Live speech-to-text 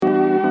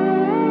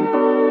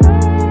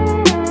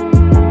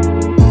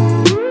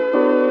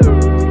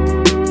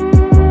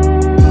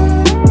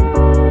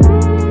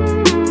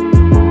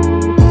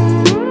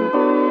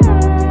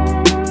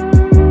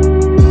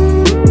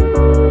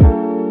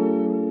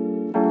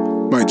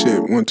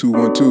Check 1 2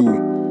 1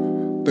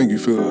 2. Thank you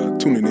for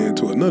tuning in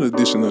to another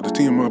edition of the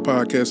TMI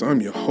Podcast.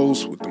 I'm your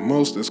host with the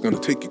most that's going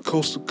to take you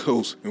coast to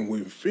coast. And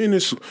when we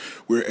finish,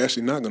 we're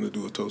actually not going to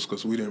do a toast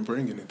because we didn't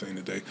bring anything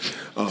today.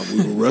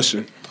 We were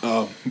rushing.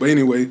 But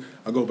anyway,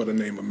 I go by the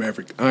name of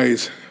Maverick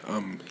Ice.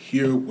 I'm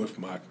here with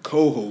my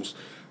co-host,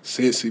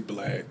 Sexy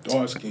Black,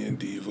 dark-skinned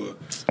diva,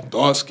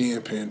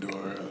 dark-skinned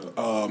Pandora.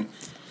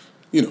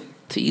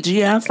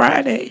 TGI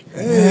Friday.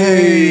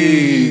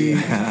 Hey!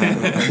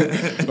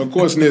 Of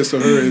course, next to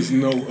her is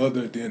no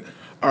other than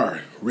our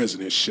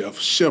resident chef,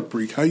 Chef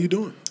Breek. How you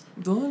doing?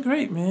 Doing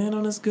great, man,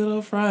 on this good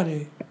old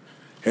Friday.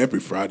 Happy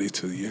Friday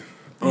to you.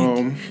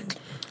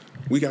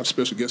 We got a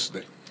special guest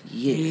today.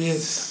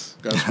 Yes.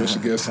 Got a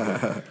special guest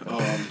today.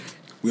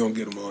 We don't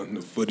get him on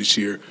the footage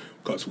here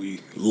because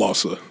we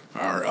lost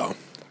our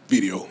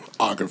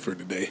videographer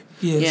today.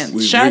 Yes.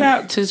 Yeah. Shout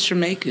out to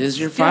Shemakas.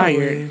 You're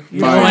fired.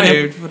 You're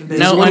fired for the day.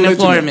 No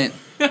unemployment.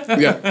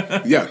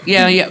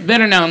 Yeah.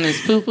 Better known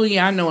as Poo-Poo.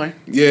 Yeah, I know her.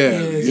 Yeah.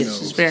 Yes.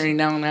 She's very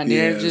known out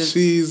there. Yeah,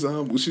 she's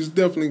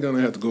definitely going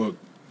to have to go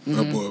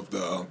above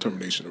the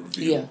termination of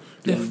review. Yeah,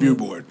 the review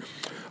board.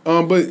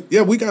 But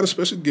yeah, we got a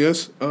special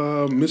guest,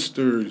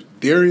 Mr.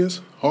 Darius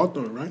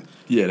Hawthorne, right?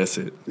 Yeah, that's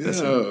it. That's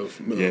it.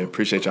 Yeah,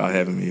 appreciate y'all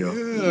having me, yo.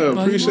 Yeah,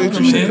 appreciate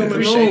welcome, you man. coming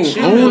Appreciate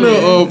on. you. Owner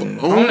of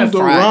On On the the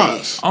Friday.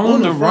 Rocks.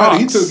 On the Friday.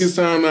 He Rocks. took his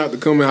time out to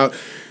come out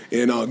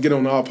and get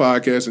on our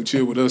podcast and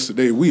chill with us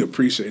today. We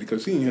appreciate it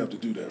because he didn't have to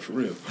do that for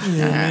real.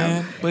 Yeah,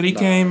 man. But he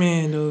came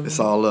in, though. It's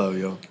all love,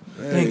 yo.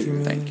 Thank you,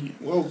 man. Thank you.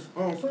 Well,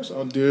 first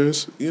off,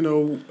 Darius, tell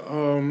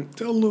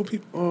a little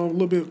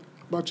bit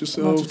about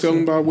yourself. Tell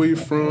them about where you're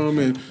from,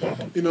 and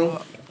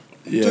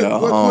Yeah,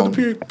 what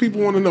the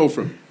people want to know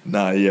from you.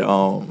 my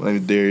name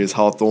is Darius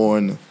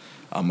Hawthorne.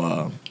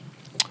 I'm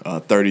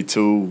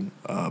 32,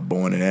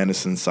 born in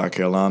Anderson, South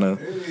Carolina.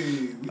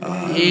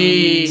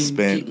 Hey,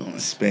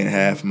 Spent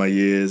half my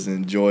years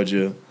in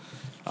Georgia,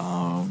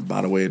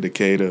 by the way of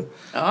Decatur.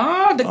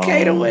 Oh,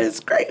 Decatur was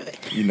great.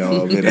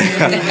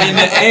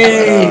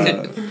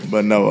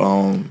 But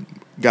no,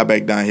 got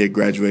back down here,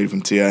 graduated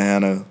from T.I.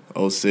 Hanna,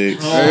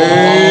 06.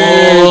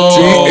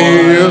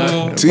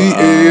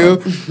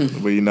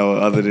 TL. But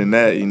other than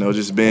that,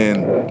 just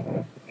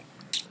being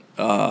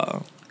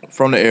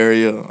from the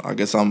area, I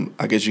guess you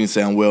can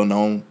say I'm well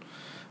known.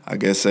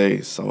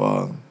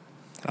 So.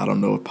 I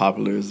don't know if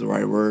popular is the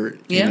right word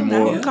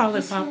anymore. You call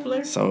it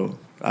popular. So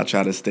I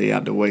try to stay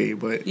out the way,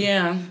 but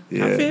Yeah,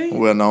 I feel you.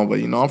 well known. But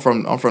I'm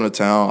from the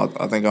town.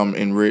 I think I'm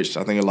enriched.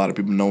 I think a lot of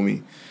people know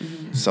me.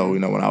 Mm-hmm. So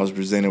when I was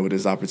presented with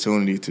this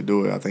opportunity to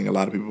do it, I think a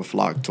lot of people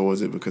flock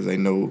towards it because they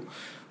know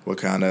what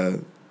kind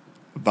of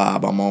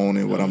vibe I'm on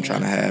and what I'm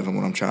trying to have and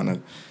what I'm trying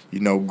to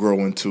grow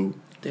into.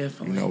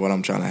 Definitely. What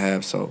I'm trying to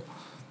have. So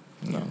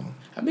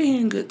I've been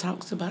hearing good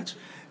talks about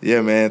you.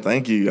 yeah, man.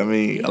 Thank you. I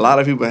mean, a lot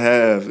of people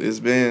have.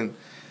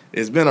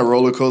 It's been a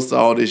roller coaster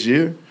all this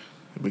year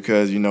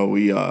because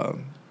we I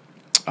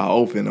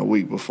opened a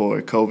week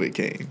before COVID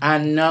came. I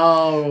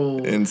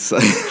know. And so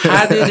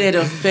How did it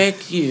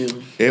affect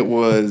you? It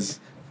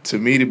was, to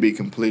me, to be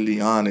completely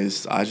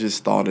honest, I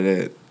just thought that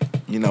it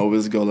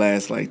was gonna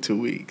last like 2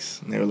 weeks.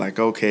 And they were like,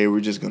 okay, we're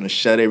just gonna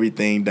shut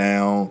everything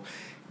down,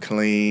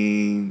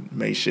 clean,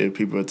 make sure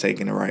people are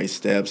taking the right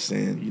steps,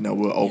 and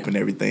we'll open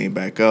everything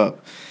back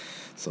up.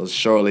 So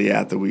shortly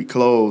after we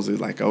closed,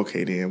 it's like,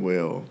 okay, then,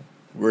 well,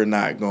 we're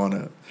not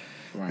gonna.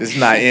 Right. It's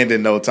not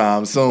ending no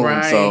time soon.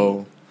 Right.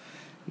 So,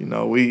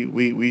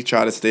 we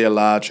try to stay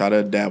alive, try to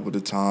adapt with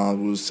the times.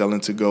 We were selling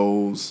to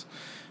goals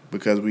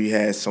because we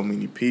had so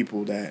many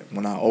people that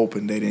when I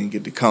opened, they didn't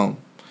get to come.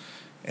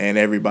 And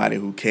everybody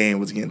who came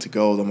was getting to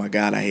goals. Oh my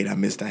God, I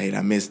missed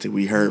it.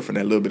 We heard from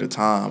that little bit of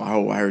time.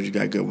 I heard you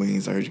got good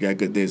wings. I heard you got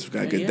good this, you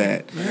got good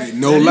that. Hey,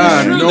 no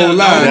lie, no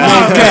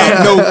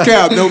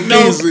cap, no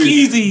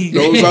Keezy.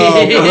 Those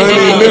honey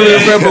lemon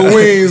pepper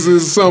wings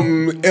is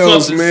something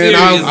else, Something man.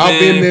 serious, I've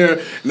been man. there.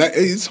 Like,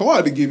 it's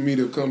hard to get me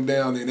to come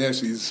down and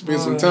actually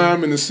spend some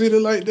time in the city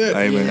like that.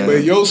 Hey, man.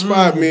 But your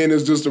spot, man,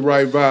 is just the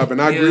right vibe,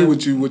 and I agree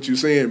with you what you're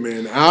saying,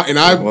 man.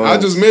 I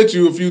just met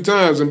you a few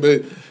times,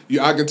 but.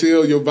 I can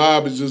tell your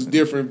vibe is just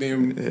different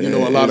than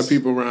a lot of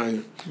people around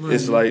you.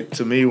 It's like,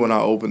 to me, when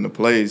I opened the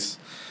place,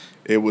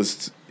 it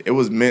was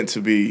meant to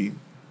be.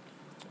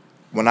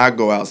 When I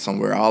go out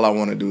somewhere, all I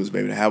want to do is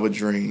maybe have a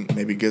drink,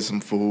 maybe get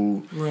some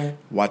food,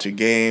 watch a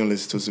game,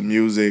 listen to some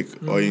music,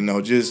 or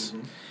just.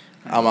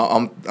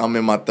 I'm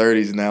in my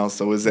 30s now,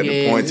 so it's at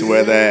the point to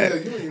where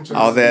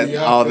all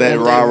that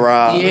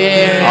rah-rah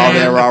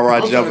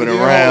jumping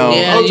around.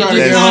 Yeah, you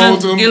just want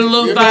to get a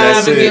little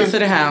vibe and get to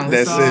the house.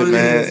 That's it,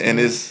 man. And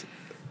it's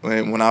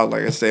when I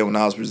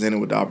was presented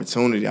with the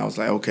opportunity, I was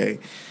like, okay,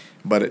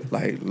 but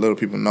little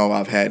people know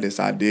I've had this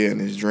idea and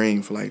this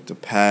dream for the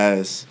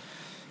past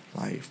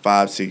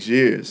 5-6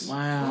 years.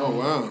 Wow. Oh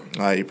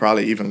wow.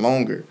 Probably even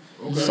longer.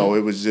 Okay. So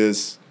it was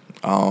just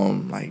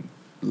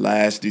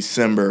last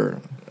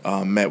December.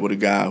 Met with a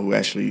guy who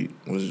actually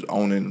was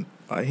owning.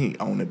 He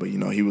owned it, but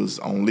he was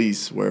on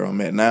lease where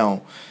I'm at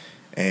now,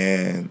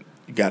 and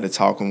got to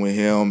talking with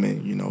him,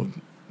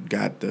 and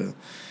got the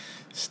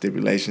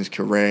stipulations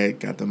correct,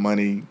 got the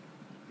money,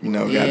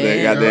 got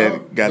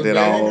that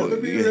all,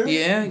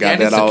 Yeah, got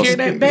that all, secure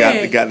that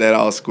bag. got that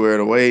all squared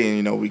away,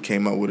 and we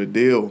came up with a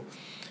deal,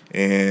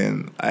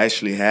 and I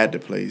actually had the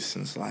place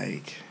since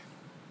like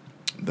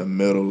the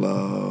middle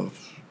of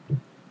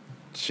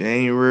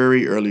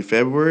January, early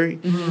February,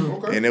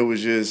 Okay. and it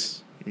was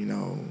just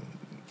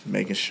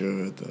making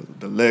sure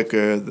the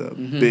liquor, the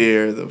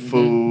beer, the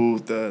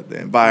food, the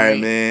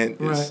environment.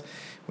 Right.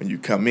 When you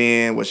come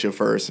in, what's your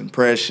first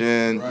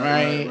impression?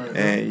 Right.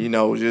 And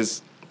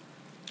just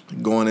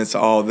going into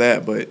all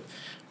that. But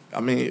I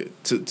mean,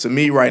 to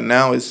me right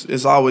now,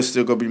 it's always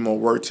still gonna be more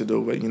work to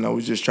do. But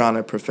we're just trying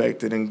to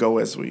perfect it and go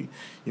as we,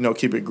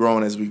 keep it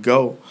growing as we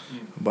go.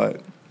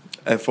 But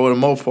for the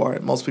most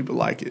part, most people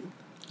like it.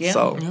 Yeah,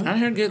 So I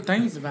heard good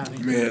things about it.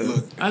 Man,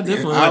 look. I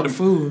definitely man, like the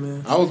food,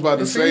 man. I was about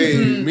to say,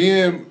 me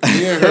and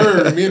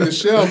the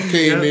chef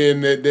came in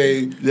that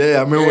day. yeah,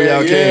 I remember when y'all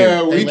came.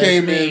 Yeah, we They left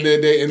came me. in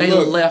that day. And They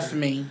look, left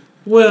me.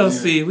 Well,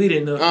 see, we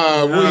didn't know.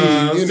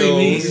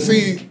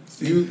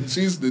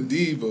 she's the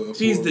diva.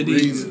 She's for the a diva.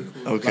 reason.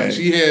 Okay.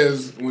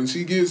 Like when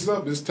she gets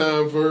up, it's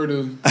time for her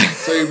to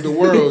save the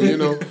world.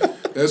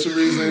 That's the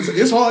reason.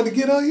 It's hard to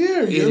get her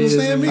here. You It is,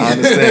 understand me?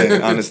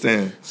 I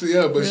understand. So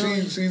yeah, but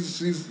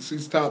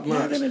she's top Y'all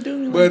notch. gonna do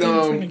me like But that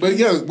in front of but kids.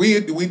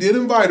 yeah, we did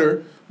invite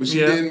her, but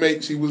she Yeah.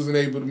 she wasn't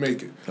able to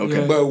make it.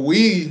 Okay. Yeah. But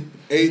we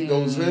ate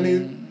those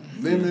honey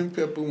lemon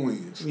pepper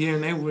wings. Yeah,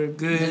 and they were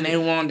good. And they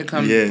wanted to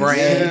come Yes. brag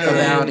Yeah.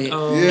 about it.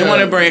 Yeah. They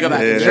want to brag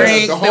about Yeah. the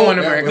drinks. The They whole- want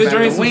to brag the about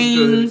drinks the was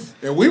good. wings.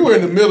 And we were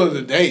in the middle of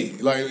the day.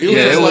 Like it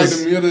Yeah, was it like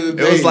was- the middle of the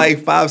day. It was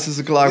like 5-6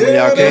 o'clock when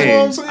yeah, y'all that's what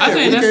I'm came. saying. I We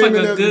think that's came like in a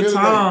at the good middle of the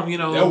time, day.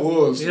 That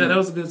was. Yeah, that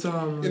was a good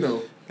time.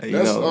 And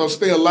That's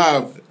stay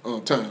alive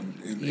time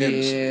in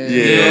Anderson.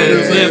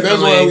 Yeah. That's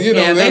why Yeah,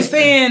 they that's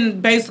saying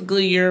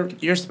basically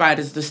your spot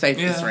is the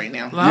safest right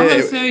now. Well, I'm Yeah.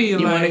 gonna tell you,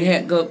 You want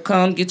to go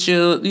come get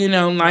your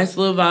nice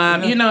little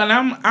vibe, Yeah. and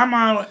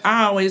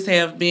I always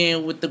have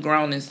been with the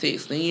grown and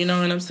sexy, you know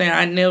what I'm saying?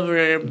 I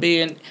never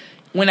been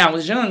when I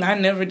was young. I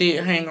never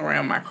did hang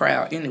around my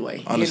crowd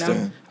anyway.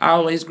 Understand. I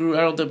always grew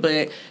older,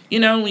 but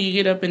when you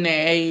get up in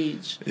that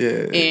age,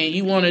 and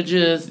you want to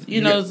just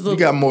you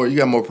got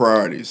more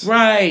priorities.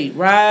 right,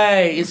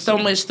 it's so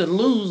much to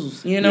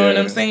lose. You know what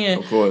I'm saying?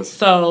 Of course.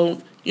 So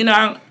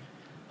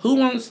who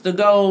wants to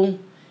go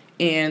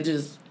and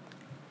just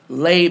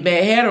lay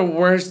back, had a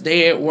worst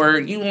day at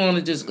work, you want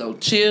to just go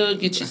chill,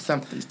 get you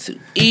something to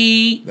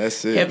eat.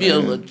 That's it, Have you a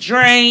man. little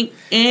drink,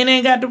 and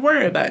ain't got to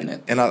worry about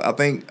nothing. And I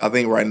think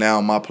right now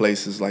my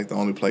place is like the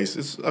only place.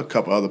 It's a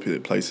couple other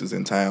places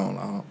in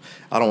town.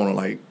 I don't want to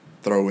like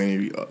throw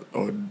any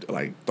or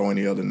like throw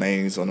any other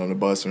names under the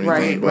bus or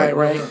anything.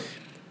 Right.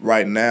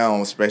 Right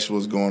now, especially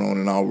what's going on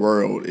in our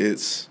world,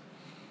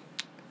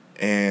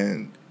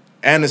 and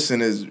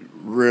Anderson is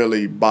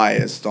really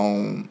biased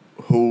on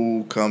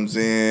who comes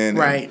in.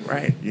 Right.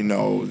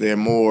 They're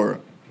more.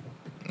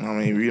 I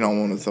mean, we don't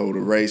want to throw the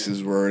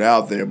racist word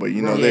out there, but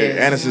Yes.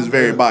 Anderson's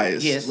very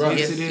biased. Yes, Right.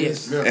 yes, It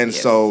yes. is. Yeah. And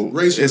so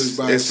Racism is it's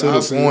biased. to I'll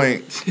the say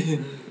point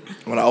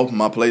when I opened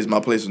my place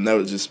was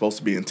never just supposed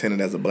to be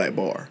intended as a black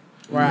bar.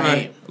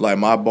 Right. Like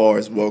my bar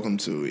is welcome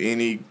to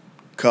any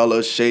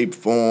color, shape,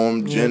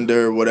 form,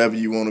 gender, whatever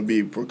you want to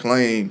be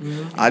proclaimed.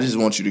 I just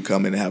want you to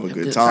come in and have a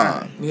good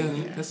time. Yeah,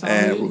 that's all it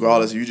And is.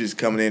 regardless if you just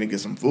coming in and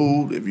get some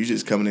food, if you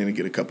just coming in and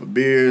get a couple of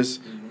beers,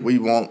 we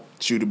want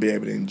you to be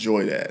able to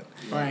enjoy that.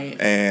 Right.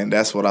 And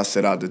that's what I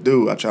set out to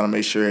do. I try to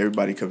make sure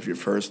everybody comes for your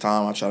first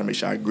time. I try to make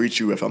sure I greet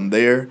you if I'm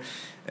there.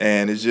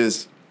 And it's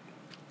just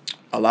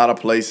a lot of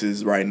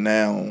places right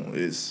now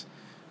is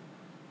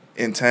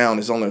in town.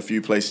 There's only a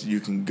few places you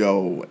can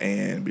go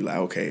and be like,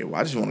 okay, well,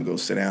 I just want to go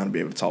sit down and be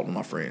able to talk to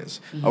my friends.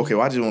 Okay,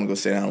 well, I just want to go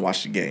sit down and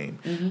watch the game.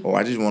 Or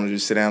I just want to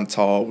just sit down and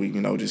talk. We,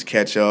 just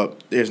catch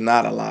up. There's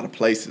not a lot of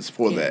places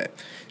for that.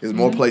 There's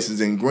more places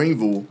in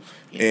Greenville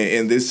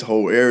in this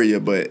whole area,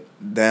 but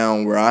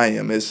down where I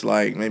am, it's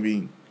like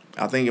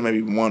I think it may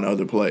be one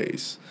other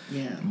place.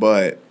 Yeah.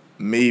 But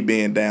me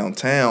being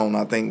downtown,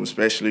 I think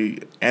especially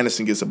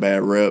Anderson gets a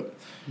bad rep.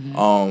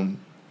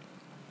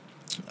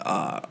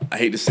 I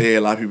hate to say it,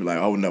 a lot of people are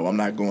like, oh no, I'm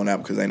not going out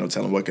because ain't no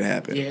telling what could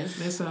happen. Yes.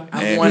 That's all.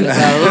 I'm one of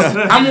those.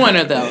 I'm one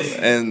of those.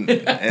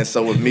 And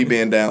so with me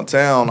being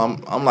downtown,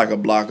 I'm like a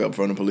block up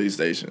from the police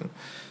station.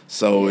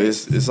 So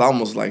it's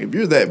almost like if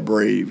you're that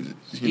brave,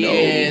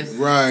 Yes.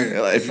 Right.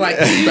 It's like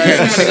you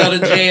want to go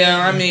to jail.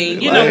 I mean,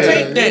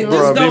 take that. Bro,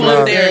 Just go be up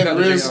my- there and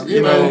go to Risk,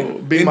 jail.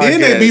 be and my then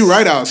they be guest.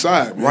 right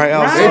outside. Man. Right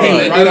outside.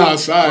 They be right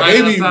outside. Right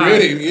They be outside.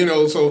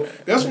 ready, so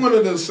that's one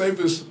of the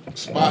safest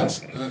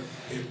spots,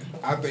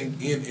 I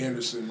think, in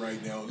Anderson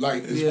right now.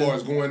 Like, as far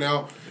as going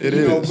out. It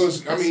you know,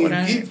 is. because, I mean,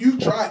 if you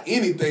try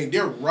anything,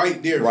 they're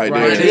right there. Right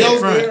there. The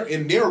jail's Right. there,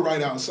 and they're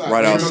right outside.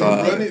 Right They're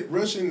outside. gonna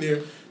rush in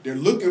there. They're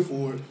looking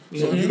for it.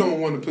 So you don't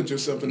want to put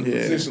yourself in a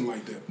position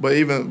like that. But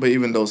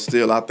even though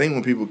still, I think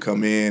when people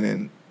come in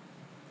and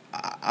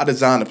I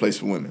designed the place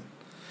for women.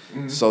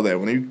 so that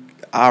when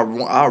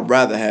I'd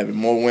rather have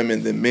more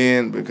women than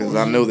men because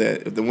I know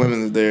that if the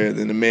women are there,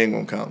 then the men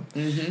gonna come.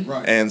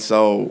 Right. And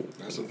so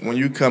when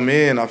you come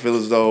in, I feel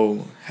as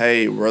though,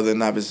 hey, whether or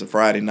not it's a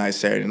Friday night,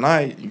 Saturday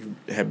night, you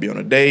have to be on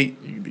a date,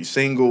 you can be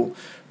single,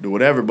 do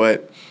whatever,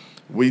 but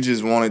we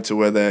just wanted to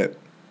where that,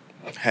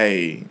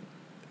 hey,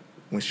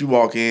 once you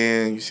walk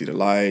in, you see the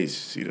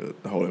lights, you see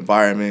the whole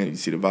environment, you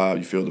see the vibe,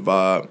 you feel the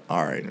vibe.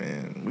 All right,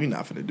 man, we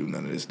not finna do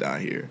none of this down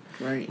here.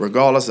 Right.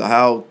 Regardless of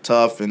how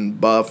tough and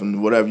buff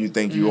and whatever you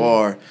think you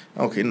are,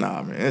 okay,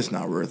 nah, man, it's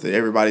not worth it.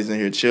 Everybody's in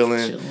here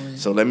chilling.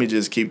 So let me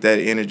just keep that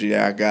energy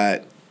that I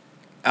got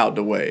out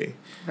the way.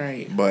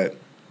 Right. But,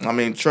 I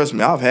mean, trust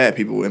me, I've had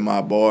people in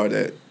my bar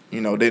that,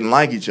 didn't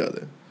like each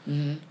other.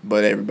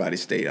 But everybody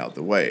stayed out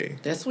the way.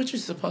 That's what you're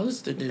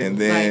supposed to do. And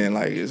then,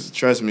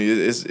 trust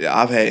me,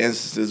 I've had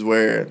instances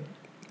where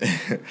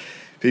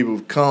people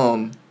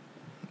come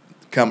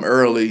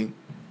early,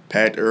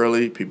 packed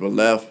early, people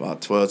left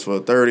about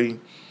 12:30.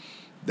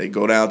 They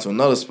go down to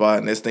another spot,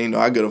 and next thing you know,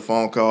 I get a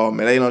phone call,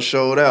 man, they done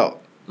showed out.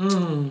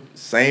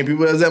 Same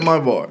people that's at my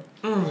bar.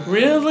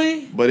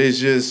 Really? But it's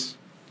just,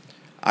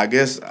 I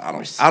guess, I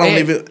don't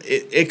even,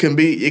 it can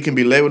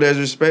be labeled as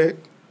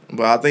respect.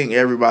 But I think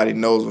everybody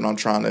knows what I'm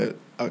trying to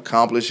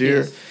accomplish here,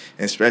 Yes.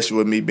 especially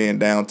with me being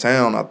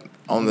downtown.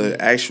 On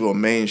the actual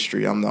Main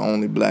Street, I'm the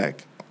only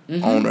black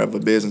owner of a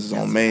business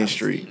on Main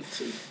Street.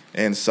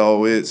 And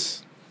so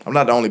I'm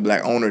not the only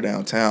black owner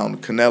downtown.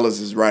 Canella's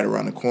is right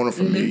around the corner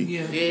from me.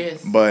 Yeah.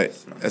 Yes. But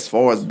as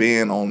far as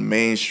being on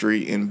Main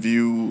Street in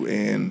view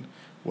and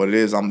what it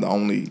is, I'm the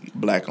only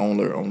black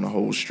owner on the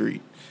whole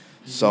street.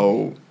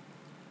 So...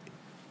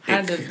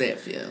 How does that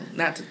feel?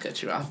 Not to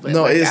cut you off, but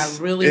No, I it's-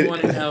 really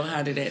want to know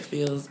how did that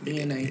feels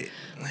being a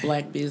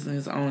black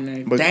business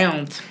owner But-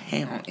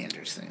 downtown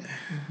Anderson.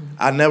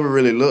 I never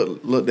really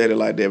looked at it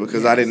like that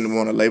because I didn't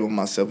want to label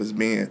myself as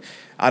being.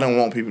 I don't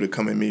want people to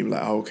come at me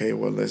like, okay,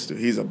 well,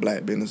 he's a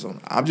black business owner.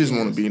 I just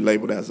want to be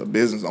labeled as a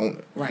business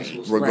owner, Right.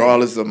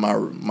 regardless of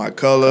my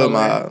color,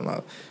 my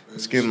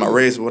skin, my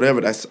race,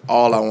 whatever. That's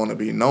all I want to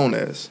be known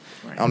as.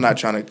 Right. I'm not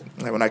trying to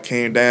when I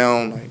came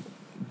down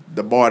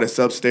the bar that's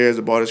upstairs,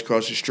 the bar that's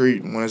across the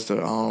street, one that's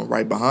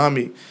right behind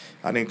me.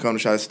 I didn't come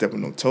to try to step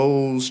on no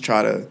toes,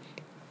 try to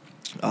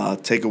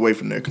take away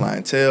from their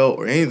clientele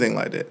or anything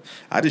like that.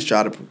 I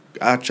try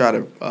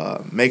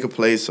to make a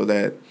place so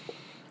that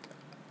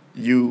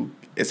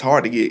it's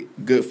hard to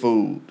get good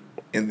food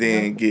and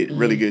then get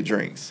really good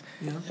drinks.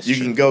 Yeah. You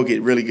can go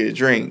get really good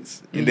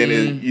drinks and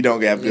then you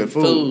don't have good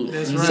food.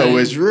 That's So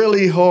right. it's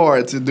really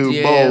hard to do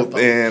Yeah, both.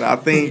 And I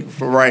think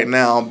for right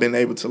now, I've been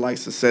able to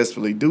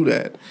successfully do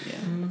that. Yeah.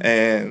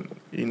 And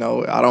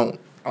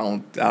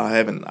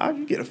I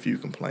get a few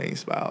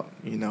complaints about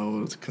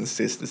the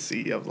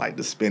consistency of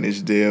the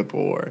spinach dip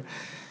or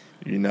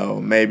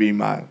maybe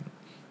I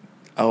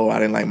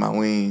didn't like my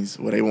wings.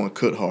 Well, they weren't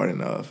cooked hard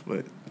enough.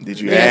 But did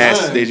you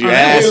ask? Did you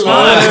ask? They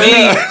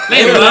lied.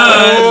 They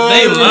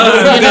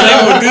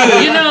were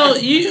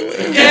good. You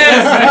as a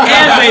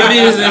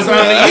business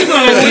owner, you're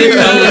gonna get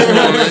those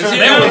moments.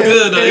 They were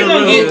good, though. You're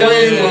gonna get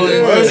those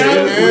moments.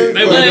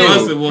 They were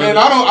busted, boy. Man,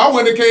 I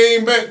wouldn't have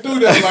came back through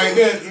that like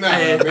that. Nah,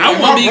 man. I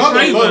wouldn't be brother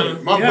craving loved them.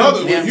 it. My Yeah.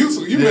 brother, Yeah.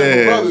 when you met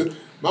my brother.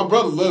 My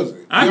brother loves it.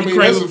 I be that's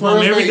craving the for him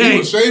first every thing. day. He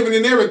was shaving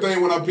and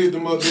everything when I picked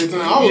him up that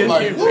time. I was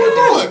like, what we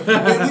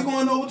doing? Man, we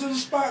going over to the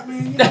spot,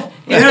 man. That's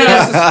the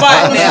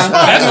spot now.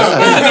 That's the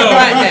spot, though.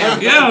 Right now.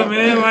 Yeah,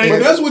 man. But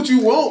that's what you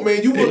want,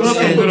 man. You want Yeah.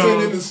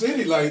 something in the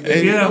city like that,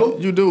 And you know?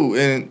 you do,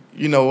 and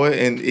you know what?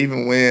 And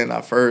even when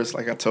I first,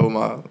 I told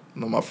my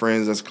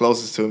friends that's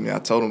closest to me, I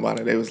told them about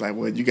it. They was like,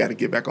 "Well, you got to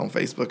get back on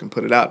Facebook and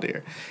put it out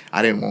there."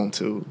 I didn't want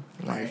to.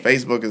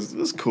 Facebook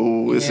is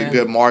cool. It's a Yeah.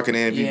 good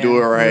marketing if you do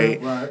it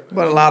right. Right.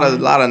 But a lot of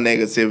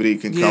negativity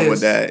can come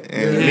with that.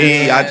 And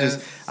me, Yes.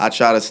 I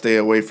try to stay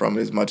away from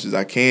it as much as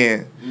I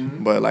can.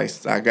 Mm-hmm. But I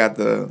got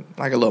a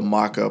little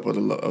mock up of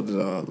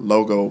the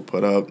logo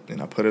put up,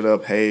 and I put it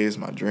up. Hey, it's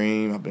my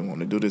dream. I've been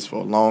wanting to do this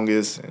for the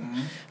longest, and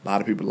a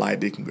lot of people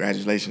liked it.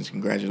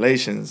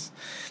 Congratulations.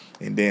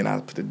 And then I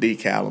put the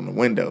decal on the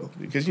window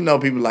because people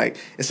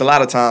it's a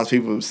lot of times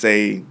people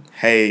say,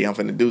 "Hey, I'm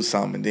finna do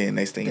something," and then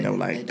next thing you know,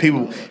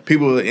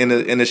 people in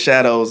the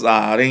shadows,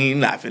 he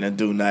not finna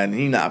do nothing.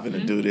 He not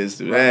finna do this,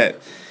 do that.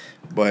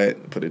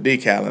 But put a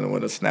decal in the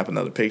window, snap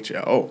another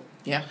picture. Oh,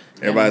 Yeah.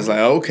 everybody's like,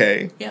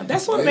 okay. Yeah,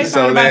 that's what they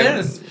So found about then-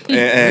 us.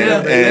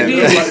 And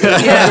Anything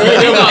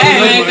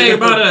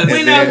about us.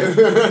 We know.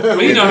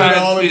 We know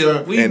how All to the feel.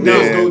 time. We And know.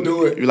 then- then go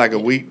do it. a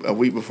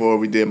week before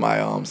we did my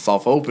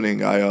soft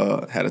opening, I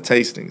had a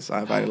tasting. So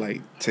I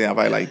invited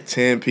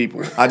 10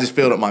 people. I just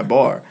filled up my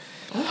bar.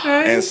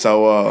 Okay. And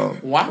so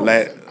Wow.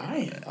 la-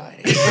 I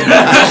invited.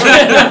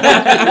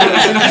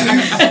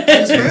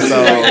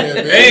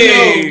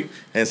 Hey.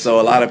 and so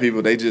a lot of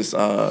people they just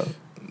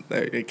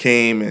they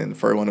came, and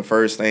for one of the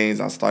first things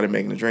I started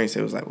making the drinks,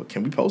 it was like, well,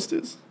 can we post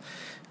this?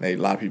 A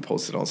lot of people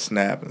posted on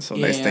Snap, and so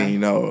next Yeah. thing you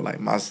know,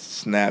 my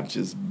Snap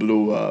just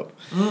blew up,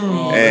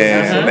 Oh,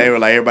 and they were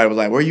like, everybody was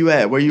like, "Where you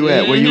at? Where you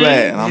at? Where you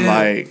at?" And I'm Yeah.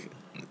 like,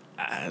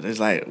 "It's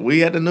like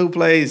we at the new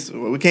place.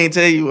 We can't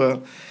tell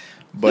you.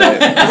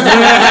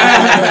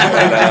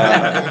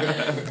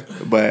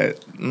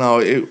 But no,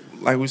 it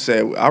like we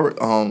said,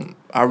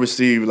 I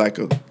received like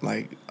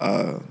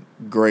a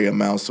great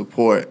amount of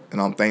support,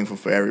 and I'm thankful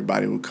for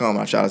everybody who come.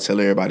 I try to tell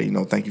everybody,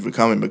 thank you for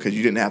coming because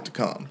you didn't have to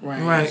come.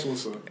 Right. Right. That's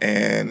what's up.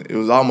 And it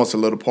was almost a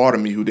little part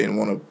of me who didn't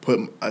want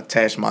to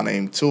attach my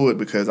name to it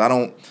because I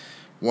don't.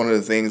 One of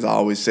the things I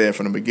always said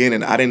from the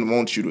beginning, I didn't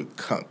want you to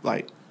come.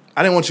 Like,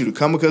 I didn't want you to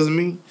come because of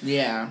me.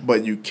 Yeah.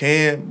 But you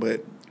can.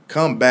 But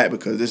come back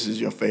because this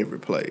is your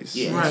favorite place.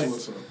 Yeah. Right. That's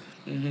what's up.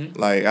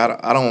 Like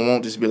I don't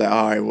want just to be like,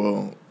 all right,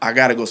 well, I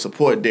gotta go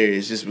support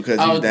Darius just because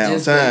he's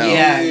just- downtown.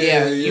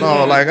 yeah. You No,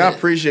 have like I to-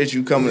 appreciate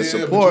you coming to Yeah, but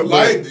support,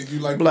 you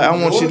like but I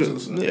want you Georgia,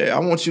 so. to, I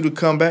want you to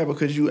come back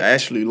because you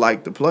actually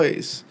like the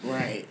place,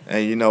 Right.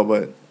 and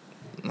but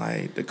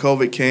like the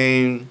COVID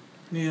came,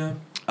 Yeah.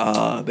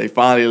 they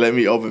finally let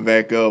me open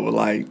back up with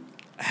like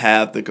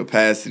half the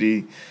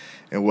capacity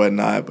and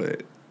whatnot,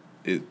 but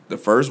the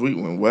first week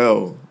went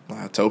well.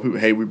 I told people,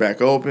 hey, we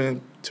back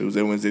open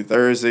Tuesday, Wednesday,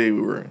 Thursday.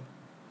 We were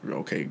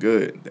okay,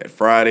 good. That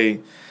Fridays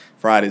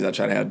I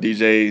try to have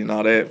DJ and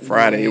all that.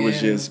 Friday it was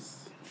just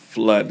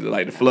flooded,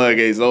 like the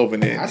floodgates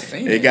opened, I and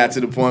seen it it. got to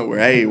the point where,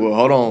 hey, well,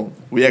 hold on,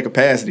 we at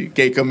capacity. You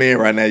can't come in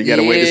right now. You got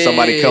to wait till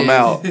somebody come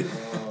out.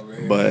 Oh,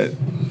 man. But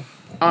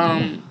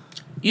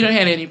You don't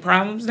had any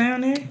problems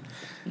down there?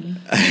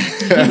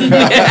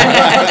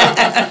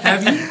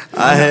 Have you?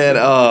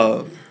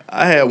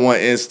 I had one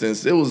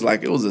instance. It was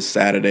a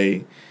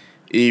Saturday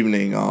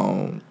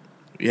evening.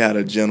 We had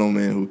a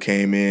gentleman who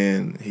came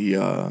in. He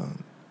was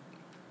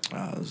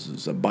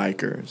a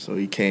biker, so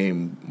he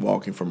came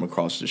walking from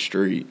across the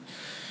street,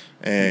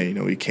 and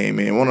he came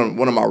in.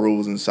 One of my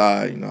rules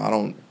inside, I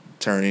don't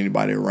turn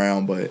anybody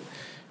around, but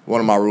one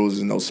of my rules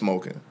is no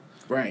smoking.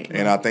 Right.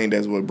 And I think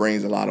that's what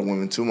brings a lot of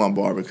women to my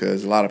bar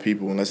because a lot of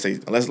people, unless a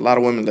lot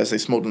of women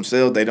smoke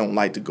themselves, they don't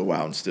like to go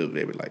out and still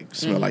they would like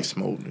smell like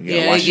smoke. You gotta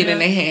Yeah, wash get in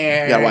the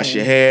hair. You gotta wash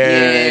your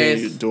hair, Yes.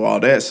 you do all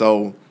that.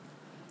 So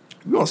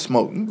you gonna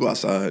smoke, you go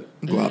outside,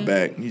 you go out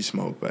back, you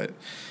smoke. But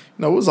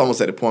it was almost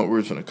at the point where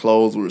we were gonna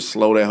close. We were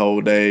slow that whole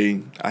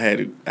day. I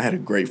had a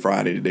great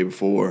Friday the day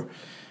before,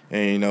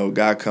 and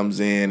guy comes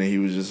in and he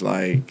was just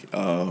like,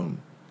 I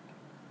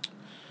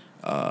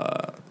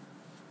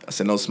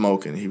said no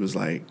smoking. He was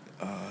like,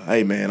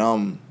 hey man,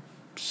 I'm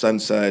such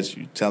and such.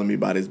 You telling me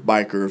about his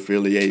biker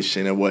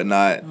affiliation and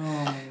whatnot.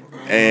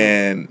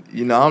 And,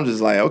 I'm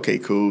just like, okay,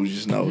 cool.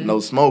 Just no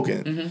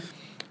smoking.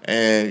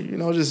 And,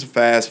 just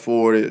fast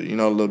forward it, a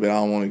little bit. I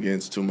don't want to get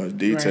into too much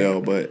detail,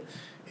 Right. but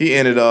he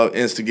ended up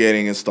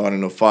instigating and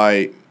starting a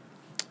fight.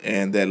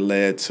 And that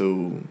led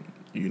to,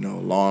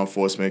 law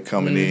enforcement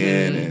coming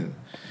in. And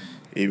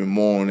even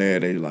more on that,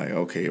 they like,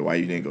 okay, why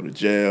you didn't go to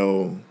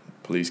jail?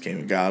 Police came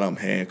and got him,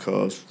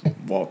 handcuffs,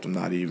 walked him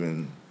not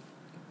even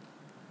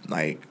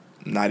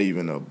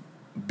a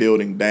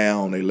building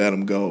down. They let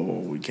him go.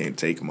 We can't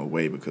take him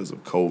away because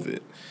of COVID.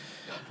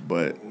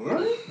 But,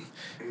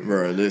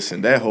 bro,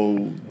 listen, that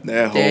whole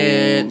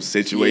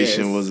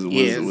situation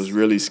was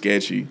really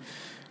sketchy.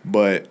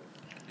 But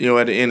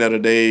at the end of the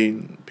day,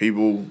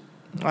 people,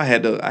 I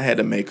had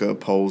to make a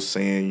post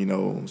saying,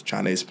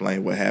 trying to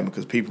explain what happened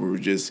because people were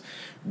just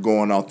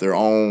going off their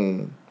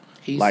own.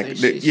 He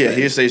say.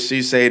 Hearsay,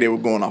 she say they were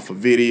going off a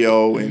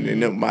video, and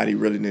nobody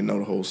really didn't know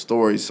the whole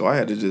story. So I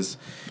had to just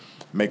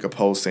make a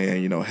post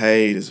saying,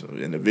 hey, this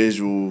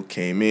individual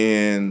came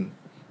in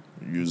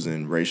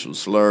using racial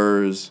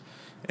slurs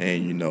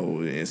and,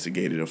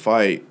 instigated a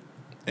fight.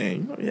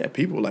 And,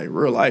 people like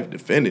real life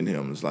defending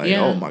him. It's like,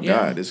 oh, my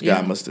God, this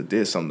guy must have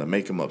did something to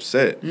make him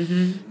upset.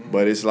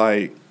 But it's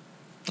like,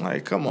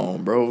 come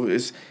on, bro.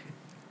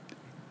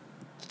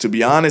 To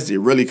be honest, it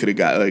really could have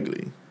got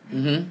ugly.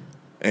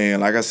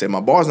 And like I said, my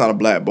bar's not a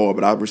black bar,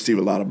 but I receive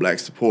a lot of black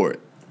support.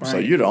 Right. So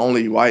you're the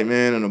only white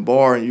man in a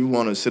bar, and you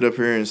want to sit up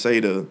here and say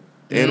the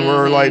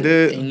N-word like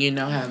that? And you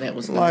know how that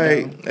was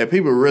going to go. If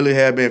people really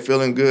had been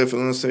feeling good,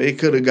 it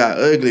could have got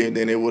ugly, and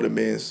then it would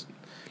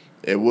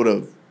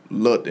have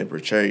looked and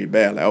portrayed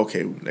bad. Like,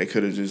 okay, they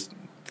could have just,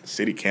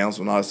 city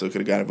council and all that stuff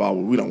could have got involved.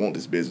 We don't want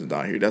this business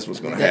down here. That's what's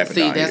going to happen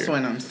down here. See, that's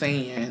what I'm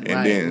saying. And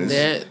like, then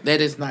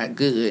that is not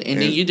good.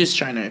 And then you're just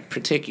trying to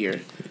protect your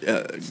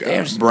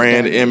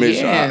brand image.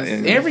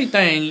 Yes,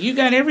 everything. You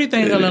got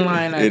everything on the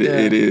line out there.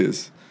 It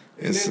is.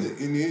 And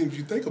then if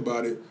you think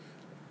about it,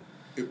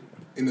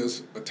 in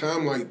a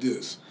time like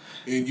this,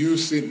 and you're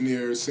sitting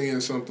there saying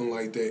something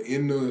like that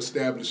in the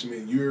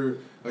establishment, you're,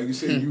 like you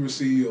said, you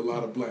receive a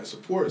lot of black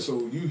support.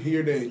 So you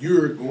hear that, and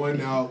you're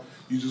going out,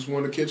 you just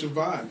want to catch a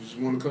vibe. You just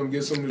want to come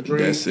get something to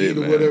drink, eat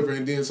or whatever,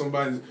 and then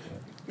somebody,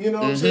 what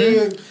I'm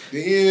saying?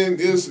 The end,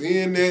 this,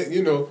 end, that,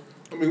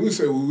 I mean, we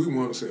say what we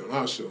want to say on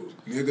our shows.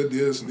 Nigga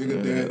this,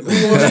 nigga that.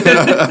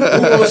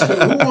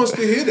 Who wants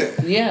to hear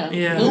that?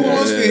 Yeah. Who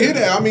wants to hear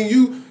that? I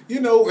mean,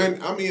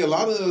 and I mean, a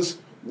lot of us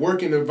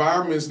work in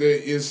environments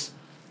that is,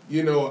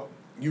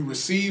 you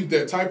receive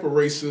that type of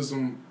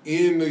racism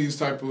in these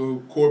type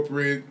of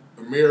corporate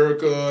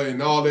America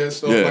and all that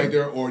stuff like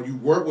that, or you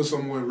work with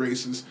someone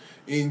racist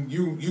and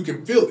you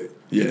can feel it.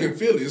 You Yeah. can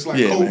feel it. It's like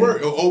Yeah,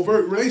 overt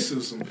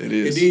racism. It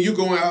is. And then you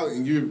go out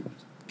and you're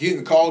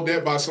getting called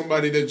that by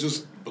somebody that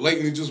just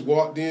blatantly just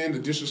walked in to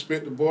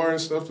disrespect the bar and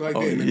stuff like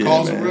that, and it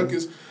caused a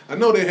ruckus. I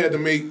know they had to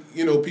make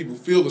people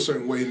feel a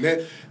certain way, and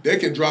that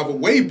can drive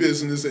away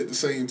business at the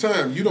same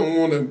time. You don't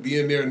want to be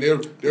in there and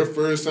their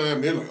first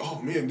time they're like,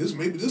 oh man,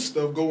 maybe this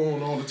stuff go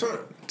on all the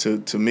time.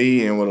 To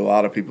me, and what a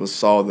lot of people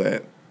saw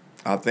that,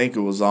 I think it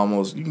was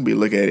almost, you can be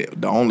look at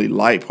it. The only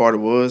light part it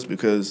was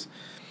because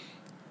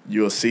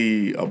you'll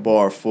see a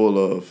bar full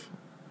of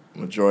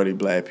majority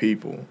black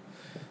people,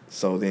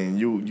 so then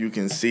you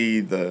can see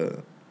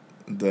the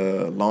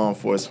law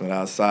enforcement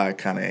outside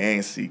kind of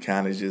antsy,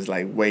 kind of just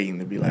like waiting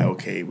to be like,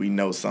 okay, we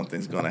know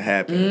something's gonna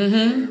happen.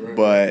 Mm-hmm. Right.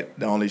 But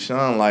the only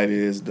shine light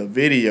is the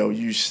video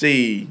you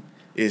see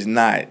is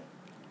not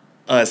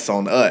us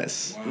on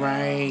us. Wow.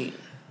 Right.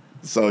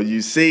 So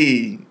you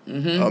see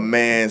a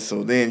man,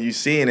 so then you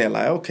seeing it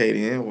like, okay,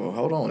 then, well,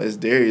 hold on, it's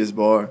Darius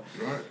bar.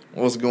 Right.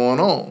 What's going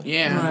on?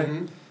 Yeah. Right.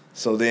 Mm-hmm.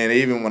 So then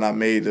even when I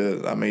made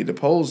the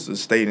post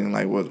stating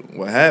like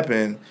what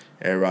happened,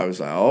 everybody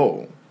was like,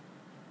 oh,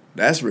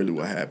 that's really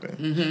what happened.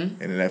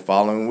 Mm-hmm. And then that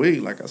following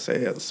week, like I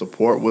said,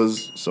 support was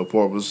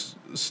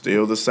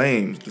still the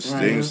same.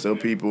 Still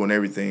people and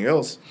everything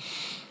else.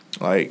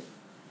 Like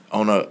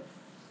on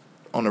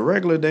a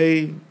regular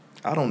day,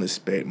 I don't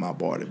expect my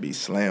bar to be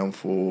slam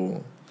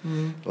full,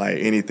 like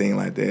anything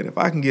like that. If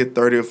I can get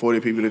 30 or 40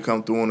 people to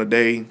come through on a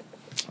day,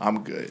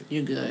 I'm good.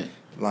 You good.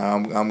 Like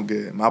I'm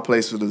good. My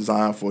place was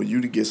designed for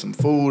you to get some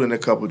food and a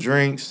couple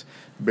drinks,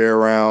 bear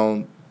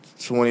around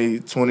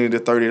 $20 to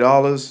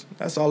 $30.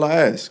 That's all I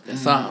ask.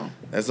 That's all.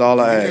 That's all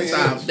I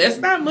ask. That's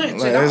not much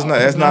Like, at all.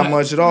 that's not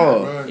much at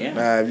all. Right. Yeah.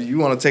 Now, if you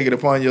want to take it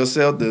upon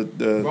yourself to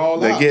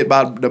Ball out. get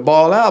by the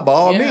ball out, by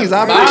all Yeah. means,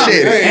 I Ball.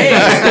 appreciate it. Hey,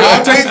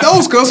 I'll take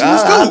those customers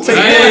I'll too.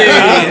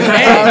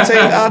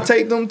 take I'll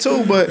take them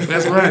too, but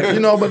That's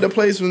right. but the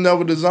place was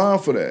never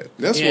designed for that.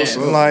 That's Yeah. what's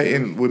up. Like,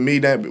 and with me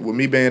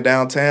being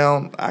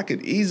downtown, I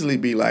could easily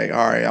be like, all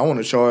right, I want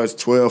to charge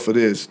 12 for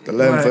this,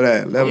 11 for Right.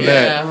 that, 11 Yeah.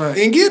 that, Right.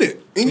 And get it.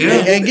 And Yeah.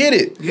 get it. and get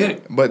it. Yeah.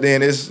 But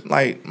then it's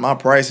like my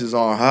prices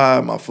aren't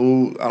high. My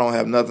food, I don't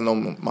have nothing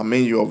on my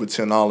menu over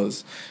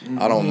 $10.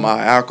 I don't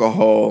my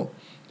alcohol,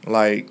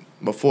 like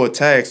before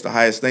tax, the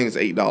highest thing is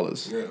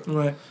 $8. Yeah.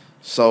 Right.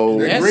 So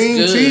That That's green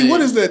good. tea,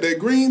 what is that? That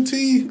green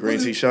tea? green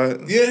What tea is- shot.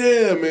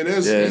 Yeah, man,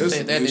 that's Yeah. that's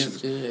That is delicious.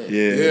 good.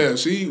 Yeah.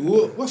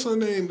 Yeah, what's her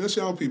name? That's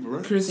y'all people,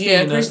 right? Christina.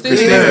 Yeah, Christine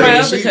Christina. is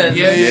proud She- because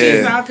yeah.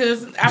 she's out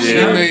because I She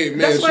mean, made-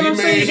 that's man, what I'm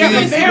she saying. You made- got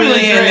my she- family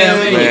in there.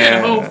 Man. You got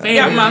Man. a whole family.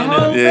 Got my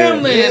whole Yeah.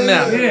 family in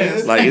there.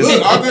 Yeah. Like it's,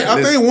 Look,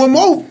 I think one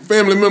more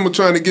family member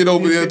trying to get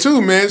over there too,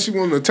 man. She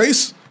wanted to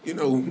taste, Yeah,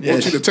 want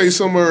you to taste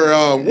some of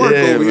her work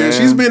Yeah, over here. man.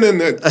 She's been in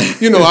that,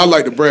 I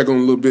like to brag on a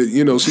little bit.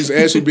 She's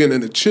actually been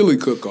in the chili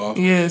cook-off.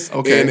 Yes.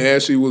 Okay. And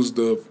Ashley was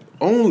the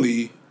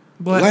only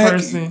Black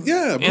person.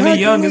 Yeah, And the black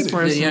youngest lady. The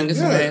person. youngest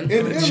Yeah, one.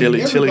 and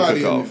chili everybody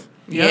in cook-off.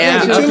 Yeah,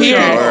 Yeah, up chili here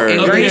cook-off. Word. in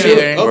Up Greenville.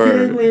 here in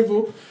Word.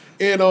 Greenville.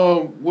 And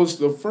was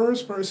the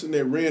first person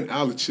that ran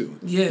out of chili.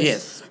 Yes.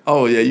 Yes.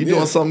 Oh yeah, you Yeah.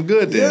 doing something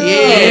good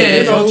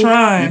then. Yeah. I'm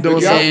trying. You doing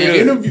The something guy, good. the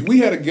interview, we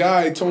had a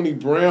guy, Tony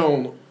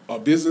Brown, a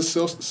business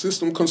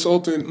system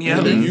consultant Yeah.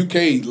 in the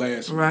UK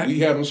last week. Right. We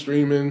had him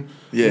streaming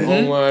Yeah.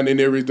 online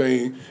and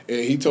everything, and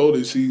he told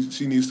us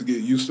she needs to get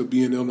used to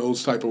being in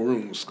those type of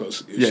rooms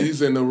because if Yeah.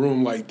 she's in a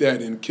room like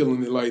that and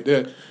killing it like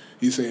that,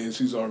 he's saying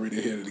she's already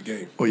ahead of the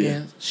game. Oh yeah. Yeah.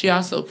 She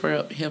also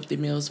prep healthy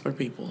meals for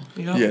people.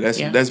 Yep.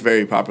 Yeah, that's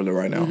very popular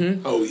right now.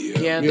 Oh yeah,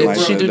 Yeah, Meal like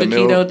she prep. do the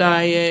meal- keto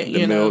diet,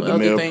 The meal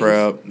other things.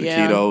 prep, the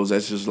Yeah. ketos.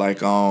 That's just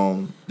like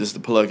just to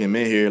plug him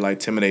in here. Like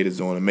Timinator's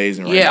doing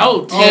amazing right Yeah, now. oh,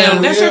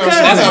 Tim, that's your yeah, cousin.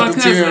 shout That's out my to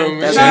cousin. Tim,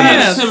 man. Shout Shout out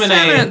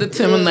out to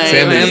to Timonade. Timonade.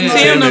 Tim is- Tim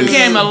Tim done is-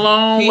 came a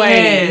long He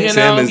way. has.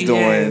 Tim is He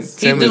doing has.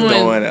 Tim He is doing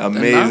doing the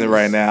amazing numbers.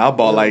 right now. I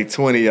bought like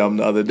 20 of them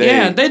the other day.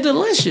 Yeah, they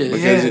delicious.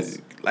 because Yes.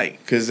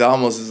 because it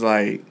almost is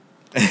like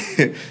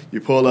you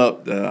pull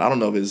up. I don't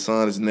know if his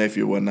son, his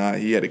nephew, or whatnot.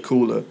 He had a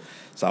cooler,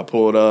 so I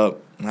pulled up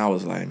and I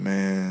was like,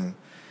 man,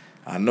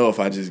 I know if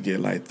I just get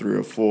like 3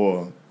 or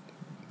 4.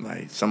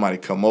 Like somebody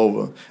come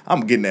over, I'm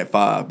getting that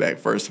 5 back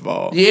first of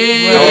all.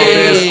 Yeah.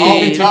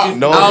 Off the top.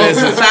 No Off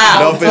offense, the top.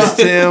 no offense,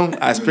 Tim.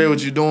 I expect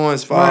what you're doing.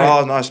 It's $5.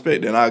 Right. No, I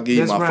expect that. I'll give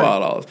you That's my right.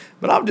 $5.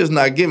 But I'm just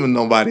not giving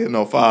nobody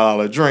no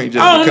 $5 drink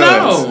just Oh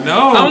because. no!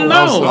 No. Oh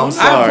no! I'm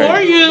sorry. I pour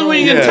you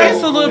when you Yeah. can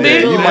taste a little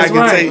Yeah, bit. you might That's can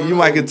right. taste. You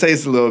might can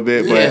taste a little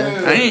bit, but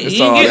Yeah, I ain't, it's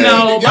you ain't all getting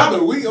that. no.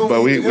 Together, we gonna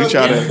But be we together.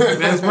 try to.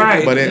 That's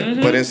right.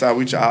 But inside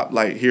we try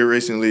like here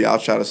recently. I'll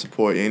try to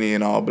support any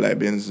and all black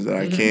businesses that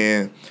I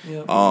can.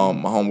 Yep.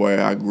 My homeboy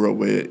I grew up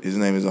with, his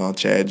name is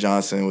Chad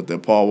Johnson with the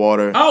Paul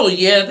Water. Oh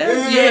yeah,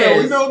 that's Yeah,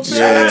 yes. we know Chad.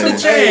 Shout out Yeah.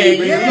 to Chad. Hey,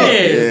 man, Yes. look,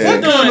 Yeah.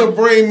 that We're kind doing- of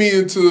bring me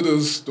into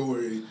the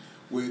story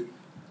with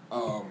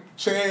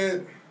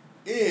Chad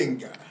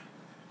and Guy.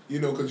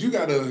 Because you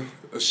got a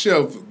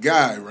chef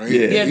Guy, right?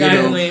 Yeah. Yeah, You Guy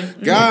know, Glenn.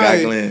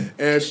 Guy Glenn.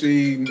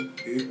 actually,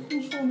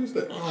 whose phone is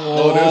that?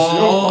 Oh, that's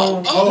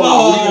your phone.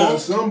 Oh, we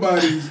got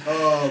somebody's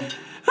phone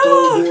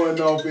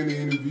going off in the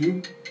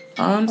interview.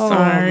 I'm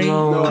sorry.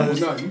 no. No,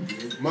 not you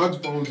did. My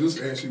phone just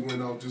actually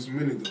went off just a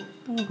minute ago.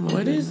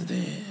 What is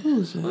that?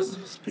 What's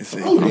this? It's a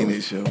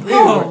Phoenix show.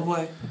 Oh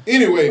boy.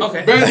 Anyway,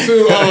 Okay. back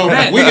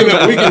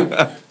to we can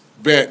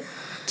back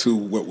to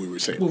what we were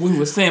saying. What we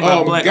were saying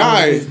about black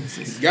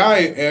businesses.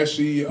 Guy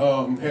actually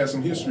has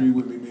some history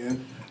with me,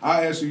 man.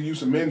 I actually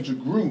used to manage a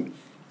group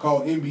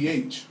called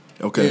NBH.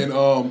 Okay.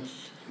 And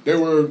they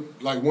were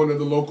like one of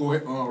the local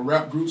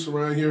rap groups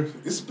around here.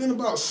 It's been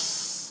about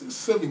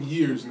 7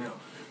 years now.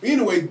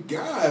 Anyway,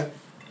 Guy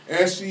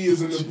actually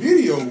is in the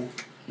video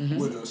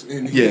with us,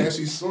 and he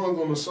actually sung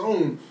on the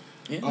song.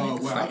 I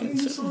think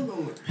he sung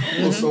on a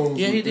couple of songs.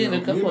 Yeah, he did a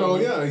couple.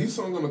 He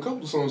sung on a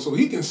couple of songs, so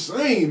he can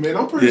sing, man.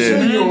 I'm pretty sure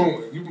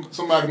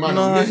somebody might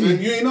have missed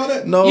it. You ain't know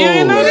that? No. You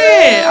ain't know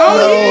that?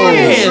 Oh,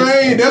 yes.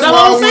 That's The why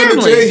I whole wanted to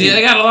family. tell you. Yeah,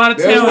 they got a lot of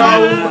That's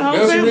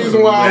talent. the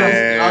reason why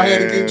I had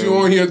to get you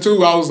on here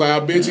too. I was like, I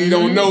bet you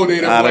don't know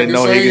that. I didn't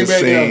know he can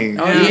sing.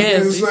 Oh, He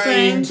yes, can he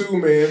sing sings. too,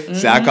 man.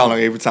 See, I call him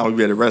every time we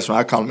be at a restaurant.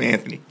 I call him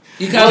Anthony.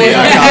 You call it? I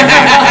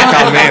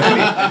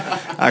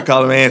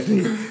call him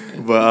Anthony.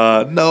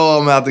 But no,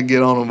 I'm about to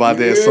get on him about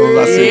that as soon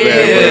as I sit back.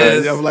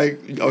 Yes. I'm like,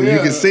 oh, you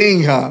can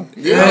sing, huh?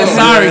 Yeah.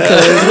 Sorry, cuz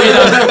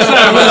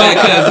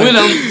we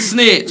don't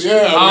snitch.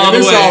 Yeah, all man, the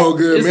it's way. all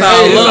good, It's man.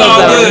 all Hey, love,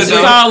 though. good, It's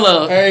though. all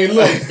love. Hey,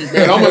 look,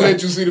 man, I'm gonna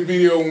let you see the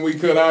video when we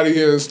cut out of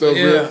here and stuff.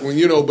 Yeah.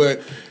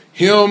 But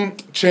him,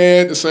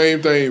 Chad, the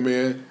same thing,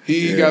 man.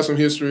 He got some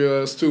history of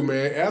us too,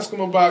 man. Ask him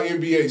about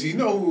NBH. He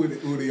know who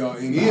they are,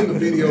 and he in the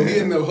video. He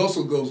in the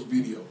Hustle Ghost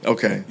video.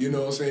 Okay. You know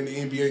what I'm saying? The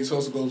NBA's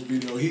Hustle Ghost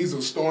video. He's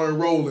a starring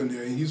role in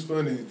there, and he's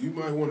funny. You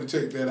might want to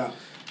check that out.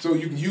 So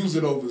you can use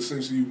it over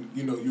since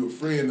you're a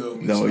friend of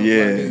him. No, and yeah.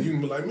 Like that. You can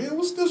be like, man,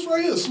 what's this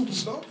right here,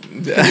 superstar? You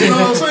know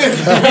what I'm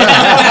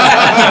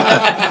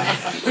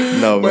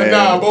saying? No, But man.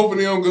 nah, both of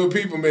them good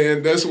people,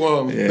 man. That's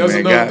why. Yeah, That's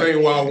man, another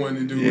thing why I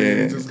wanted to do, Yeah.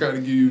 man. Just kind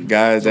of give you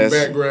Guys, some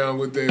that's- background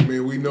with that,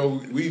 man. We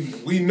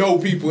know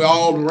people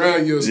all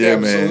around your Yeah, staff, so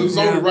man. it was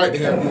only right to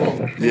have you on.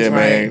 Yeah, That's man.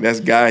 right. That's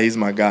Guy. He's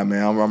my guy,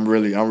 man. I'm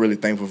really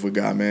thankful for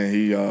Guy, man.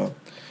 He,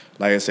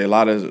 like I say, a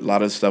lot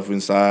of stuff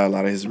inside, a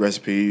lot of his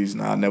recipes.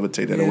 And I'll never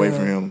take that away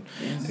from him.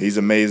 Yes. He's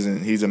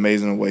amazing. He's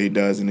amazing in what he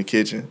does in the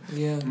kitchen.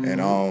 Yeah.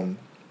 And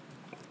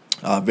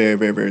very,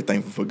 very, very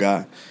thankful for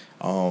Guy.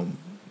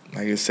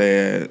 Like I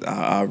said,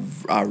 I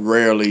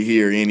rarely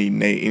hear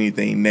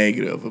anything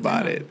negative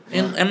about it.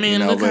 And I mean, You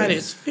know, look how but-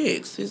 it's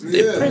fixed. It's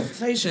Yeah. the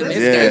presentation.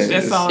 Yeah,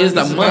 That's all It's a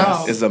it's must.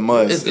 about. It's a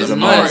must. It's It's a a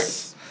must.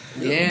 must.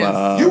 Yeah.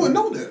 But, You would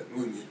know that,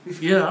 wouldn't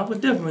you? Yeah, I would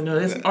definitely know.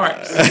 That's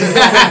art.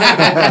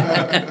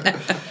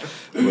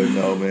 But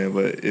no, man.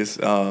 But it's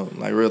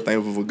like real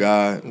thankful for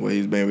God, what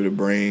He's been able to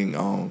bring.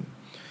 I'm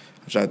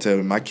trying to tell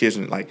you, my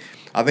kitchen. Like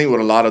I think what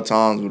a lot of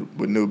times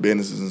with new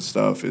businesses and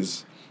stuff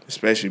is,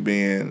 especially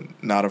being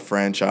not a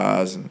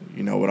franchise, and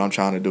what I'm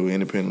trying to do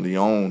independently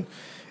owned,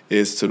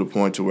 is to the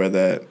point to where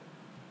that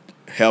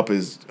help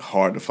is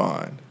hard to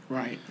find.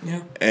 Right.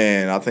 Yeah.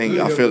 And I think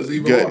Good I help feel is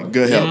even harder.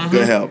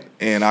 good help,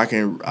 and I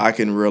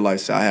can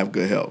realize that I have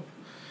good help,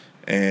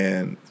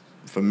 and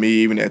for me,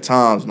 even at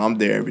times when I'm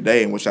there every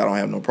day, in which I don't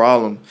have no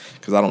problem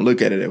because I don't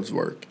look at it as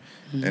work,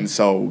 and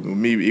so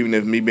even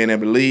if me being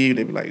able to leave,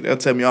 they'll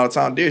tell me all the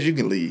time, Darius, you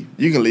can leave,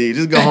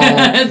 just go home,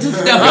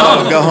 Just go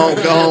home. go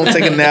home,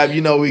 take a nap,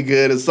 we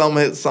good. If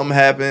something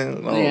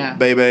happen, Yeah.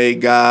 Baby,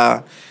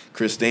 Guy,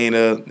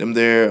 Christina, them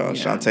there,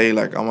 Shantae,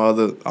 like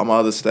I'm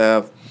other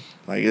staff.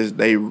 Like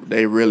they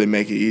really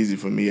make it easy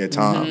for me at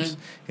times.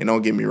 And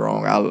don't get me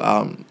wrong,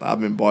 I've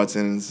been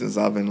bartending since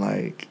I've been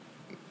like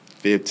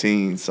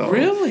 15. So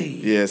Really?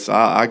 yeah. So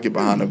I get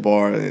behind the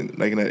bar and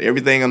making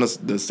everything on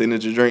the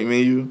signature drink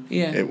menu.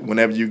 Yeah.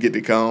 Whenever you get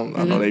to come,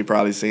 I know they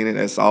probably seen it.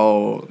 That's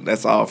all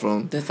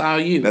from. That's all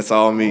you. That's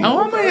all me.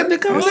 Oh, I'm gonna have to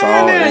come That's down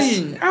all- there.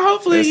 that's-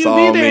 Hopefully that's you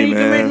all be there. me, You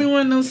can man. make me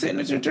one of those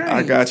signature drinks.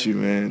 I got you,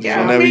 man. Just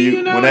Yeah, whenever you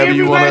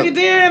everybody want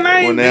there, and I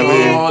ain't whenever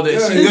doing you- All that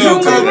Yeah, shit. you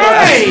know,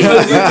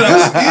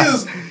 Right. this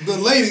is the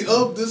lady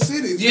of the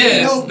city.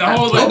 Yes, the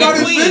whole like, the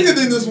Nobody's queen. bigger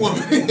than this woman.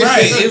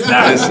 Right, it's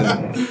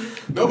not. Listen,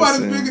 Nobody's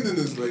Listen. bigger than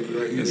this lady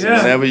right here.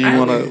 Yeah. whenever you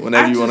wanna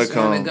I just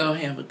come. wanna go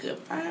have a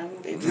good time.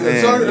 Yeah,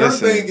 Man, so her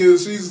listen. thing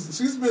is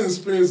she's been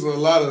experiencing a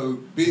lot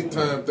of big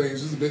time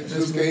things.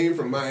 Just came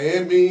from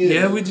Miami. And,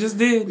 Yeah, we just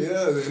did.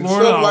 yeah, and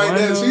Florida, stuff like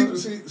Orlando.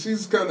 that.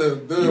 She's kind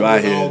of done You out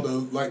with here. all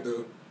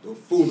the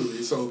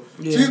foolery. So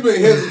Yeah. she's been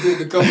hesitant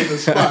to come in the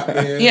spot,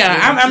 man. Yeah,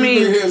 I She's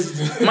mean, been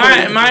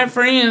hesitant. my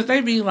friends,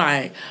 they be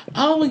like,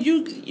 "Oh,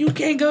 you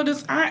can't go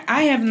this."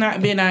 I have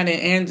not been out in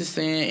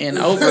Anderson in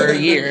over a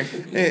year.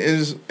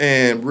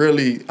 And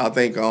really, I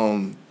think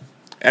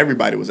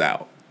everybody was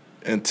out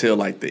until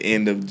like the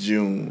end of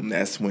June.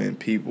 That's when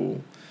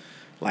people,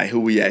 like who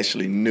we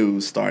actually knew,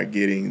 start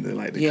getting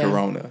the Yeah.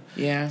 corona.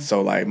 Yeah.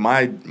 So like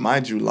my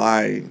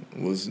July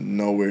was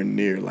nowhere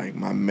near like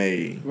my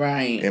May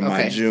Right. and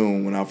my Okay.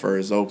 June when I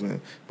first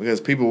opened, because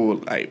people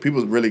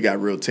really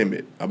got real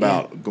timid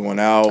about going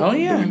out. Oh,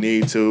 yeah. Do we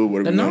need to?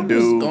 What are The we gonna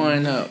numbers do?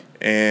 going up.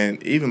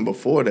 And even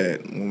before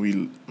that, when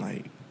we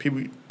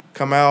people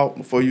come out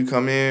before you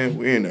come in,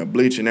 we're in there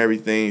bleaching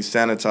everything,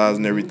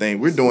 sanitizing everything.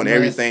 We're doing Yes.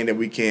 everything that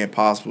we can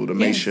possible to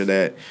make Yes. sure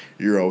that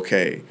you're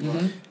okay.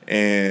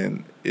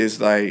 And it's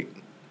like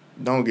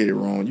don't get it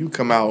wrong. You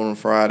come out on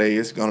Friday,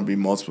 it's gonna be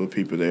multiple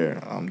people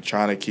there. I'm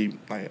trying to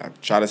I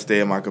try to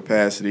stay at my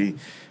capacity.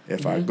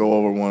 If I go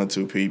over 1 or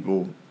 2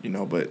 people,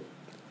 but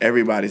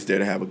everybody's there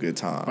to have a good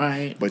time.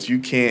 Right. But you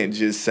can't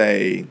just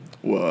say,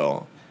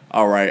 well,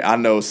 all right, I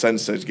know such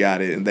and such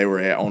got it, and they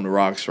were on the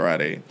Rocks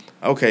Friday.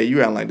 Okay,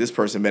 you act like this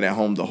person been at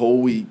home the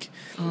whole week,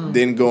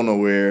 didn't go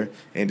nowhere,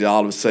 and then all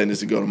of a sudden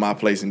just to go to my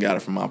place and got it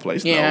from my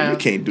place. Yeah. No, you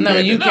can't do that. No,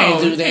 you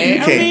can't do that. You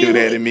can't do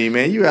that to me,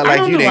 man. You act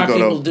like you didn't go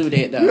people to. do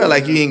that, though. You act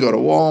like you ain't go to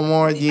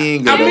Walmart. You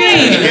ain't go to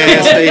That's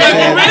gas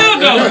station. real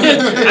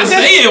though. I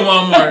say it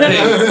one more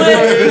thing.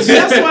 But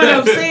that's what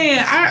I'm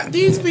saying.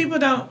 These people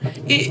don't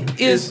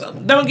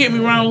get me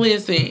wrong,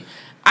 listen.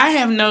 I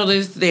have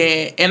noticed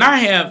that, and I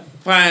have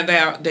find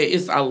out that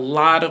it's a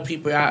lot of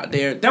people out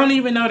there don't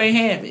even know they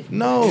have it.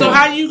 No. So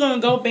how you gonna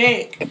go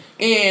back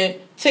and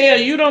tell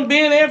you done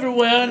been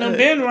everywhere and done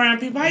been around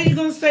people? How you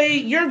gonna say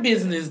your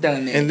business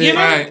done that? And then,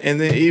 Right.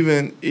 and then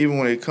even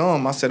when it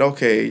come, I said,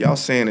 okay, y'all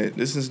saying it.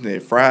 This is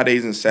it.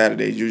 Fridays and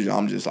Saturdays. Usually,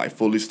 I'm just like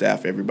fully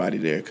staff everybody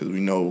there because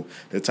we know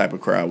the type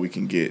of crowd we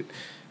can get.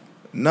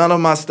 None of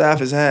my staff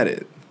has had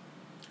it.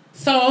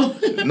 So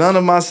None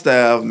of my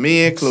staff,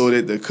 me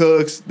included, the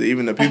cooks,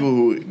 even the people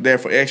who there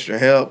for extra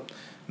help,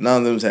 none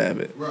of them's have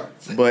it. Right.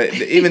 But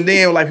even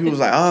then, like people was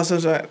like,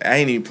 oh, I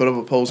ain't even put up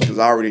a post because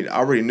I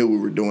already knew we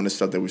were doing the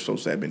stuff that we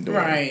supposed to have been doing.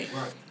 right.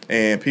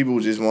 And people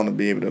just want to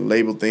be able to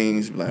label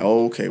things, be like,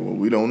 oh, okay, well,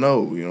 we don't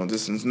know,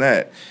 this and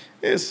that.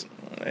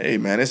 Hey,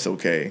 man, it's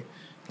okay.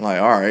 I'm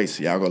like, all right,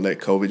 so y'all gonna let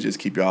COVID just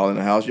keep y'all in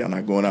the house? Y'all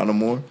not going out no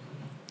more?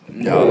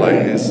 Y'all like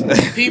this?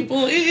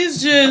 People,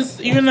 it's just,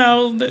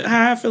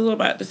 how I feel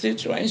about the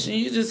situation.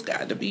 You just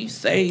got to be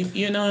safe,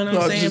 you know what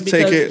I'm saying? Just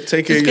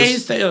take care of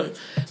yourself.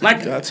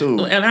 Like, Got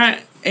to.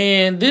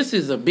 And this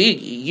is a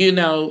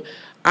biggie,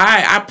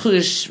 I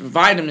push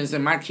vitamins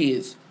in my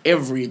kids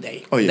every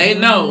day. Oh, yeah. They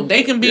know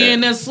they can be Yeah.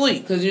 in their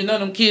sleep because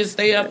them kids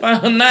stay up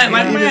all night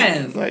like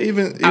mine. Like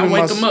even I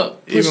wake them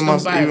up, push them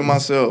vitamins. even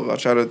myself, I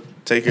try to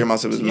take care of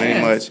myself as many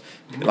much.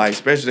 Like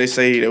especially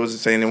they was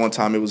saying that one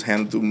time it was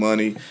handled through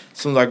money. As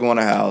soon as I go in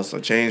the house,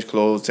 I change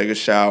clothes, take a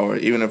shower.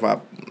 Even if I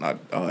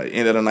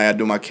end of the night, I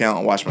do my count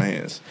and wash my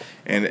hands.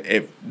 And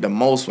if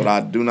what I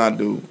do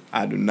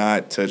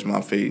not touch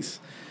my face.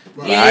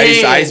 Like,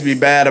 Yes. I used to be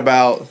bad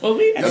about. Well,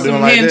 we got doing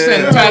some like hand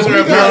that. sanitizer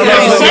up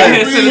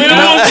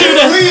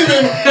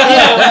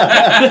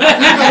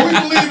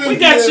We We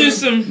got you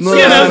some, No,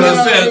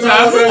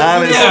 sanitizer. I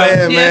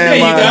understand, man. there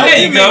you go. There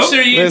you Make go.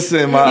 sure you.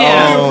 Listen, We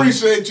my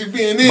appreciate you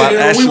being in my- here.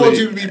 We actually- want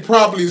you to be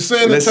properly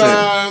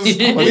sanitized.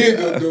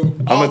 The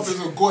I'm a- office,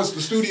 of course,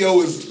 the studio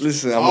is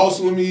Listen, I'm a-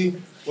 awesomely.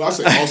 Well, I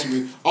say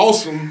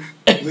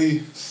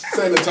awesomely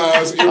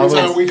sanitized every was-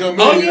 time we come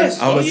Oh, in. yes.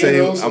 I'm Oh,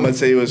 gonna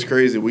tell you what's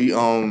crazy. We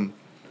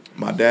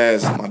my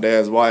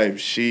dad's wife,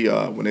 she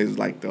when it was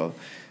like the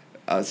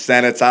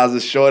sanitizer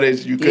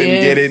shortage, you couldn't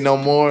Yes. get it no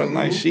more.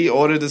 Like she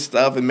ordered the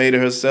stuff and made it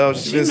herself.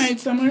 She made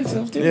some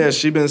herself too. Yeah,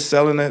 she been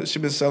selling it. She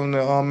been selling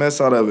the mess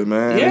out of it,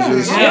 man. Yeah.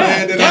 It's just, I'm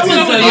mad that That I was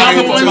didn't a buy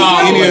younger into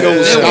one. any of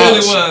those It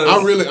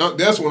stocks. really was.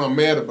 That's what I'm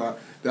mad about.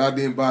 That I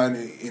didn't buy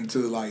into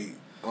like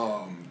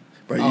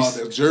Bro,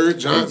 you the Jared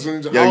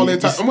Johnson, Yeah, all you-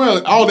 that type,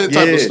 all that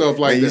type of stuff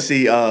like and that. you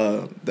see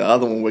the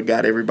other one what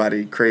got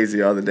everybody crazy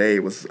the other day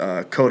was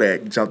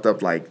Kodak jumped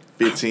up like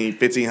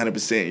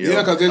 1,500%. Yeah,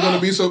 because they're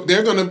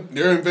gonna be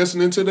they're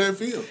investing into that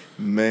field.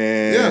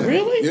 Man. Yeah,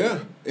 Really? Yeah,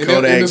 and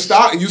Kodak- the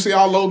stock. You see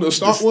how low the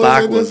stock The was.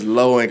 stock at was this?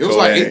 low in It was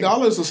like Kodak.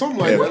 $8 or something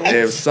like that.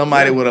 If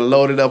somebody would have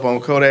loaded up on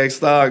Kodak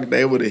stock,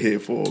 they would have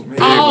hit for a big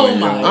Oh, one,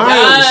 my yo. God. I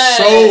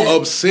am so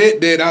upset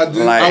that I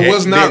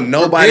was not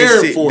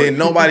prepared for it. Did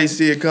nobody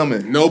see it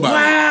coming? Nobody.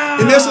 Wow.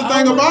 And that's the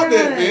thing Oh, about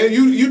that, man.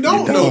 You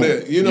don't know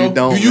that. You know. You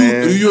don't, do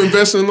man. do you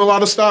invest in a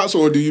lot of stocks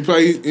or do you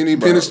play any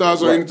penny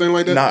stocks or Right. anything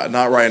like that?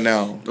 Not right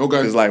now. Okay.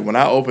 Because like when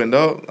I opened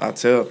up, I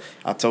told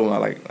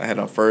them I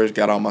had first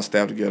got all my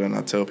staff together and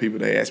I tell people,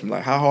 they ask me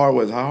like, how hard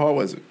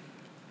was it?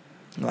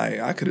 Like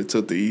I could have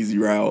took the easy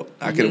route.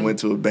 I could have went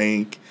to a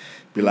bank,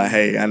 be like,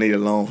 hey, I need a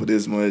loan for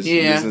this much,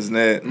 Yeah. this and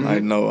that.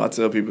 Like no, I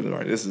tell people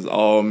like this is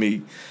all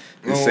me.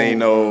 This Oh, ain't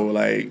no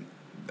like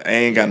I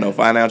ain't got no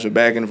financial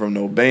backing from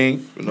no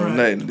bank, no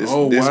nothing. This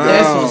Oh, this wow.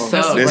 That's go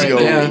what's up this right go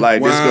there.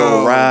 like this Wow.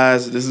 go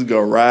rise. This is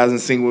go rise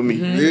and sing with me.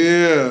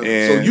 Yeah. So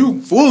And-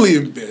 you fully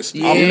invest.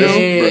 Yeah. You know?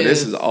 Bro,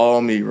 this is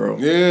all me, bro.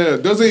 Yeah.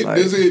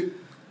 Like-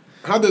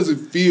 How does it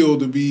feel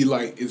to be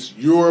like it's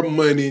your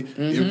money?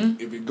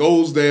 If it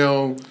goes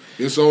down,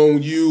 it's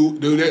on you.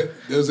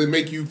 Does it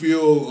make you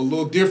feel a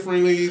little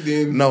differently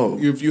than No.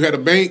 if you had a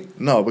bank?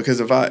 No, because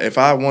if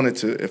I wanted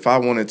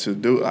to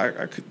do,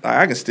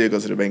 I can still go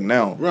to the bank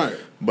now. Right.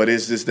 But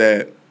it's just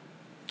that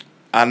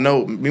I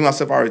know me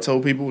myself. I already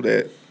told people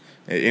that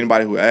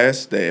anybody who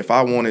asks that if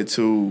I wanted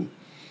to,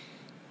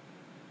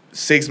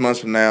 6 months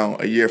from now,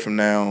 a year from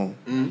now,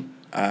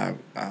 I'm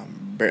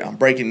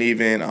breaking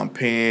even. I'm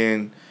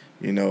paying.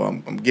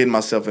 I'm getting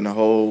myself in the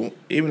hole.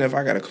 Even if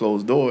I gotta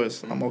close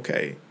doors, I'm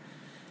okay.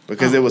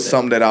 because it was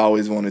something that I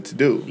always wanted to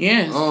do.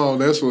 Yes. Oh,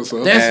 that's what's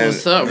up. That's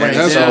what's up right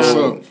that's there. what's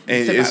up.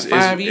 And It's about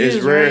 5 years,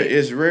 it's rare. right?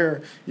 It's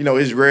rare. You know,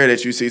 it's rare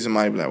that you see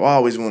somebody be like, "Well, I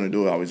always want to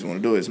do it. I always want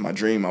to do it. It's my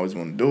dream. I always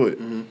want to do it."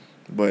 Mm-hmm.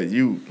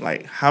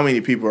 But how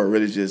many people are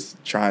really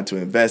just trying to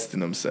invest in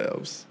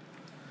themselves?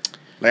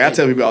 Like I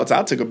tell people all the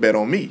time, I took a bet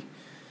on me.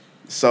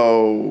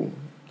 So,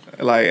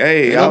 like,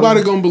 hey, Ain't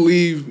nobody gonna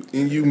believe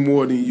in you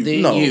more than you.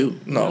 Than no, you.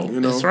 no. You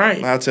know? That's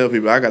right. I tell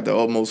people I got the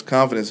utmost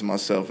confidence in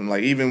myself, and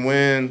like even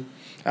when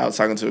I was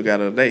talking to a guy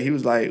the other day, he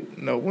was like,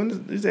 "No,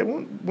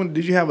 when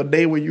did you have a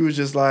day where you was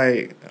just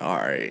like, all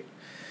right?"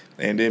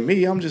 And then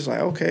me, I'm just like,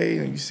 okay,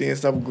 and you seeing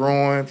stuff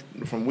growing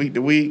from week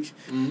to week,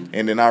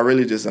 and then I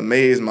really just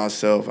amazed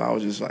myself. I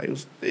was just like,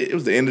 it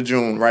was the end of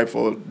June, right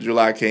before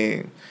July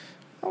came.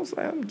 I was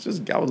like,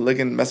 I was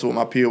looking, messing with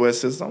my POS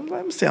system. I was like,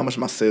 let me see how much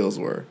my sales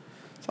were.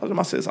 So I looked at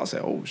my sales. I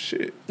said, oh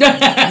shit. I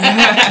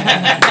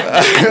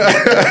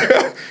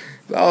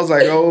was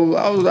like,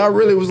 I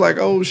really was like,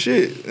 oh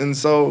shit. And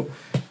so,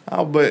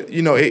 but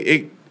you know,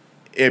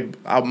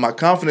 my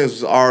confidence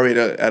was already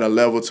at a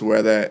level to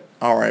where that,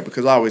 all right,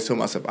 because I always told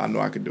myself, I know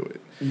I could do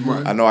it.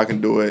 Right. I know I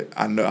can do it.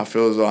 I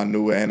feel as though I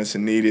knew what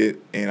Anderson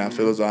needed, and I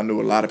feel as though I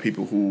knew a lot of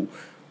people who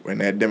were in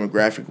that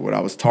demographic, what I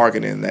was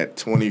targeting, that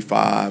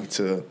 25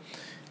 to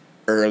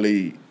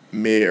early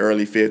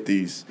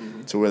 50s,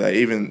 to where that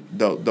even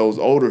those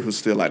older who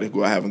still like to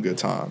go out having a good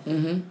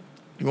time.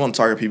 You want to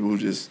target people who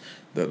just,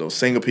 those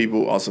single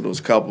people, also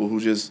those couple who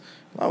just,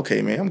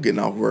 okay, man, I'm getting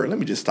off work. Let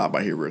me just stop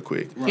by here real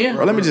quick. Yeah.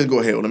 Or let me just go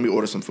ahead. Let me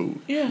order some food.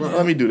 Yeah.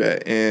 Let me do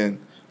that. And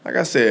like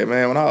I said,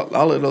 man, when I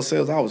looked at those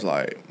sales, I was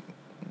like,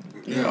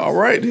 Yeah. all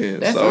right then.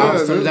 That's so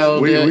awesome, though.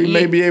 we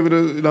may be able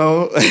to, you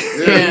know.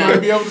 You might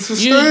be able to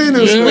sustain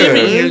this. You're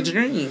living man. your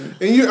dream.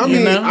 And I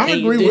mean, know, I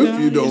and you agree did it with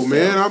you on though, yourself.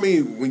 man. I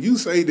mean, when you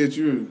say that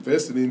you're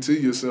invested into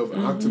yourself,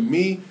 to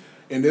me,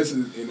 and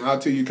I'll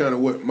tell you kind of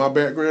what my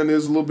background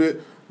is a little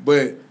bit,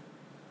 but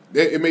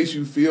it makes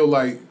you feel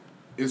like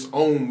it's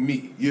on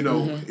me, you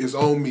know, it's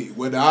on me.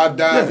 Whether I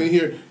dive in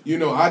here, you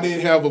know, I didn't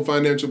have a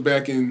financial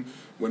backing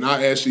when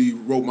I actually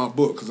wrote my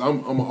book, because I'm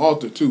an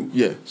author too.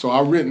 Yeah. So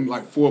I've written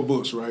like 4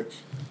 books, right?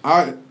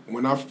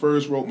 When I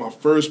first wrote my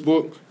first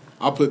book,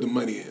 I put the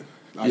money in.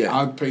 Like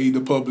I paid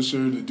the publisher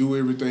to do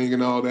everything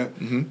and all that.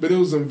 But it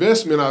was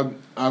investment.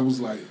 I was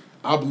like,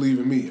 I believe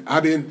in me. I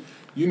didn't,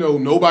 you know,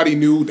 nobody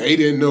knew. They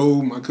didn't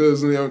know. My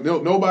cousin,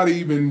 nobody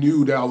even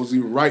knew that I was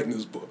even writing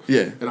this book.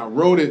 Yeah. And I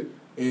wrote it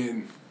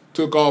and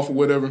took off or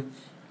whatever.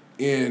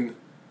 And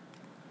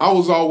I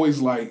was always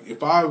like, if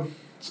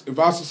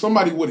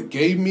somebody would have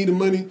gave me the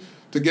money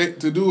to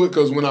do it,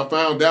 because when I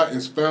found out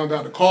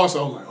the cost,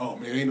 I was like, oh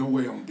man, ain't no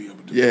way I'm gonna be able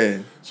to do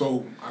it.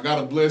 So I got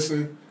a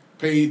blessing,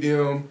 paid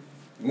them,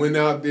 went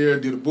out there,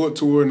 did a book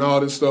tour and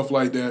all this stuff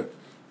like that.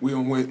 We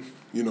went,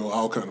 you know,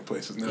 all kind of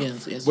places now.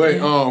 Yes,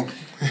 but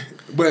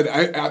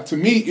but to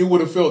me, it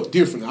would have felt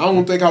different. I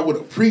don't think I would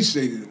have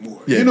appreciated it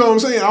more. Yeah. You know what I'm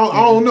saying?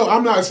 I don't know.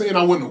 I'm not saying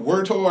I wouldn't have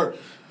worked hard.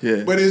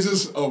 Yeah. But it's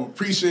just an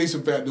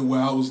appreciation factor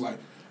where I was like,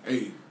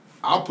 hey,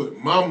 I put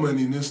my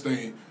money in this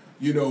thing.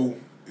 You know,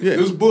 if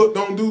this book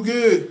don't do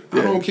good,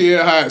 I don't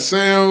care how it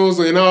sounds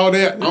and all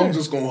that. Yeah. I'm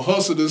just going to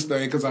hustle this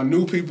thing, because I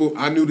knew the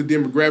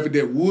demographic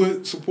that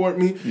would support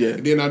me. Yeah.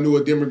 And then I knew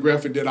a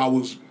demographic that I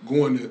was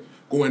going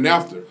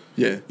after.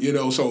 Yeah. You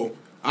know, so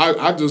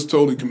I just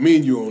totally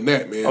commend you on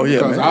that, man. Oh, yeah,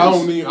 because man. I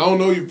don't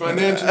know your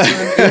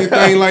financials or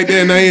anything like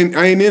that, and I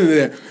ain't into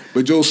that.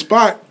 But your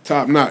spot,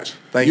 top notch.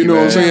 Thank you you, know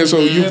man. what I'm saying? So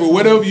you, for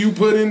whatever you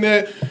put in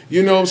that,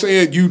 you know what I'm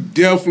saying, you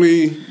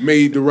definitely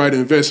made the right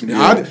investment.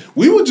 Yeah.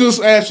 We were just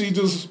me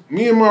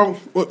and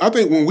I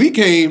think when we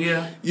came,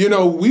 you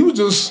know, we were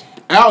just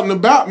out and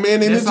about,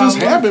 man, and it just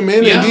happened,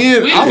 man. Yeah. And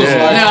then I was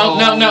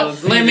like, No.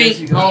 Let me.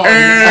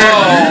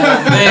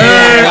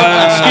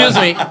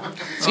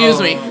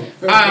 Excuse me.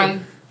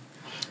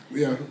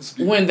 Yeah.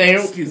 When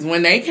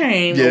they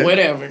came or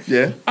whatever.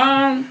 Yeah.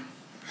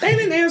 They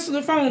didn't answer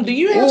the phone. Do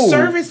you have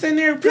service in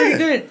there pretty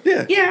good?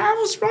 Yeah. Yeah, I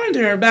was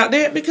wondering about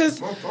that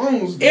because My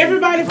phone was dead.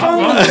 everybody's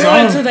phone phone was was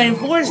going on. to their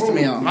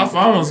voicemail. My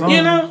phone was on.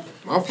 You know?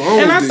 My phone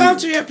And I was thought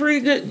dead. you had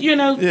pretty good, you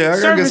know, Yeah,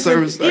 I got good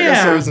service. I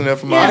got service in there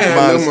for I my had them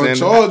on understanding.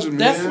 charger, man.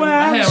 That's why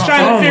I I was had my trying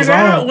to phone was figure on.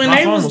 out when My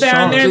they phone was was down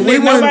charged. there, So we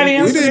nobody wouldn't- we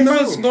answered didn't their know.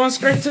 phone, was going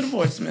straight to the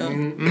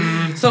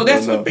voicemail. So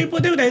that's Well, what no. people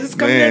do. They just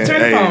come Man, here and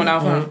turn the hey. phone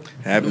off.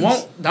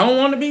 Happens. Don't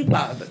want to be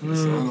bothered. I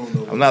don't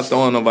know. I'm not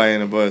throwing nobody in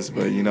the bus,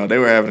 but you know they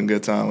were having a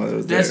good time. While it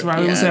was That's there. right.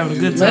 We was Yeah. having a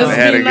good Let's They time.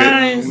 had be a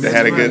nice. good.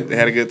 They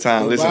had a good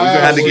time. Listen, we Wow.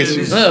 had to get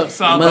you. Look,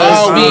 Solid.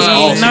 must Wow, be was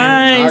awesome.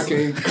 nice. I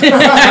can't.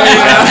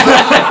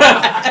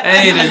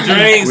 Hey, the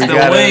drinks, We the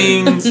gotta-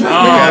 wings. We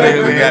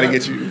gotta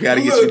get you. We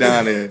gotta get you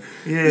down there.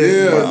 Yeah,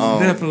 Yeah.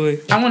 definitely.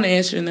 I want to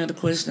ask you another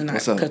question.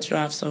 What's I up? cut you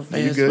off so You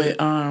fast, good?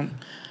 but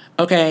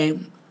okay.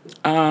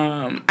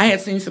 I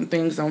had seen some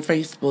things on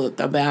Facebook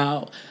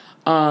about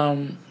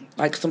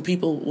like some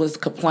people was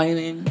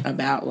complaining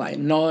about like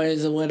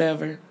noise or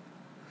whatever.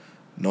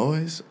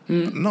 Noise?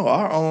 No,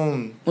 our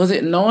own. Was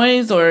it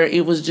noise or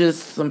it was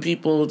just some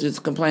people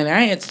just complaining?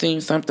 I had seen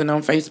something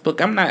on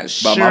Facebook. I'm not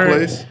sure. About my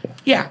place?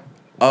 Yeah.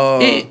 Uh,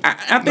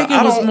 I think no, it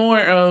I was don't- more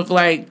of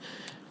like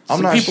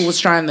some not people was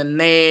trying to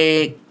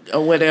nag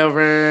or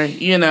whatever,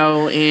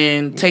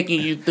 and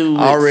taking you through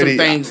some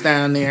things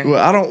down there.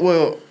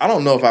 Well, I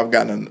don't know if I've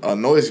gotten a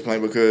noise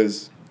complaint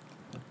because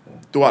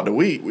throughout the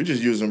week we're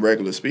just using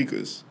regular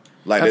speakers.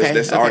 Like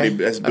that's already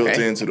built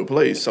into the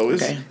place. So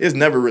it's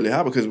never really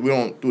hot because we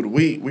don't through the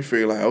week we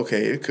figure like,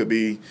 okay, it could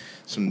be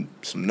some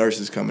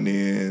nurses coming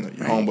in,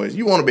 your homeboys.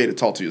 You want to be able to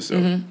talk to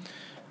yourself. Mm-hmm.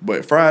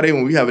 But Friday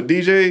when we have a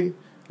DJ,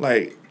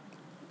 like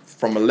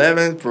from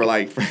 11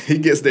 he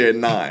gets there at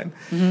 9.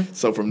 Mm-hmm.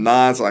 So from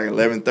 9 to like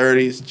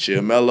 11:30, it's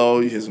chill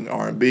mellow. You hear some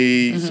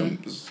R&B,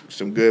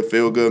 some good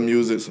feel good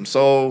music, some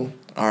soul.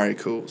 All right,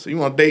 cool. So you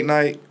want date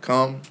night?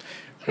 Come.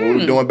 What we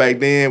were doing back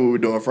then, we were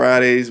doing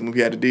Fridays when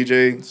we had the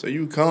DJ. So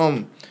you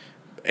come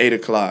 8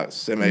 o'clock,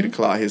 7, 8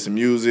 o'clock, hear some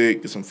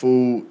music, get some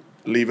food,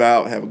 leave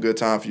out, have a good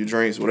time for your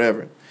drinks,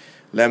 whatever.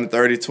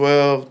 11:30,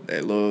 12,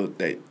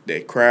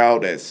 that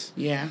crowd that's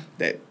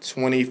that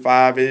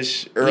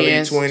 25-ish,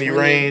 early 20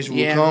 range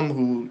will come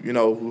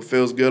who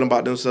feels good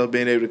about themselves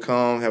being able to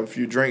come, have a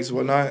few drinks and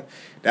whatnot.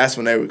 That's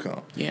when they would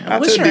come. Yeah.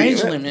 What's your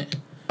age limit?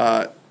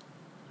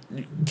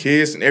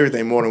 Kids and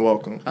everything more than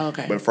welcome.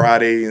 Okay. But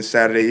Friday and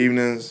Saturday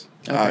evenings,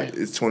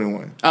 it's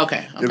 21.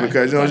 Okay. Just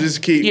because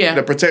just keep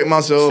to protect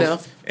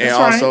myself and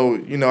also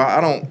I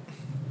don't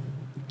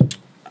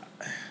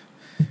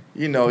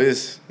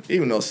it's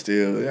even though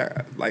still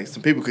like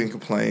some people can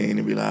complain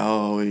and be like,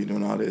 oh, you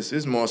doing all this.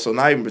 It's more so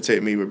not even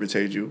protect me but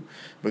protect you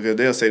because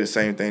they'll say the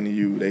same thing to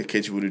you. They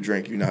catch you with a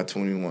drink. You're not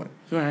 21.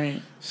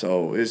 Right.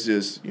 So it's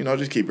just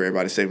just keep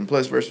everybody safe. And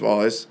plus, first of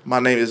all, my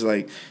name is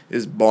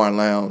it's bar and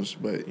lounge,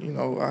 but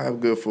I have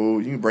good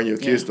food. You can bring your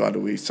kids throughout the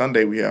week.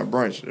 Sunday we have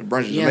brunch. The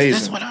brunch is amazing.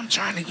 That's what I'm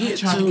trying to get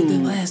to.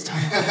 that last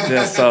time.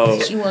 Yeah, so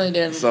she wanted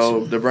that.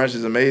 So the brunch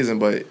is amazing,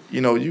 but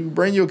you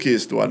bring your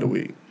kids throughout the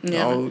week.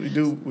 Yeah. We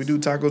do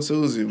Taco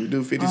Tuesday. We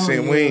do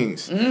 50-cent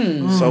wings.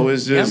 So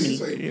it's just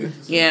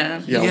Yeah,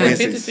 Wednesday.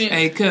 50 cents.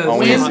 Hey, cuz on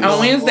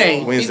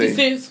Wednesday. Wednesday. 50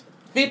 cents.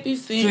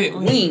 50-cent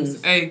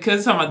wings. Hey,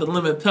 cuz talking about the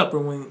lemon pepper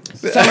wings.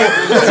 So listen.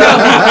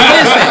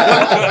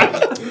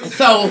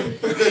 So,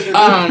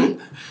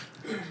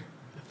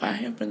 if I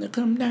happen to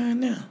come down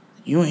now,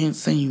 you ain't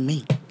seen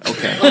me.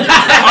 Okay.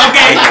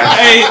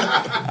 Hey.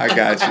 I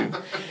got you.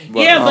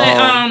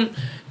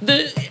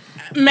 But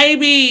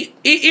maybe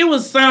it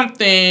was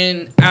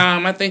something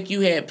I think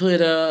you had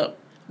put up,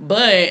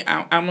 but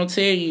I'm gonna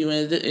tell you,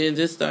 and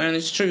this the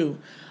honest truth.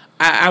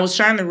 I was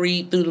trying to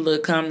read through the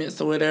little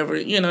comments or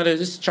whatever, to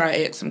just try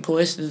to ask some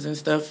questions and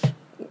stuff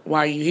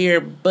while you're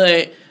here,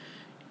 but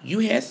you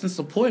had some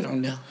support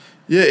on there.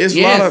 Yeah, it's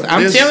yes, a lot of.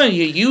 I'm telling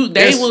you,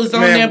 they was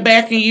on there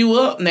backing you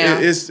up now.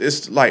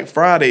 It's like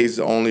Friday's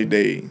the only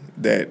day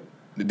that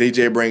the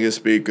DJ bring his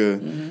speaker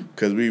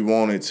because we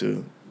wanted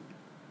to,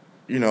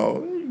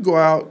 go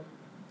out.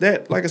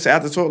 That like I said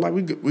after 12, like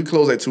we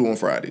close at 2 on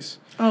Fridays.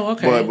 Oh,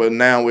 okay. But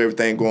now with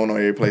everything going on,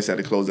 every place had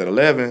to close at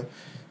 11.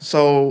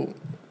 So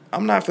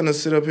I'm not finna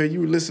sit up here.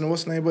 You listen to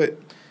what's the name, but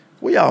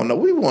we all know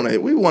we want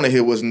to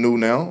hear what's new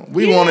now.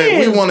 We want to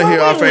hear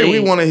our favorite. We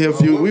want to hear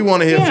We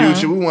want to hear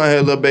Future. We want to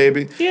hear Lil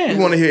Baby. Yes.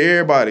 We want to hear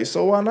everybody.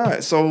 So why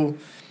not? So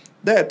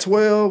that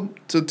 12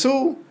 to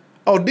 2,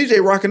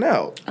 DJ rocking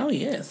out. Oh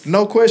yes.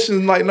 No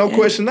question,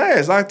 question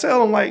asked. I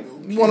tell them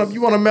you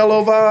want a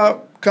mellow vibe?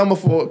 Come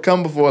before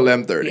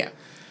 11:30. Yeah.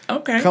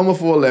 Okay. Come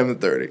before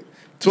 11:30.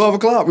 12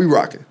 o'clock, we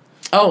rocking.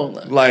 Oh.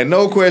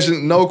 No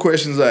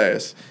questions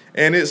asked.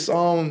 And it's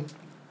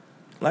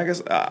like I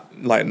said,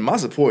 my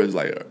support is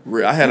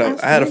real. I had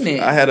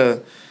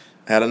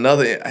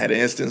an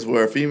instance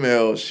where a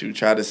female, she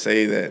tried to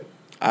say that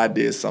I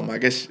did something. I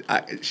guess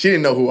she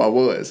didn't know who I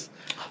was.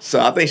 So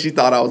I think she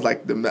thought I was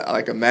like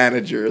a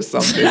manager or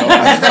something, or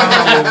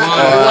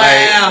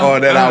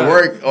that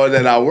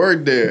I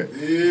worked there,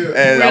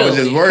 and I would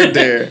just work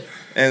there.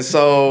 And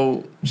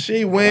so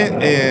she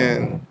went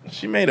and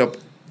she made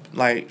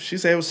she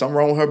said it was something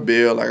wrong with her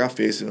bill. I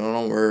fixed it.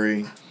 Don't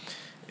worry.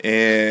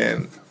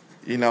 And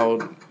now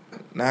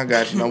I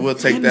got you. We'll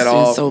take that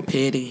off. So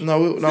petty.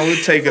 We'll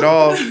take it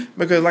off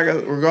because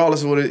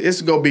regardless of what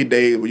it's gonna be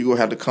days where you gonna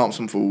have to comp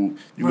some food.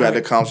 You got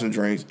to comp some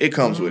drinks. It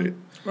comes with it.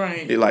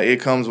 Right. It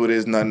comes with it.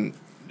 It's nothing.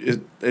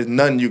 It's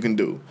nothing you can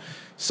do.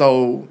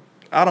 So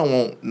I don't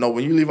want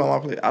when you leave on my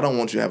plate. I don't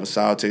want you to have a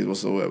sour taste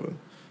whatsoever.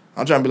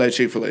 I'm trying to be like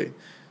Chick-fil-A.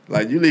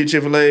 You leave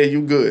Chick-fil-A,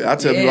 you good. I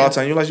tell people all the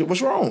time, you're like,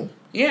 what's wrong?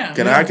 Yeah. What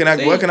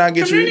can I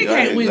get you?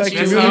 Communicate with you.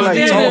 Just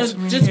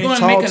going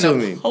to make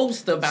a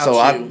post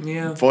about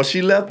you. Before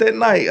she left that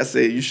night, I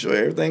said, you sure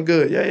everything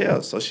good? Yeah.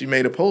 So she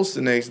made a post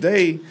the next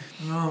day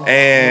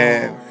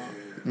and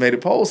made a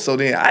post. So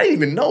then I didn't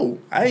even know.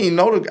 I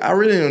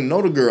really didn't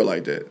know the girl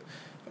like that.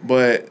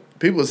 But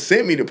people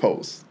sent me the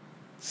post.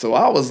 So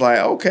I was like,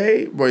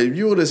 okay. But if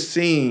you would have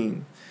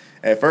seen...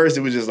 At first, it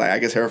was just I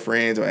guess her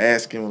friends were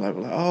asking,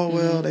 oh,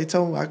 well, they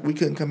told me we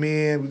couldn't come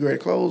in. We were ready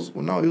to close.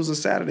 Well, no, it was a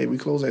Saturday. We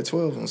closed at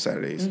 12 on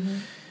Saturdays.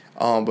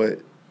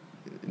 But,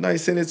 he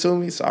sent it to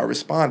me, so I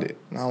responded.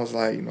 And I was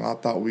like, I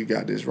thought we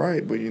got this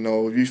right. But,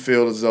 if you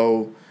feel as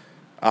though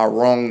I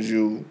wronged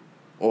you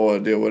or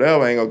did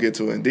whatever, I ain't going to get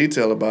to it in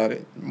detail about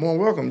it, more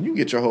than welcome. You can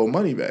get your whole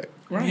money back.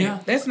 Right. Yeah.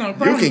 That's no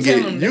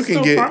problem. You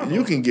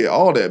can get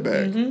all that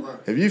back.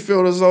 If you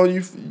feel as though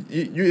you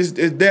it's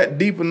that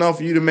deep enough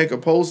for you to make a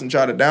post and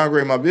try to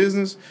downgrade my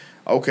business,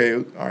 okay,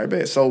 all right,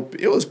 bet. So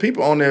it was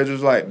people on there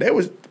just like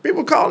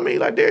people calling me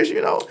like there's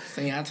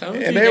See, I told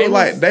you. and they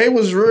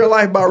was real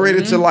life about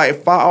ready to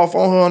like fire off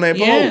on her on that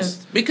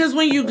post. Because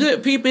when you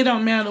good people, it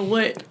don't matter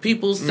what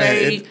people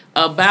say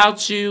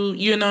about you.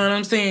 You know what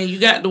I'm saying? You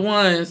got the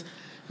ones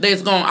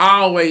that's gonna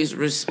always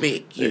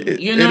respect you.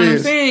 You know what I'm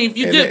saying? If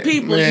you good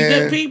people, you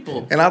good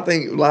people. And I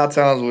think a lot of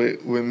times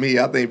with me,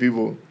 I think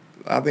people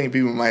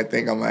might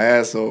think I'm an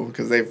asshole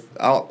because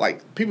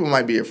people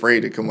might be afraid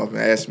to come up and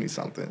ask me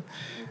something.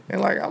 And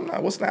like, I'm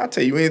not, I'll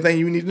tell you anything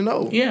you need to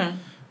know. Yeah.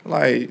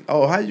 Like,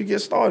 oh, how you get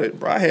started?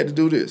 Bro, I had to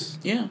do this.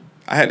 Yeah.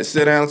 I had to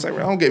sit down and say,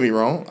 well, don't get me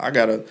wrong. I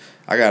got a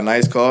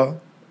nice car.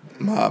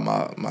 Yeah, I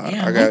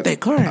got that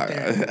car out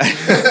there.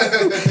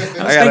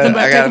 I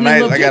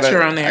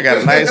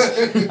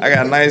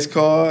got a nice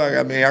car.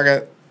 I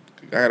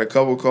got a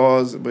couple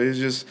cars, but it's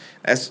just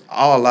that's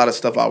all a lot of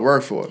stuff I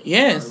work for.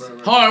 Yes.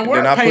 Hard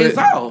work pays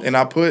off. And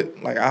I put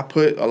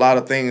a lot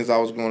of things I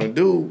was going to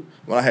do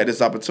when I had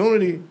this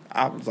opportunity.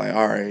 I was like,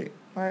 all right,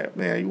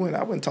 man, I went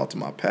and talked to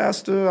my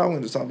pastor. I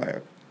went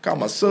to call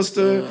my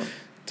sister,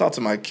 talk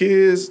to my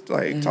kids,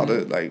 talk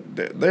to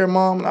their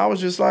mom, and I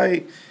was just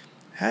like,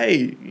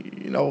 hey,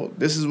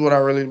 this is what I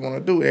really want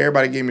to do.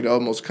 Everybody gave me the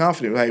utmost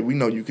confidence. Hey, we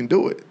know you can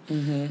do it.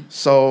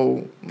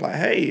 So like,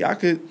 hey, I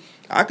could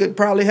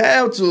probably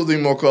have 2 or 3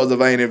 more cars if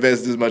I ain't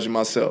invested this much in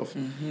myself.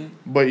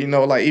 But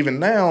even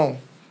now,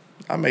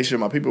 I make sure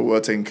my people are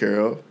well taken care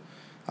of.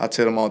 I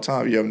tell them all the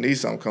time, if you ever need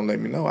something, come let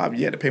me know. I've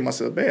yet to pay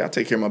myself back. I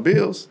take care of my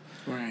bills.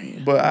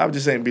 Right. But I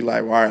just ain't be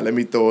like, well, all right, let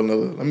me throw a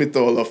little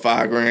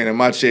 $5,000 in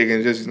my check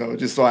and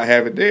just so I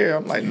have it there.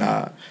 I'm like,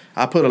 nah.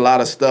 I put a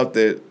lot of stuff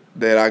that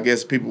I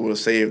guess people would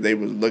say if they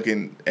was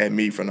looking at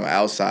me from the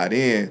outside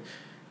in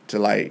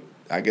to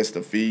I guess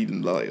to feed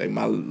like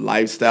my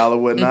lifestyle or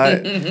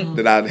whatnot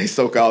that they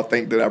so-called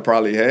think that I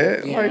probably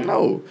had. Yeah. Like,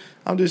 no,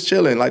 I'm just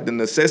chilling. Like the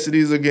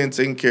necessities are getting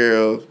taken care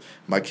of.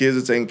 My kids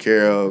are taken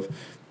care of.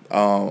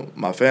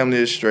 My family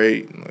is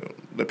straight.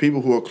 The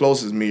people who are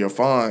closest to me are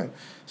fine.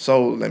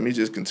 So let me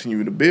just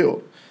continue to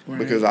build. Right.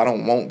 Because I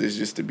don't want this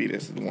just to be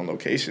this one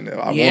location. I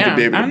want to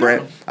be able to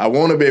branch. I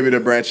want to be able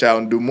to branch out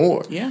and do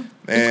more. Yeah, and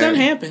it's gonna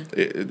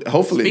happen.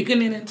 Hopefully,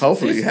 speaking it into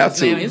hopefully, have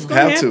to, it's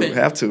gonna happen.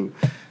 Have to.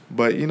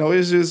 But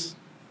it's just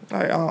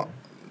like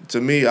to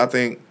me, I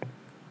think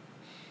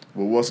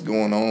with what's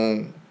going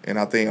on, and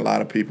I think a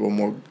lot of people are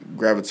more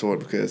gravitated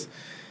because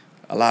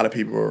a lot of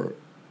people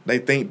they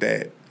think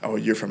that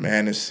you're from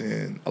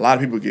Anderson. A lot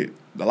of people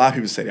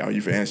say that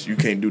you're from Anderson. You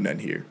can't do nothing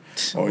here,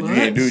 or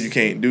you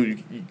can't do.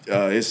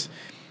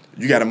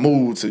 You got to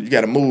move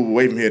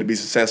away from here to be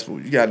successful.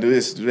 You got to do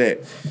this, do that.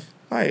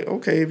 Like,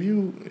 okay, if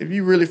you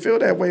really feel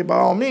that way, by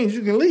all means,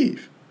 you can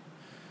leave.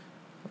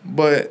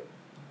 But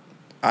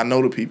I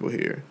know the people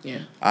here.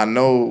 Yeah. I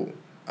know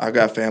I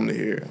got family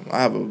here.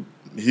 I have a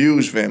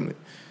huge family.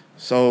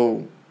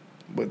 So,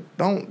 but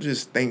don't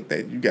just think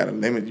that you got to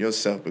limit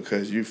yourself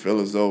because you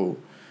feel as though,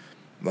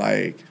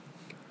 like,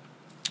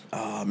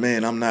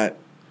 man, I'm not.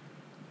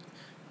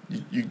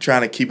 You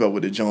trying to keep up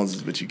with the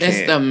Joneses, but you can't.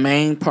 That's the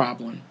main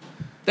problem.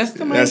 That's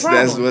the main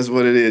problem. That's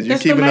what it is. You're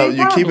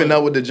keeping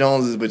up with the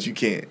Joneses, but you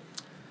can't.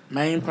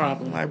 Main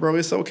problem. Like, bro,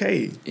 it's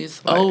okay.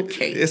 It's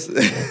okay. It's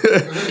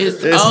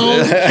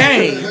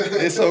okay.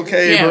 It's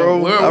okay, bro.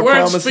 What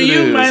works for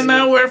you might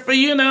not work for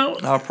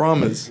I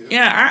promise.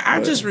 Yeah,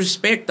 I just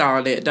respect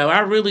all that, though. I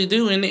really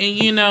do. And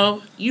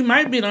you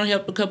might be able to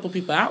help a couple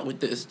people out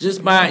with this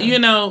just by,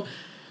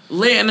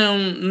 letting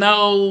them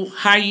know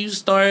how you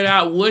started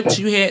out, what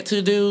you had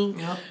to do,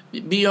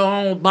 be your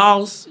own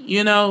boss,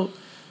 A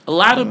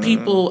lot of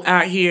people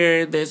out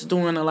here that's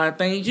doing a lot of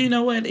things. You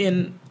know what?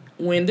 And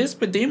when this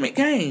pandemic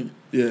came,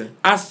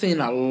 I seen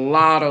a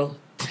lot of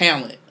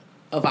talent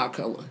of our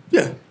color.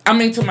 Yeah. I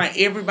mean,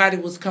 everybody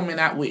was coming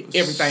out with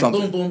everything.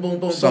 Something. Boom, boom, boom,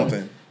 boom,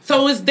 Something. boom.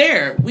 So it's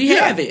there. We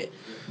have it.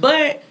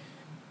 But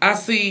I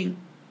see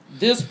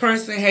this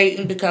person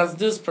hating because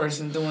this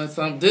person doing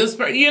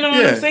something. You know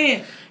what I'm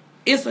saying?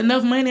 It's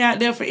enough money out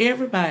there for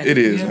everybody. It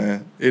is,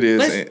 man. It is.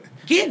 Let's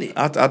get it.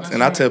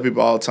 I tell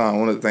people all the time,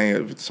 one of the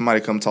things, if somebody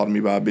come talk to me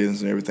about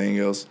business and everything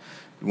else,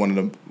 one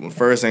of the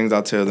first things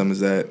I tell them is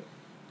that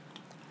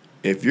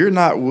if you're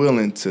not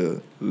willing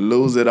to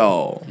lose it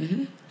all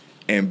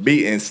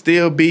and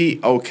still be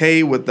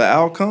okay with the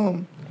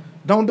outcome,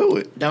 don't do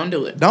it. Don't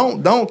do it.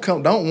 Don't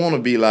want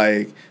to be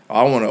like,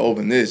 I want to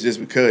open this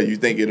just because you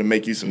think it'll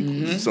make you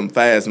some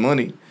fast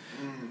money.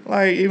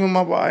 Like, even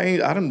my boy, I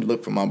didn't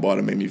look for my boy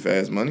to make me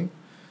fast money.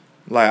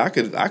 Like, I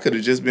could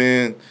have just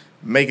been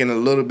making a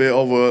little bit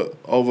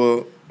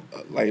over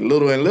like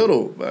little and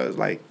little. But it's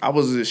like I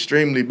was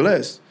extremely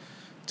blessed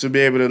to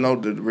be able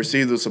to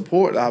receive the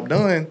support I've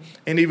done.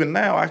 And even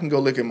now I can go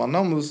look at my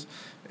numbers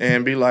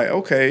and be like,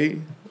 okay,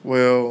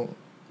 well,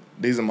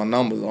 these are my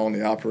numbers. I'm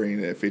only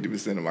operating at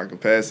 50% of my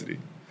capacity.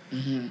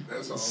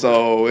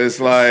 So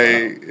it's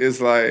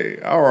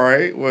like, all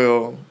right,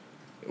 well,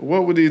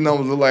 what would these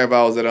numbers look like if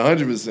I was at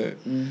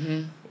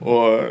 100%?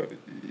 or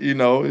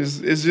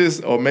it's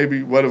just, or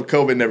maybe what if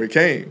COVID never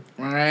came?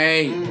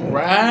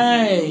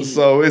 Right.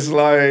 So it's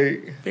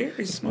like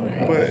Very smart.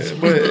 but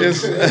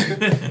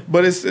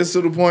it's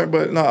to the point.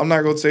 But no, I'm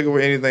not gonna take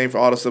away anything for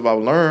all the stuff I've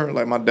learned.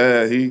 Like my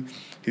dad, he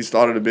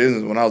started a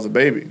business when I was a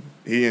baby.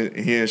 He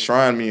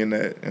enshrined me in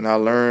that, and I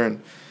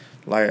learned.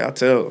 Like I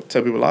tell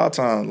people a lot of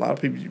times, a lot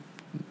of people,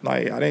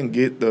 like I didn't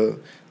get the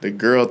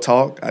girl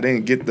talk. I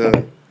didn't get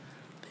the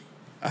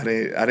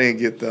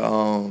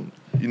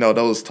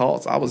those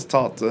talks. I was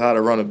taught to how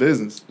to run a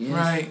business. Yes.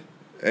 Right.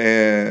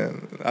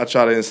 And I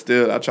try to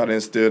instill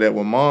that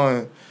with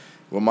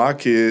my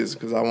kids,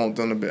 because I want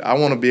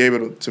to be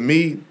able to. To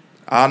me,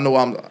 I know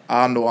I'm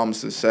a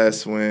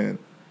success when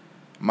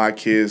my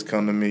kids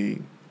come to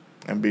me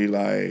and be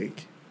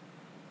like,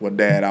 "Well,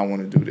 Dad, I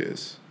want to do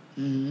this.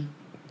 Mm-hmm.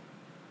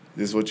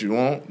 This is what you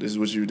want. This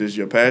is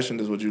your passion.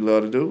 This is what you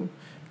love to do.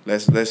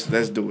 Let's do it.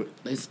 Let's do it.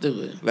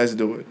 Let's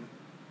do it."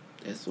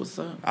 That's what's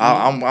up.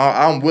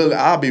 I'm willing.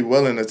 I'll be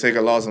willing to take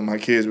a loss on my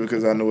kids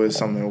because I know it's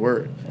something that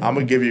work. I'm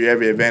gonna give you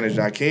every advantage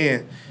I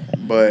can,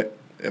 but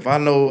if I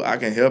know I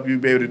can help you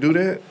be able to do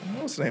that,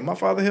 what's the name? My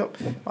father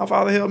helped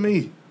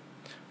me.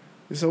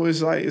 So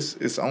it's like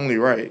it's only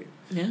right.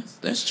 Yes,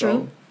 that's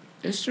true.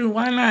 That's true.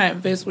 Why not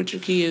invest with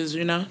your kids?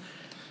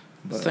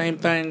 But, Same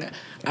thing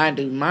I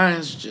do.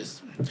 Mine's just.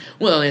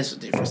 Well, that's a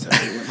different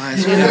subject with mine.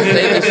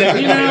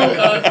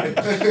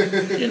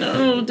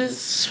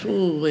 This.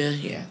 Ooh, well,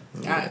 yeah.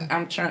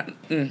 I'm trying.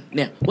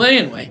 Yeah. Well,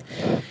 anyway,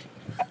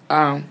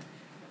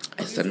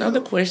 it's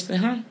another question,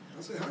 huh?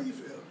 I said, how you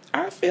feel?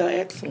 I feel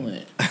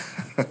excellent.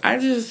 I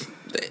just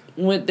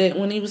with that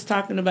when he was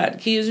talking about the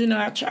kids,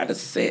 I try to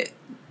set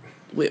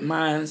with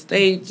mine.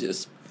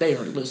 They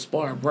are little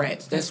spoiled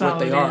brats. That's what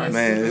they are.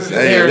 Man,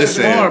 they're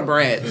spoiled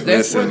brats.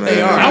 That's what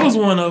they are. I was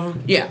one of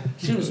them. Yeah,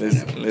 she was.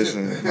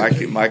 Listen,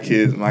 my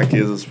kids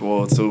are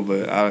spoiled too,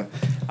 but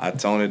I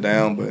tone it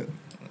down. But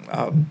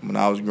when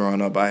I was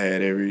growing up, I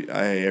had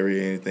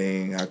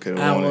anything I could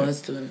have wanted. I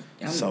was too.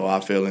 So I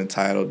feel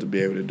entitled to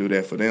be able to do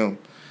that for them,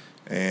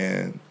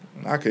 and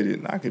I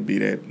could be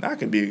that. I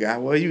could be a guy.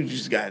 Well, you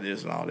just got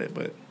this and all that,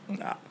 but.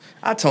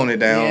 I tone it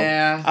down.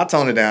 Yeah. I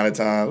tone it down at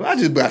times. I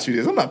just got you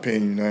this. I'm not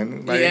paying you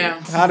nothing. Like,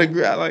 yeah.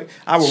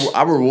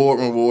 I reward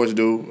when rewards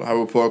do. I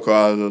report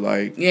cards are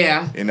like.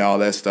 Yeah. And all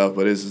that stuff.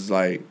 But it's just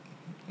like,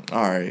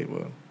 all right,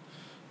 well,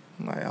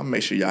 like I'll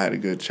make sure y'all had a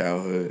good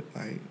childhood.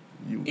 Like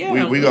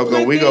we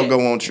gonna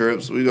go on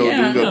trips. We go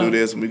do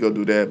this and we go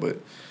do that. But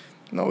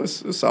no,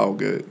 it's all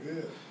good. Yeah.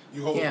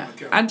 You hold yeah.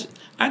 account.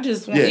 I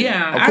just want.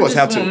 Yeah. Of course,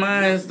 I just want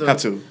mine's have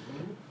to.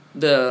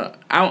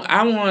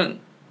 I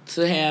want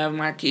to have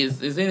my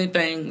kids. Is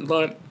anything,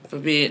 Lord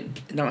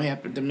forbid, don't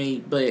happen to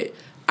me, but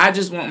I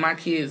just want my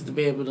kids to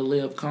be able to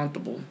live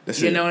comfortable.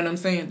 That's you it. know what I'm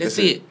saying? That's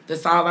it.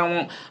 That's all I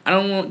want. I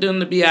don't want them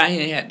to be out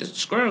here and have to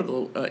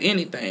struggle or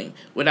anything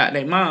without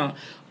their mom.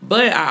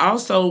 But I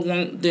also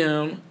want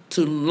them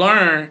to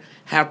learn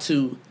how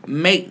to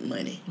make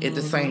money at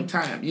the same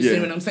time. You see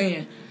what I'm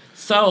saying?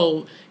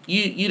 So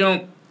you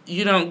don't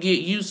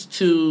get used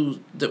to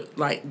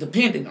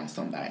depending on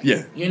somebody.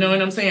 Yeah. You know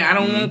what I'm saying? I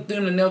don't want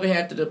them to never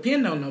have to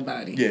depend on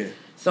nobody. Yeah.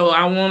 So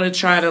I want to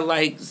try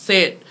to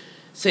set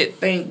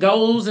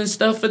goals and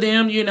stuff for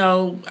them.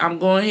 I'm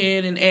going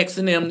ahead and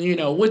asking them,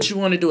 what you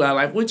want to do. I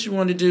like what you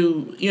want to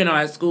do,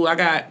 at school. I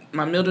got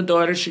my middle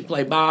daughter. She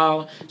play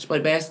ball. She play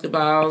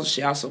basketball.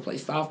 She also play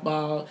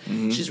softball.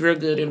 Mm-hmm. She's real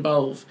good in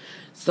both.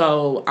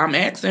 So I'm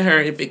asking her,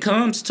 if it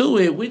comes to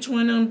it, which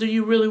one of them do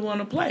you really want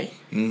to play?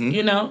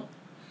 Mm-hmm.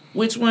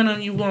 Which one of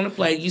them you want to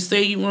play? You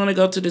say you want to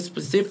go to the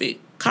specific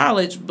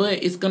college,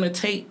 but it's going to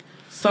take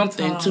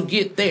something to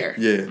get there.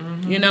 Yeah.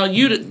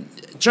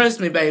 Mm-hmm. Trust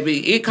me,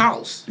 baby, it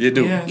costs. You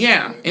do.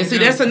 Yeah. And see,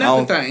 that's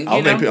another thing. I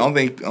don't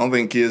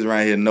think kids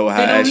around here know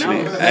how the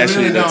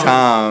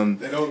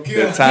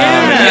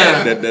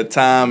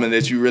time and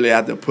that you really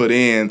have to put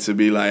in to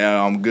be like,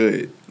 oh, I'm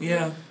good.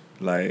 Yeah.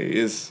 Like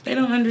they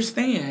don't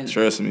understand.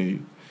 Trust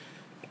me.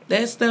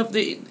 That stuff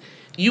that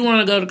you want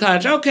to go to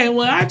college. Okay,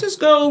 well, I just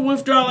go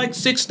withdraw like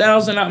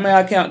 $6,000 out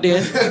my account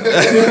then.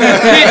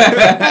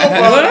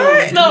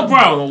 What? No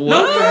problem.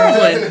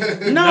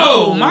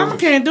 No, mama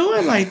can't do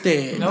it like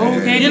that. No,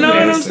 can't you do know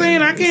that. what I'm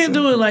saying? I can't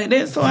do it like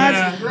that. So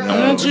I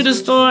want you to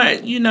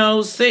start,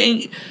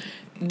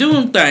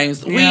 doing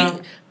things. Yeah.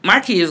 My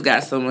kids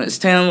got so much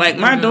talent. Like,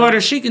 my daughter,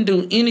 she can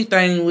do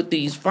anything with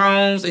these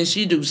phones, and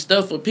she do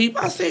stuff with people.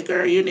 I said,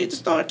 girl, you need to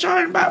start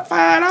charging about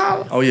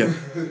 $5. Oh, yeah.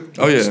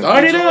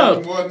 Start it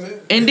up.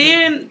 And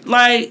then,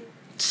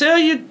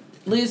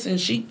 listen,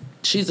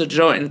 she's a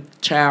Jordan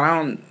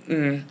child.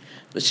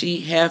 But she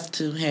have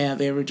to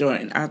have every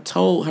Jordan. I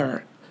told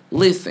her,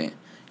 listen,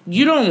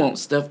 you don't want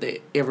stuff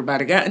that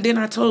everybody got. And then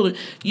I told her,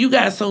 you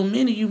got so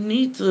many, you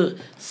need to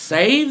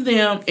save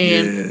them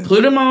and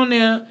put them on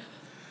there.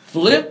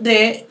 Flip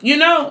that,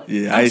 Yeah,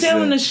 I'm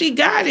telling her she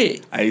got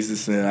it. I used to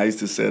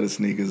sell the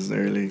sneakers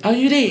early. Oh,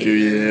 you did? A few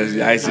years.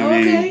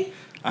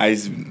 I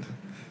was a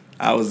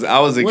What's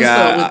guy. What's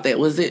up with that?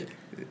 Was it?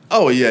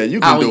 Oh yeah, you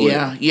can do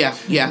it. Yeah.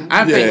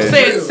 I think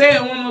say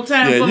it one more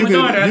time for my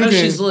daughter. I know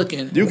she's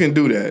looking. You can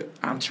do that.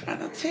 I'm trying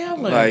to tell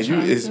her. Like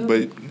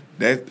but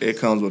that it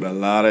comes with a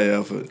lot of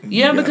effort.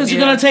 Yeah, because you're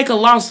gonna take a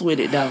loss with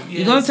it though. Yes.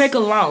 You're gonna take a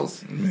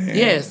loss. Man,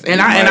 yes,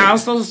 and I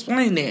also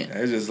explained that.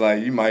 It's just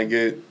like you might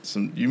get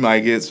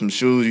some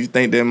shoes you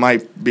think that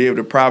might be able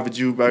to profit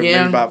you by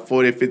maybe about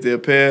 40, 50 a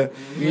pair.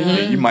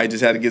 Mm-hmm. You might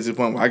just have to get to the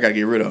point where I gotta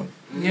get rid of them.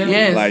 Yeah.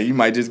 Yes. Like you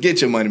might just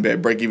get your money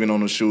back, break even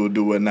on the shoe, or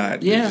do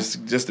whatnot. Yeah.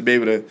 Just to be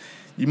able to,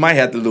 you might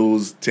have to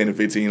lose $10 or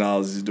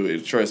 $15 to do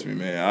it. Trust me,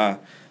 man. I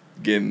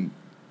getting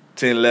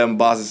 10, 11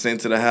 boxes sent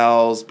to the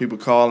house. People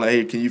calling,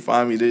 hey, can you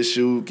find me this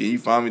shoe? Can you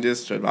find me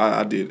this?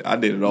 I did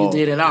it all. You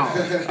did it all.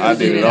 I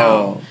did it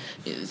all.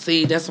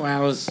 See, that's why I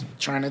was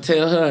trying to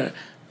tell her,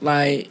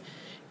 like,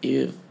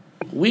 if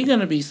we're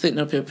gonna be sitting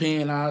up here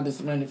paying all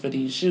this money for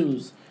these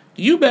shoes,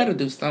 you better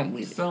do something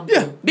with it.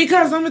 Yeah.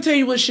 Because I'm gonna tell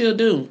you what she'll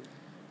do.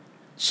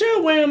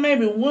 She'll wear them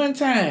maybe one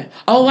time.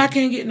 Oh, I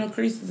can't get no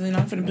creases in.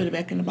 I'm finna put it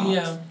back in the box.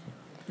 Yeah.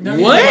 What?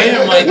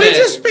 Like we that.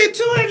 just spent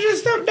 $200 and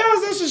something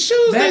on some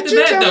shoes Back that to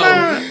you back, talking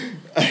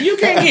about. You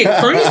can't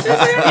get creases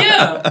in?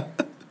 Yeah.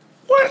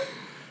 What?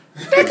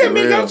 That could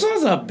be go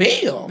towards a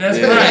bill. That's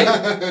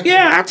right.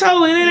 Yeah, I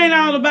told her it ain't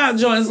all about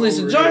Jordans.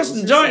 Listen,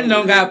 Jordan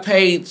don't got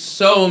paid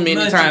so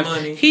many times.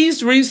 Money.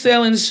 He's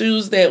reselling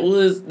shoes that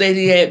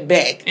he had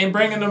back. And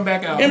bringing them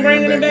back out. And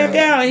bringing them back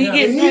out. And he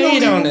getting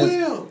paid on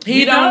this.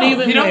 He don't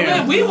even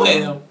wear. We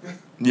will.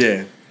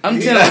 Yeah. I'm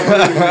telling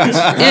you,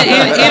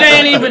 it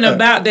ain't even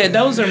about that.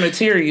 Those are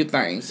material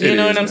things. You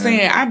know what I'm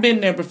saying? I've been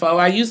there before.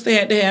 I used to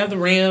have the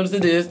rims, the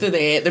this, the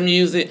that, the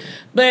music.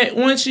 But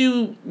once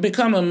you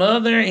become a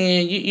mother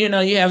and you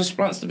have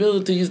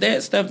responsibilities,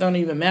 that stuff don't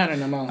even matter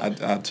no more.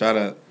 I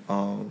try to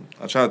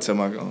tell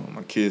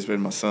my kids,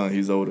 especially my son,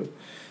 he's older,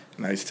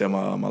 and I used to tell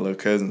my little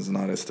cousins and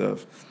all that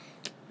stuff.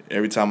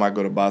 Every time I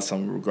go to buy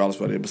something, regardless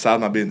of what it is,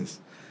 besides my business,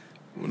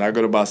 when I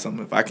go to buy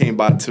something, if I can't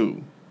buy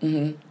two.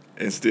 Mm-hmm.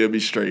 And still be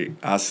straight,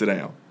 I'll sit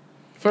down.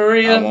 For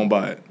real? I won't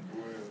buy it.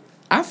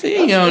 I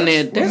feel you on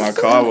that. With my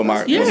car,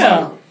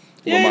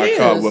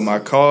 with my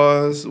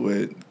cars,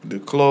 with the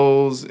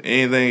clothes,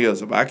 anything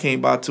else. If I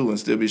can't buy two and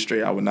still be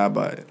straight, I would not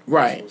buy it.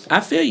 Right. I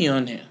feel you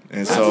on that.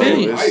 And so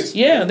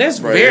that's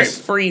very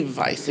free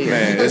advice here.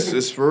 Man,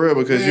 it's for real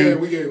because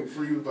we gave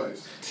free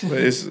advice. But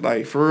it's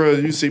like for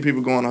real, you see people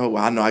going, well,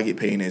 I know I get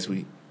paid next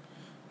week.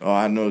 Oh,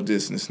 I know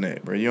this and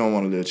that, bro. You don't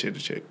want to live check to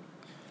check.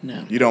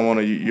 No. You don't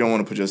want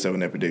to put yourself in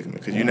that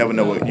predicament because you never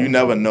know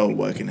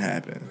what can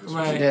happen.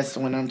 Right. That's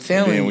what I'm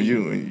telling you. When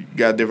you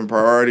got different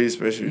priorities,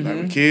 especially like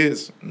with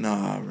kids,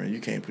 man, you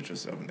can't put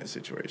yourself in that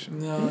situation.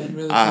 No, it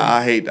really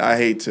I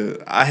hate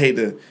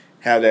to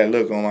have that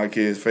look on my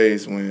kid's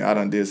face when I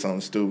done did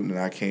something stupid and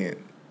I can't.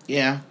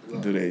 Yeah.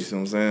 Do that. You see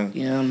what I'm saying?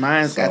 Yeah,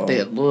 mine's got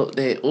that look.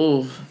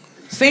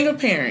 Single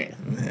parent.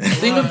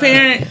 Single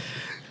parent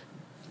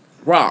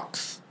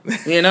rocks.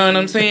 You know what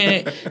I'm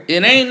saying?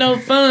 It ain't no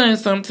fun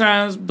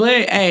sometimes,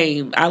 but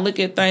hey, I look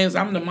at things.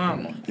 I'm the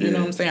mama. You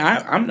know what I'm saying?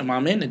 I'm the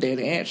mama and the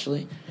daddy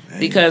actually,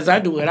 because I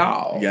do it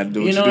all. You got to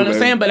do what I'm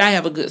saying? But I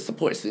have a good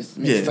support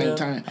system at the same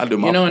time. I do.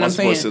 My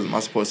support system.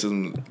 My support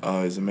system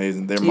is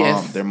amazing.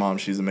 Their mom,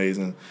 she's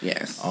amazing.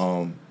 Yes.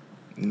 I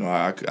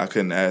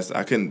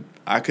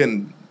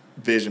couldn't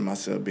vision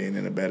myself being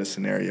in a better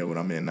scenario than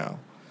I'm in now.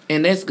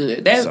 And that's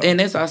good.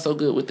 That's also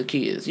good with the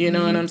kids. You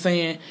know what I'm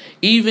saying?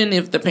 Even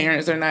if the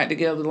parents are not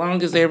together, as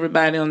long as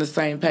everybody on the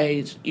same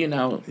page,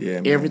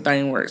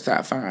 everything works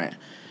out fine.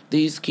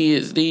 These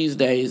kids these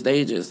days,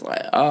 they just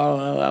like,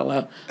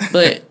 oh.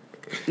 But,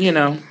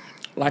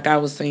 like I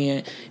was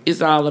saying,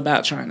 it's all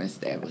about trying to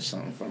establish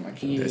something for my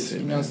kids.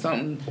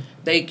 Something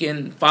they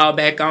can fall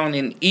back on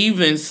and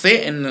even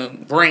setting the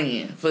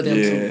brand for them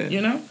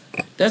to,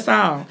 That's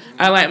all.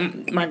 I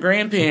like my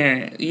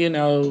grandparent,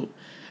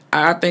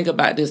 I think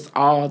about this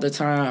all the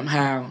time,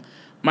 how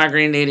my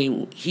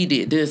granddaddy, he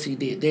did this, he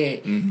did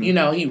that.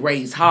 Mm-hmm. He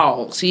raised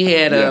hogs. He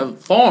had a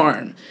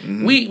farm.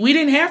 Mm-hmm. We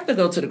didn't have to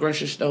go to the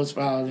grocery stores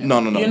for all that.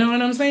 No. You know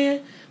what I'm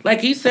saying?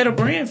 Like, he set a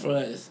brand for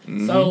us.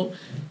 Mm-hmm. So,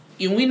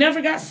 we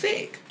never got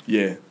sick.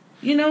 Yeah.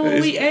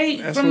 When we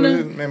ate from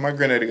the... Man, my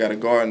granddaddy got a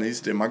garden.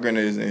 My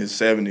granddaddy's in his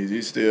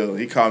 70s.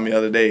 He called me the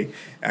other day.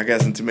 I got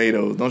some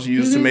tomatoes. Don't you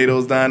use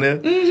tomatoes down there?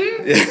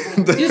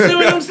 Mm-hmm. You see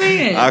what I'm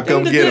saying? I'll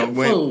come get them.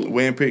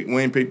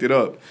 Wayne picked it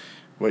up.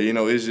 But,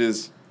 it's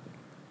just...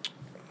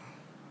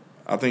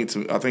 I think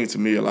to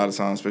me, a lot of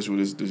times, especially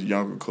with this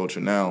younger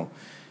culture now,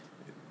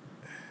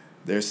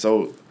 they're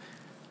so...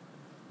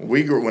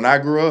 When I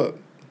grew up,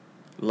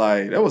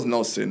 like, there was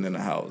no sitting in the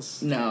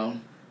house.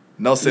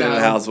 No sitting in the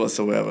house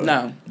whatsoever.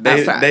 No.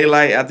 They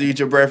like, after you eat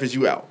your breakfast,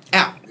 you out.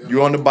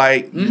 You on the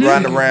bike, you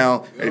riding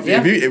around. If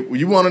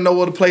you want to know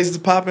where the place is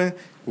popping,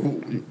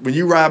 when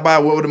you ride by,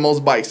 where were the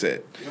most bikes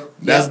at?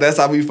 That's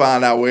how we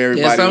find out where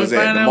everybody was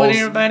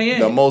at.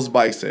 The most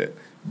bikes at.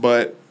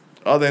 But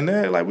other than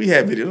that, like, we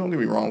had video. Don't get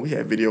me wrong, we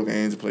had video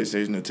games,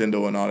 PlayStation,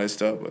 Nintendo, and all that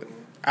stuff. But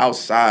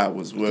outside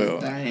was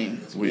Dang.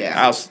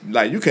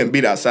 like you couldn't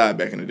beat outside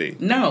back in the day.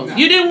 No,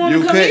 you didn't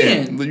want to come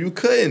in. You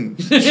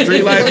couldn't.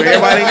 Street lights.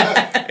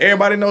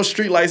 Everybody knows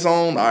street lights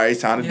on. All right,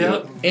 it's time to do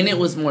it. And it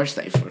was more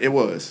safer. It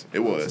was.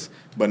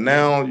 But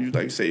now,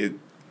 like you say,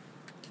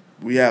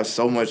 we have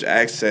so much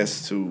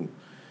access to,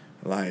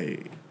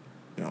 like,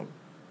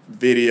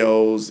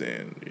 videos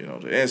and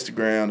the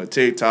Instagram, the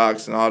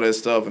TikToks, and all that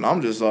stuff. And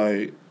I'm just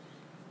like,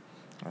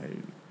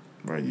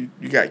 bro, you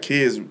got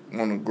kids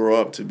want to grow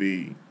up to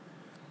be.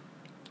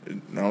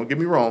 Now, don't get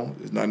me wrong.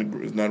 There's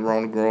nothing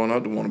wrong with growing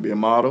up to want to be a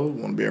model,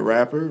 want to be a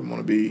rapper, want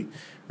to be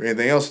or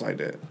anything else like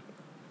that.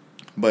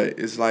 But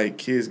it's like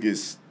kids get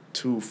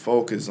too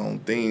focused on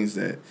things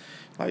that,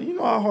 like, you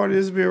know how hard it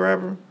is to be a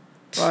rapper?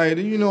 Like,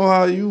 do you know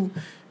how do you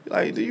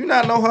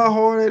not know how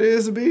hard it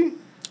is to be?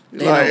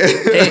 They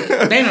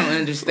don't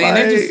understand.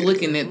 They're just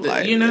looking at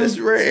the, It's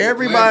rare.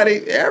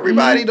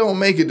 Everybody don't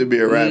make it to be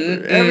a rapper.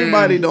 Mm-hmm.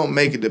 Everybody don't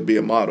make it to be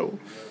a model.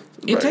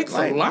 It takes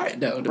a lot,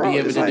 though, to be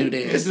able to do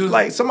that. It's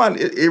like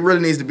somebody. It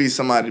really needs to be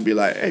somebody to be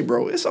like, "Hey,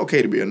 bro, it's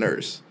okay to be a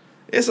nurse.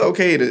 It's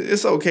okay to,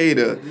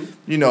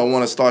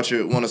 want to start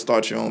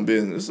your own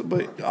business."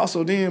 But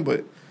also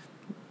but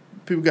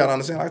people gotta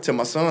understand. I tell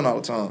my son all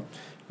the time,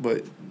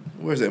 but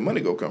where's that money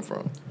gonna come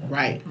from?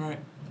 Right.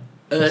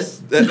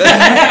 Us. Man,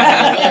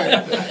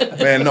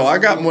 no, I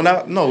got when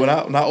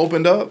I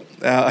opened up,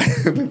 I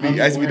used to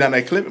be down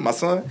that clip with my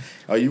son.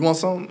 Oh, you want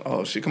something?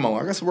 Oh shit, come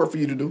on, I got some work for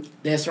you to do.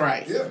 That's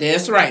right. Yeah.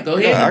 That's right. Go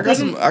ahead. I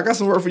got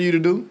some work for you to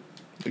do.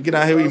 Get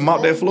out here, you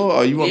mop that floor.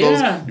 Or you want those?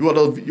 You want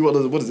those?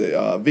 What is it?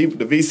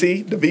 The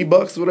VC, the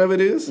V-Bucks, whatever it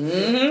is,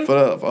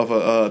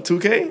 for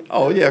 2K.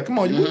 Oh yeah, come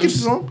on, we'll get you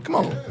some. Come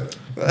on.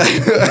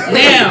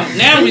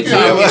 Now we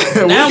talking.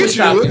 We'll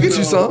get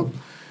you some.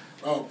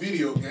 Oh,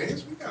 video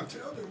games. We gotta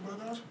tell them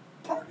about our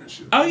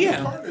partnership. Oh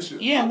yeah,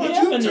 partnership. Yeah, we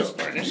have a new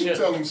partnership. You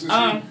tell them since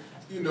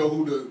you know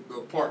who the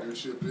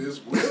partnership is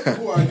with,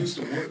 who I used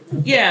to work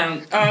with.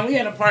 Yeah, we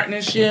had a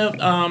partnership.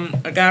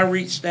 A guy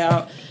reached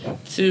out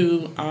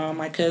to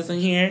my cousin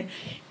here,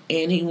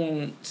 and he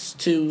wants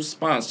to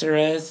sponsor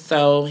us.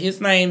 So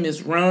his name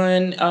is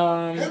Ron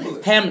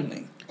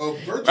Hamlin.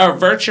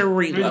 Virtual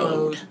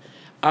Reload.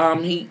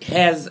 He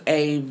has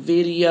a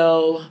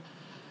video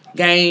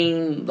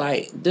game,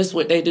 like this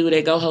what they do.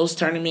 They go host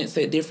tournaments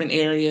at different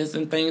areas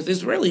and things.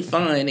 It's really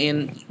fun,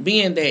 and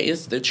being that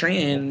it's the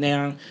trend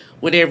now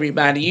with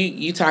everybody,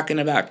 you talking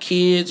about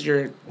kids,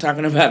 you're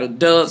talking about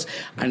adults.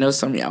 I know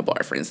some of y'all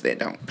boyfriends that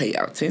don't pay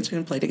out attention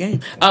and play the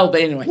game. Oh,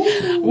 but anyway.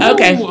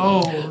 Okay.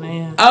 Oh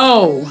man.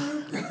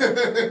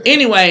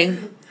 Anyway,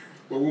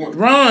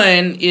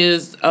 Ron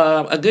is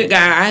a good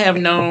guy. I have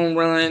known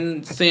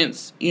Ron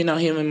since,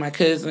 him and my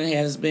cousin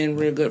has been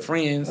real good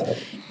friends.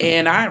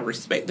 And I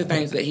respect the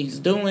things that he's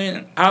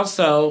doing.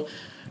 Also,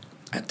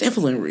 I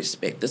definitely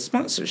respect the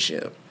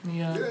sponsorship.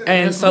 Yeah.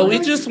 And so we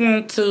just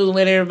want to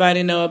let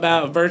everybody know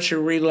about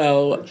Virtual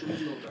Reload.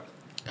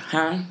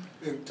 Huh?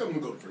 And tell them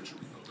to go to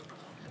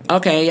virtualreload.com.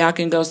 Okay, y'all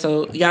can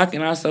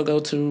also go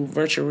to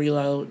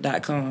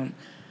virtualreload.com.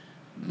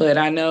 But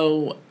I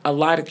know a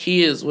lot of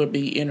kids would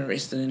be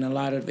interested in a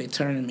lot of the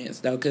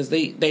tournaments, though, because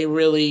they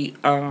really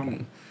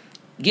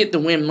get to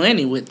win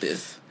money with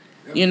this,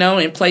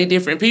 and play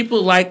different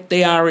people like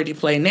they already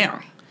play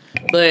now.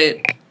 But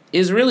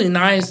it's really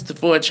nice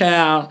for a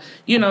child,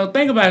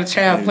 think about a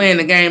child playing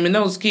the game, and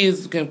those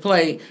kids can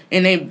play,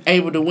 and they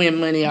able to win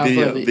money off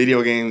of it.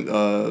 Video games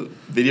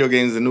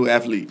is a new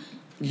athlete.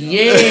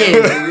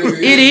 Yes,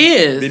 it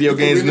is. Video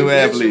games, new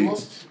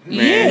athlete. Man,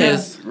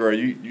 yes, bro.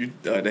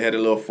 They had a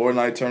little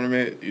Fortnite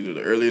tournament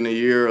either early in the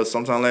year or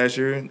sometime last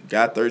year.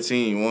 Got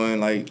 13,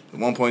 won like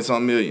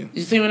 1-point-something million.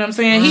 You see what I'm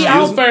saying? He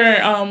offer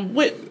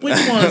which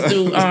ones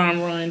do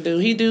Ron do?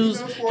 He do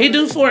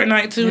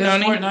Fortnite too,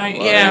 don't he?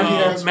 Fortnite.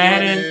 Yeah.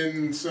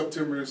 Madden. In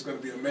September, it's going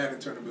to be a Madden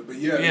tournament. But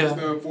he's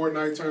done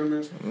Fortnite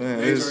tournaments. Man,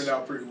 they turned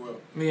out pretty well.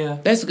 Yeah,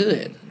 that's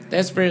good.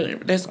 That's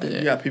brilliant. That's good.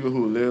 You got people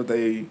who live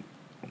they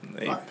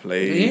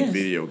play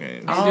video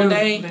games all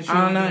day,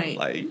 all night.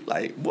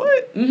 Like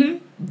what? Mm-hmm.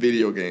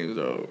 Video games,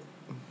 though.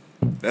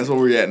 That's where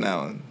we're at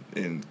now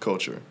in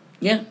culture.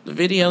 Yeah, the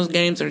video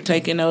games are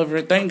taking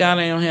over. Thank God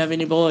I don't have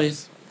any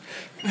boys.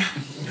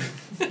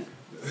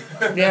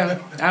 Yeah,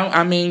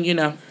 I mean,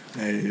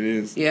 Hey, it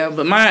is. Yeah,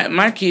 but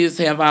my kids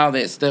have all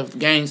that stuff,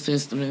 game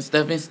system and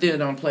stuff, and still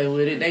don't play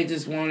with it. They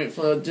just want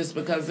it just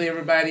because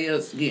everybody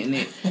else getting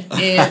it.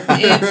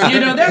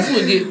 And that's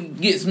what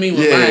gets me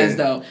with mine,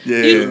 though.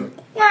 Yeah.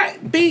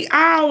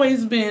 I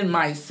always been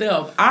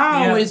myself.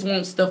 I always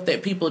want stuff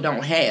that people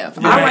don't have.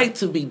 Yeah. I like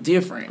to be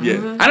different.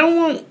 Yeah. I don't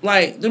want,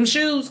 like, them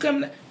shoes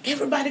coming.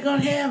 Everybody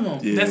gonna have them.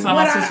 Yeah. That's how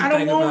my sister I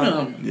don't think want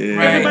about them. Yeah.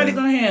 Right. Everybody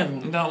gonna have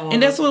them. Don't want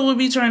and that's what we'll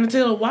be trying to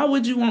tell. Why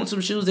would you want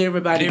some shoes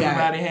everybody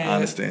got? has. I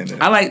understand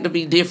that. I like to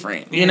be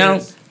different, you know?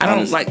 I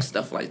don't like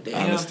stuff like that.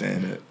 I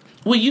understand that.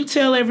 Will you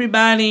tell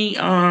everybody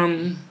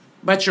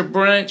about your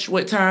brunch,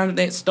 what time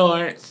that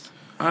starts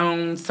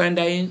on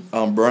Sunday?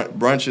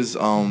 Brunch is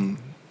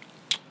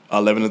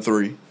 11 to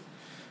 3.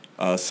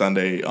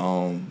 Sunday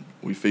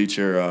We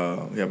feature.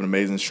 We have an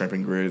amazing shrimp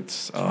and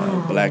grits,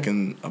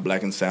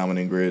 blackened salmon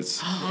and grits,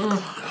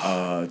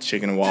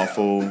 chicken and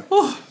waffle.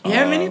 You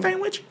have anything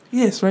with you?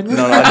 Yes, right now.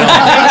 No, I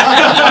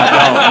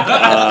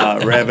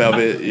don't. Red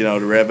velvet, the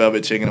red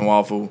velvet chicken and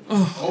waffle.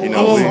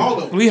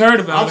 We heard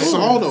about I it.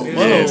 saw them.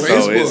 Yeah, so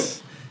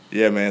Facebook.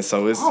 it's man.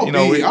 So it's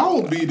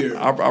I'll be there.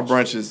 our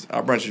brunch is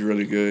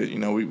really good.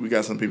 We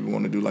got some people who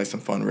want to do like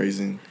some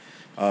fundraising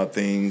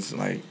things,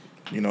 like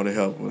to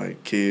help with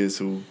like kids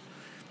who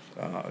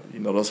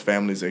those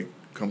families that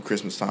come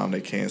Christmas time they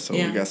can't. So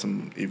we got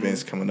some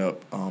events coming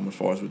up as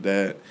far as with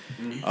that.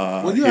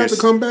 Well, you have to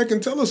come back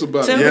and tell us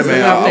about it. Yeah,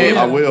 man,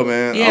 I will,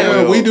 man. Yeah.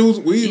 I will. We do.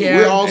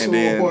 We're also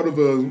then, a part of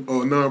a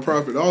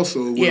nonprofit.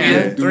 Also,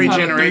 Yeah, three Three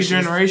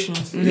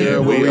generations. Yeah,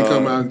 where we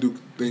come out and do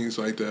things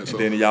like that. So.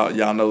 And then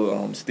y'all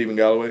know Stephen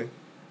Galloway,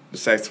 the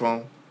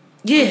saxophone.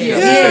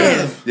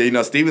 Yeah.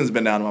 Yeah, Steven's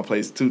been down to my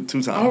place two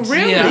times. Oh,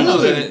 really? Yeah, I know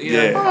that.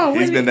 Yeah. Oh,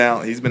 he's really? been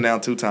down. He's been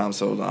down 2 times.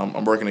 So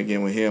I'm working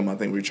again with him. I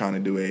think we're trying to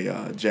do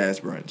a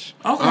jazz brunch.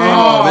 Okay.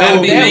 That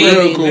would be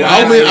real cool.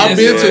 I've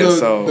been to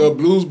so- the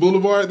Blues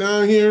Boulevard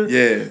down here.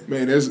 Yeah,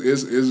 Man, it's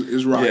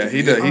rocking. yeah.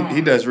 He does.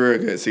 He does real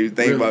good. See, the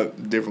thing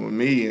about different with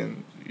me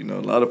and a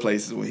lot of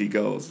places when he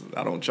goes,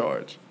 I don't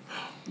charge.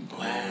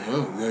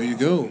 Well, there you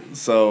go.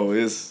 So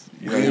it's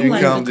you I'd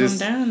like come to just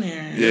come down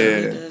there.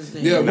 Yeah.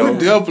 Yeah, we're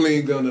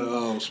definitely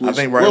gonna switch. I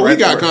think we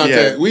got contact.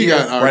 Yeah, we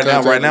got our right now.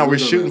 contact. Right now, we're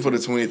shooting for the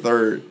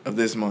 23rd of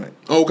this month.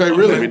 Okay,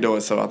 really? We're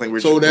doing so. I think we're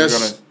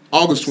that's gonna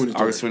August 23rd.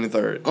 August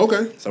 23rd.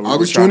 Okay, So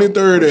August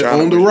 23rd at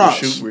On the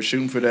Rocks. We're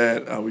shooting for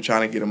that. We're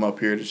trying to get them up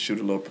here to shoot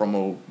a little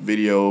promo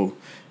video.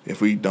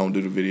 If we don't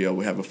do the video,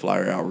 we have a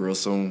flyer out real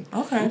soon.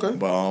 Okay.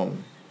 But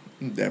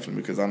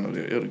definitely because I know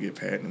that it'll get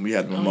packed. And we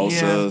had the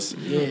mimosas,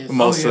 Yes.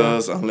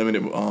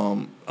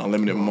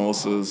 unlimited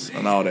mimosas,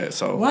 and all that.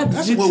 So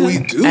That's what we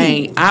do.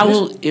 Hey, I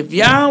will. If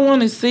y'all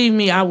want to see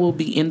me, I will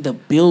be in the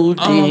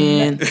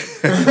building.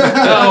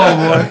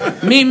 Oh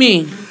boy. Meet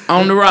me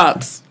on the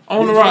rocks.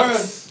 On the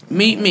rocks.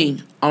 Meet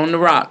me on the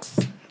rocks,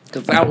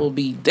 because I will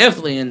be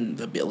definitely in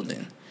the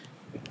building.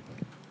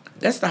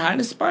 That's the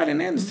hottest spot in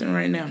Anderson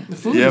right now. The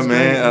food yeah, is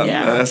man,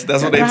 great.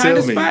 that's what they the tell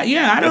hottest me. Spot.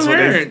 Yeah, I That's done what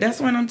they- heard. That's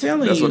what I'm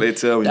telling you. That's what they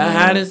tell me. The man.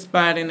 hottest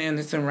spot in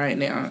Anderson right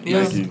now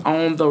Yeah. is Thank you.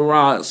 on the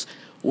rocks.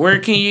 Where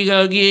can you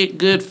go get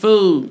good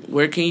food?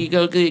 Where can you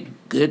go get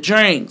good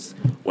drinks?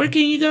 Where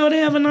can you go to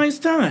have a nice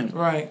time?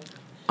 Right.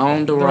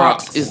 On the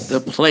rocks is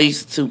the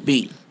place to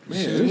be. Man,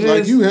 it's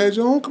like you had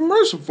your own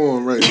commercial for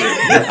him right there.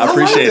 I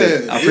appreciate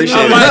it. I appreciate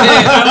I it. like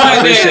that. I like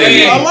Appreciate that.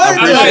 it. I like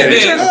I that. like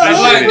that.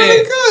 I like Really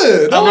that.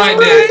 good. I like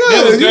really that.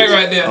 That was good. great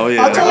right there. Oh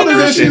yeah, I told her that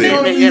appreciate she's it.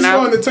 going to be You know?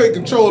 trying to take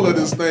control of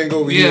this thing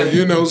over Yeah.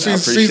 here.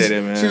 She's appreciate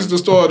it, man. she's the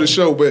star of the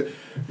show. But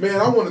man,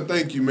 I want to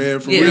thank you, man,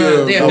 for Yeah,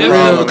 real, yeah, for no real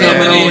problem, coming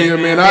man. on here,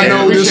 man. I Yeah,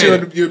 know this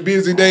appreciate your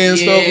busy day and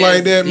stuff Yes,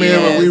 like that, man.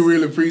 But we yes.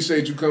 really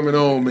appreciate you coming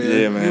on, man.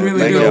 Yeah, man. We really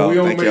Thank do. y'all. We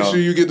gonna Thank make y'all. sure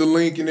you get the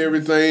link and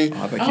everything.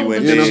 I think you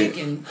went the there.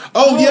 chicken.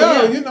 Oh,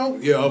 yeah,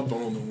 yeah. up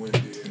on the window.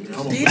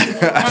 I'm Did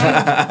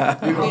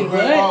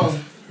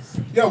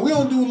yeah, we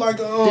don't do like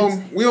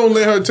we don't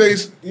let her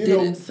taste,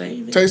 Didn't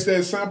save it. taste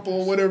that sample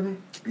or whatever.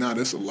 Nah,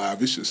 that's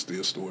alive. It's just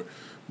still stored.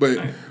 But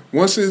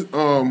once it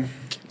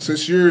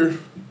since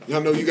I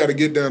know you got to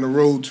get down the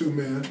road too,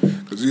 man,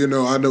 because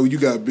I know you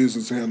got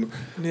business to handle.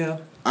 Yeah.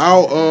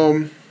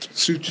 I'll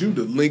shoot you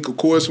the link, of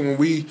course, when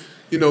we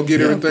get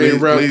everything please,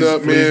 wrapped please,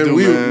 up, please man.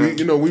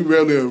 do, man. We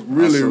really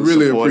Also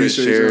support it,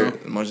 appreciate share you.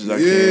 it as much as I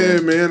Yeah,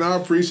 can. man, I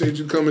appreciate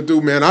you coming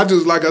through, man. I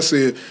just like I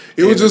said,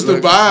 it was just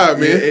look, the vibe,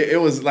 man. Yeah,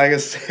 it was like I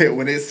said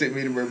when they sent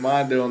me the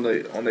reminder on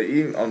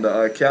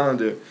the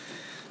calendar.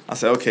 I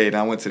said okay. Then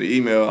I went to the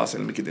email. I said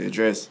let me get the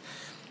address,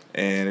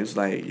 and it was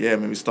like yeah,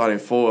 man. We started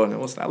at 4, and I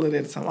looked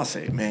at the time. I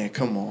said man,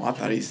 come on. I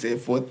thought he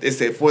said 4. It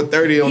said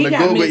 4:30 on He the got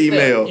Google mixed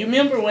email. up. You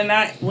remember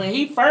when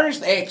he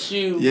first asked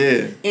you?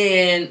 Yeah.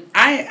 And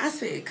I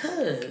said,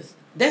 "Cuz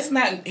that's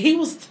not."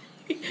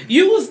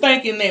 You was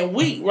thinking that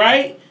week,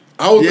 right?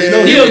 I was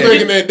Yeah. he was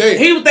thinking that day.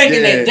 He was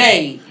thinking Yeah. that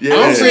day. Yeah.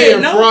 I'm Yeah.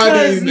 saying No,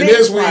 Friday, cuz the next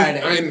next week.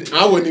 Friday.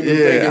 I wasn't even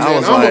Yeah, thinking I that.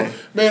 was like-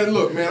 Man,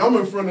 look, man, I'm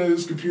in front of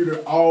this computer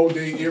all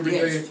day, every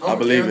day. Yes. I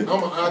believe it.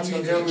 I'm an IT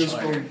analyst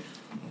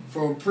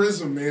from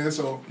prison, man.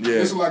 So Yeah.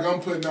 it's like I'm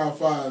putting out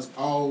fires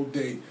all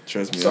day.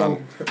 Trust me. So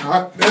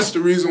that's the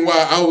reason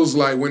why I was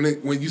like, when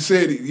you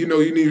said it, you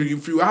needed a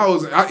few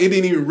hours, it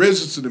didn't even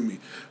register to me.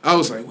 I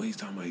was like, what are you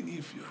talking about? You need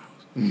a few hours.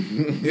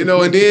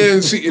 And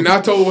then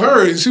I told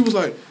her, and she was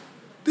like,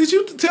 did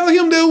you tell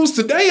him that it was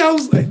today? I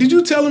was like, did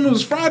you tell him it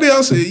was Friday? I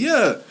said,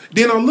 yeah.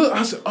 Then I looked,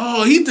 I said,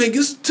 oh, he think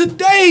it's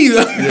today.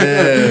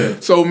 Yeah.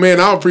 So, man,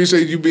 I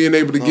appreciate you being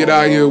able to get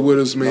out here with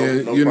us,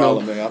 man. No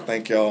problem, man. I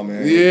thank y'all,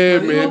 man. Yeah,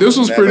 man. This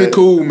was pretty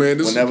cool, man.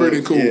 This was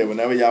pretty cool. Yeah,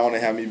 whenever y'all want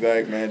to have me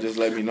back, man, just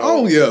let me know.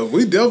 Oh, yeah.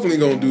 We definitely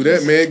going to do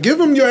that, man. Give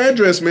them your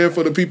address, man,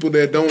 for the people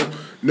that don't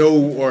know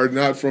or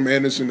not from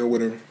Anderson or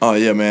whatever. Oh,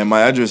 yeah, man.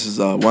 My address is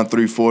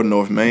 134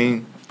 North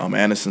Main.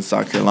 Anderson,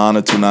 South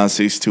Carolina,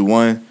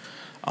 29621.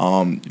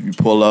 You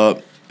pull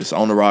up. It's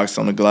on the rocks,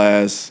 on the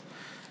glass.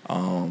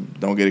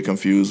 Don't get it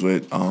confused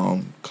with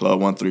Club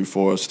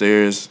 134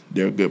 upstairs.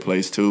 They're a good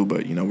place too,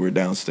 but we're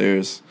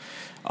downstairs.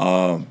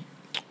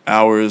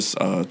 Hours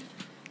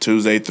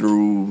Tuesday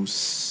through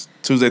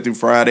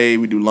Friday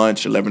we do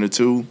lunch 11 to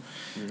 2.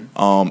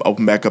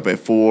 Open back up at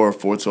 4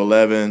 to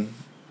 11.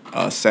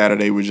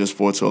 Saturday we're just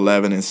 4 to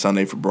 11, and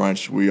Sunday for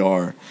brunch we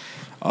are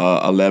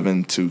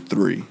 11 to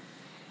 3.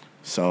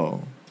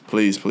 So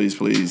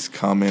please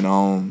come in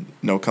on,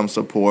 come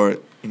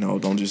support.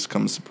 Don't just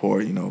come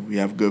support. We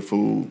have good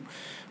food,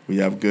 we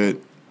have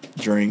good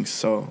drinks.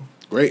 So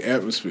great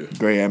atmosphere.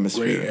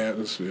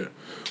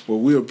 Well,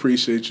 we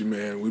appreciate you,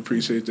 man. We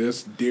appreciate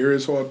this.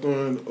 Darius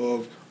Hawthorne,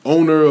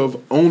 owner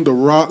of On the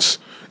Rocks.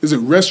 Is it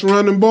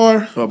restaurant and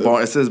bar?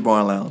 Bar. It says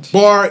bar and lounge.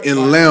 Bar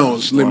and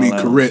lounge. Let me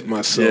correct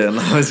myself. Yeah,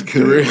 no, it's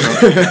good.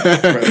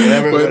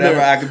 whatever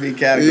I could be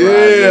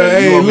categorized. Yeah,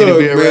 hey, you want look, me to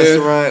be a man.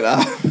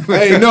 restaurant?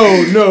 Hey,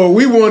 no,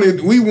 we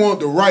want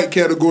the right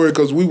category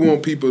because we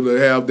want people to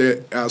have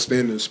that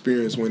outstanding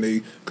experience when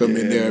they come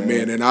in there,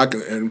 man.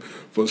 And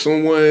for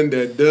someone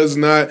that does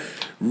not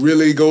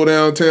really go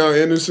downtown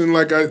Anderson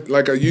like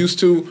I used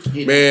to,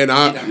 man,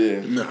 I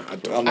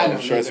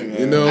don't. Trust me, man.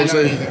 You know what I'm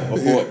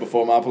saying?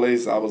 Before my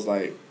place, I was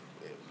like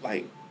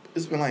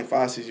it's been like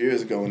 5-6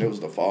 years ago, and it was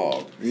the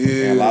fog.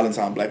 Yeah. And a lot of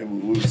times, black people,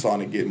 we were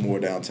starting to get more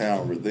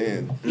downtown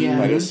then. Yeah.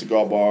 Like the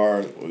cigar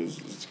bar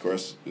it's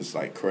crushed. It's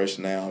like crushed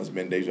now. It's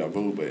been deja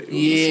vu, but it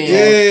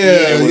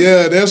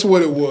was that's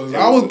what it was.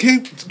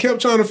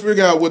 Kept trying to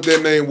figure out what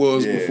that name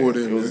was before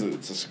then.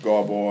 It's a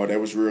cigar bar that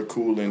was real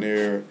cool in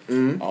there.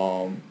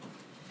 Mm-hmm.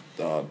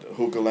 The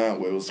hookah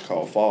lounge, it was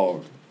called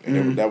Fog,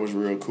 and that was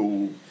real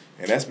cool.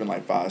 And that's been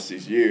like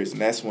 5-6 years,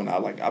 and that's when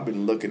I've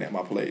been looking at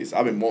my place.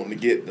 I've been wanting to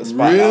get the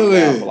spot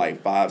downtown for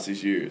like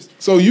 5-6 years.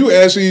 So you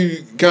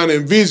actually kind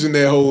of envisioned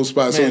that whole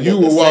spot. Man, so you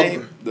were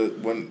walking.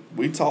 When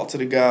we talked to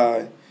the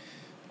guy,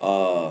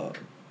 around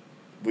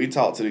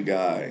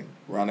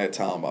that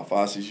time, about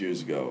 5-6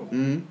 years ago,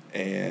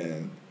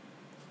 and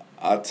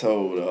I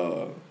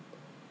told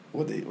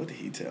what did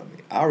he tell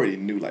me? I already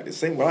knew what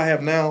I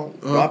have now,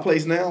 my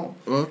place now,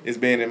 it's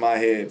been in my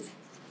head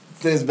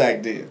since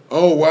back then.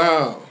 Oh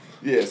wow.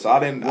 Yeah, so I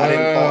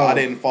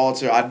didn't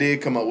falter. I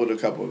did come up with a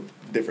couple of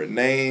different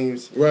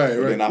names. Right.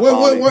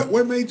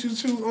 What made you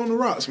choose On the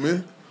Rocks,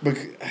 man?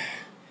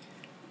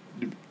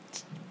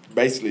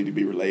 Basically to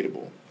be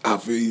relatable. I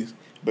feel you.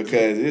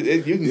 Because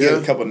you can get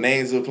a couple of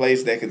names of a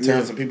place that can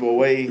turn some people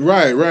away.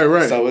 Right.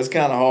 So it's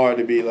kind of hard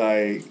to be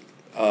like.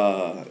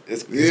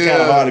 It's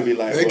kind of hard to be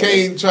like. They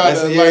can't try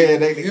to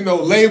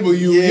label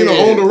you. Yeah.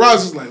 On the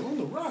Rocks is like On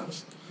the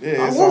Rocks.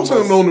 Yeah, I want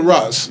something On the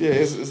Rocks. Yeah,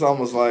 it's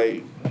almost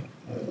like.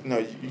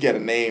 You get a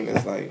name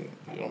that's like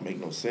it don't make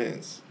no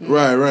sense.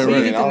 Right. Where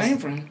you get the name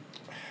from?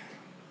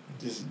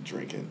 Just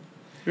drinking.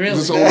 Really?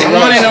 Just on the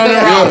rocks.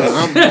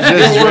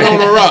 Just on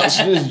the rocks.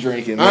 Just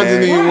drinking, man. I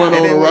didn't even want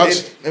On the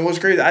Rocks. And what's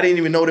crazy, I didn't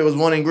even know there was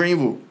one in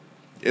Greenville.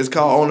 It's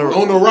called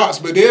On the Rocks,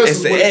 but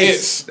there's the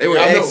X. They were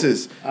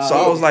X's. So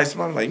I was like,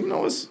 somebody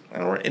was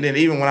like, and then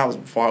even when I was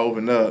before I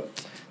opened up,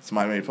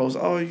 somebody made a post.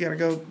 Oh, you gotta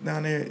go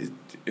down there.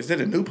 Is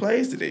it a new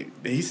place? Did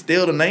he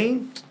steal the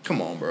name?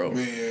 Come on, bro.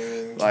 Man.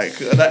 Like,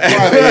 why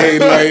they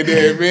ain't like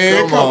that,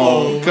 man?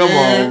 Come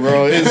on,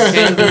 bro.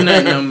 Can't do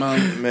nothing no more.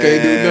 Man.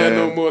 Can't do nothing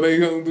no more. They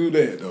gonna do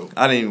that though.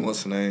 I didn't even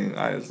what's the name.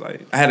 I was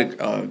like, I had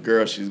a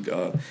girl. She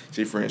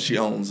friend. She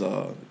owns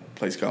a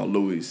place called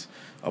Louis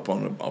up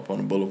on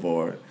the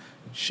boulevard.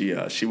 She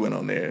went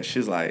on there.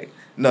 She's like,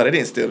 no, they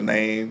didn't steal the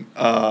name,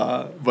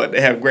 but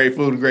they have great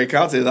food and great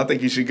cocktails. I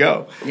think you should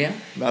go. Yeah.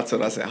 That's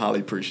what I said.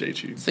 Holly,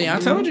 appreciate you. See, I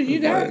told you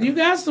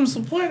got some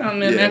support on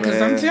there because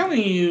I'm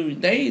telling you,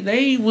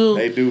 they will.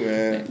 They do,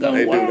 man.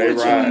 They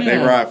do. They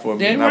ride for me.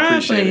 They and I ride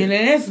for appreciate you, it.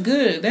 and that's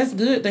good. That's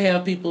good to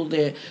have people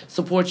that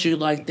support you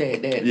like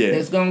that.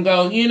 That's gonna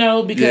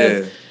go,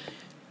 because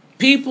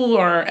people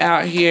are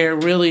out here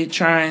really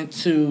trying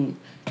to.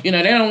 They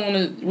don't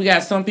want to. We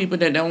got some people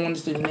that don't want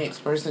to see the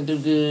next person do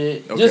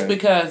good just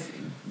because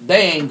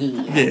they ain't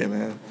good. Yeah,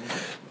 man.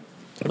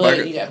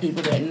 But you got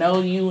people that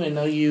know you and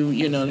know you.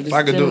 This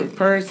different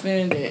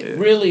person that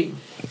really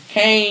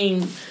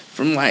came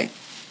from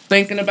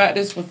thinking about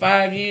this for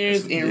 5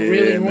 years and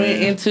really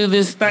went into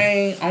this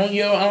thing on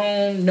your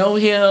own, no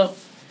help.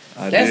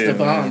 That's the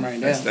bomb right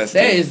now. That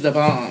is the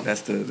bomb.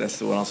 That's the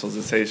what I'm supposed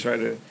to taste right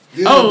there.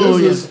 Yeah,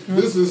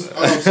 this is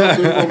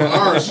something from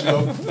our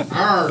show,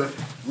 our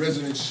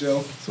resident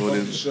shelf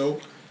of the show.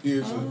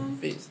 Here's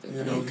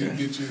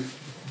get you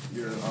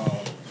your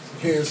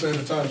hand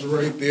sanitizer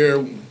right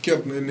there,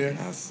 kept in there.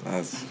 That's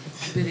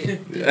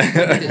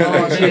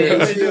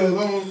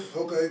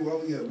Okay,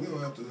 well, yeah, we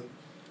don't have to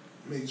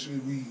make sure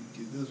we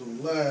get this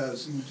on live,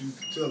 see what you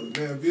can tell us,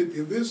 man.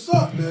 If it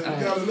sucks, man, you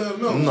gotta let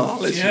them know. No, I'll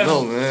let you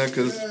know, man,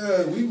 because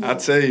I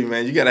tell you,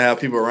 man, you gotta have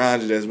people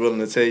around you that's willing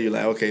to tell you,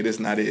 like, okay, this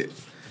is not it.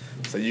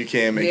 So you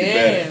can make it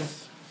better.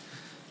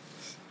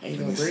 Let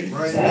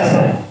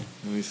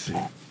me see.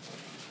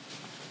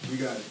 We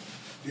got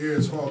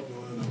Darius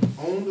Hawthorne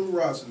On the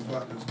Rocks is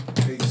about to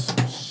taste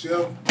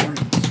Chef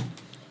Breeze.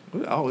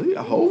 Oh,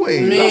 yeah, whole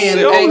way. Man,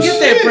 get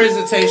that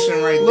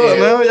presentation right Look,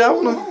 there. man, y'all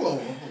wanna.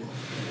 Hold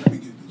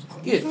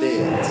Get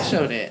that.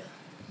 Show that.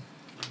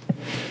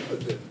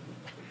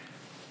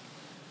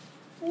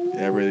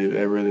 That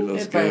really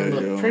looks That thing good,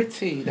 look yo.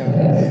 pretty though.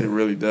 It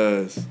really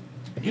does.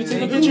 You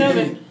take a picture of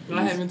it.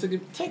 I haven't took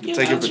it. Take your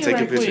Take a picture picture,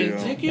 right quick. yo.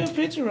 Take your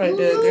picture right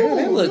there, girl.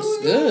 That looks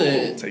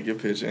good. Take your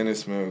picture and it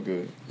smells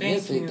good.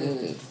 Yes, Thank it you.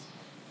 does.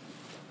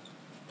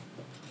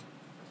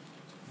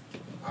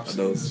 I've Are seen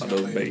those- this are young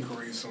those lady bait?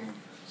 create some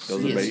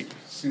Those are Yes. bait.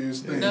 serious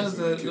things. That was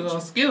in the a kitchen.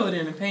 little skillet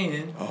in the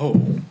pan. Oh.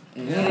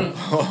 Mm.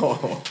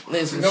 Oh.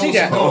 Listen, No, she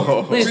got.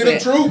 Oh. See the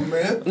Listen, truth,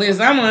 man.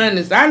 listen. I'm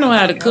honest. I know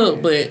how to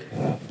cook, but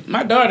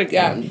my daughter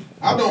got me.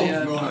 I don't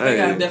Yeah, know I how think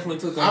to I Hey. definitely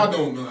took I on.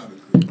 don't know how to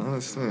cook. I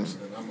understand.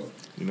 I'm a,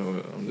 You know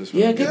what? I'm just.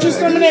 Yeah, get Yeah, you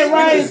some of that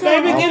rice,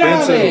 baby. I'm Get all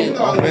finna.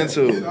 that. I'm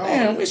finna. Get all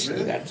Damn, that, we should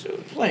have man. got you a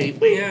plate.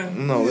 We Yeah.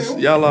 No,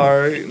 y'all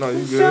alright. No,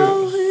 you good.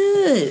 so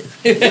good.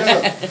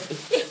 Yeah.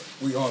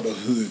 We are the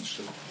hood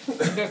show.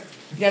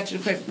 Got you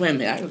a plate. Wait a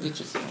minute, I can get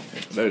you some.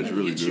 That is Let me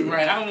really get you good.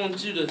 right. I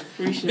want you to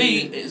Appreciate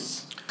be it.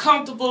 as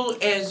comfortable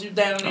as you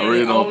down I there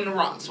really don't. on the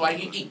rocks while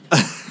you eat.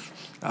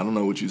 I don't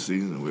know what you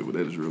season with, but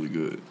that is really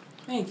good.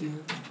 Thank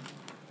you.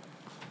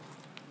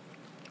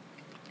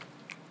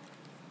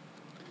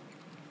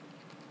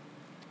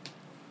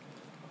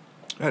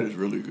 That is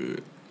really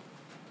good.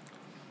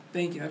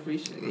 Thank you. I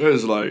appreciate it. That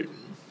is like,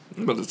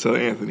 I'm about to tell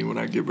Anthony when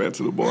I get back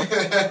to the bar.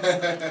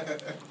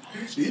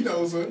 He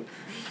knows it.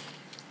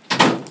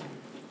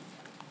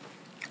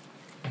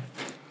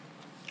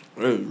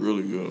 That is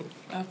really good.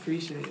 I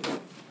appreciate it.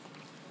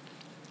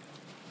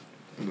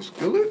 And the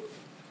skillet?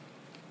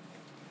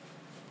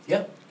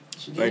 Yep.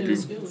 She Thank did you.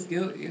 it skillet.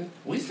 Skillet, yeah.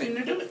 We seen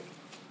her do it.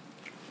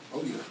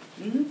 Oh yeah.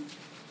 Mm-hmm.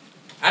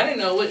 I didn't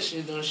know what she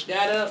was doing. She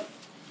got up,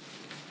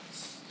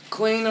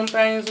 cleaned them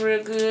things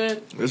real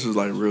good. This is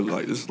like real,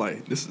 like this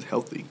is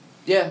healthy.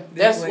 Yeah,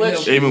 that's Definitely what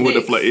helped. she Even with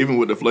the fixed. even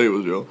with the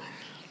flavors, yo.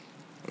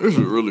 This is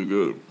really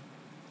good.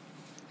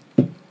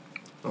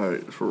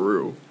 Like for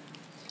real.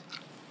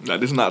 Now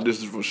this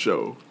is for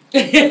show.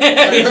 It's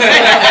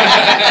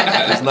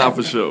not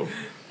for show.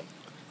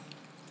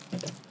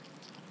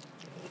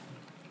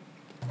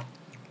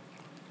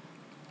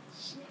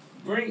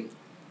 Great.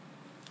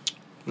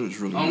 It's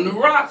really On the good.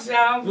 rocks,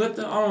 y'all. With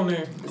the owner.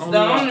 It's on the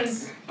rocks.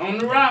 owners. On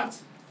the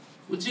rocks.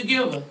 What you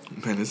give her?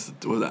 Man, this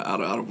was that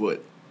out of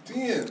what?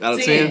 10. Out of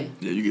 10. 10?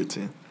 Yeah, you get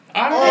 10.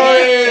 All right.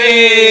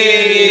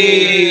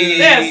 Hey!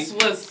 That's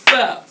what's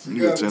up. You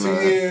You get got 10. all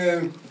right.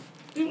 10.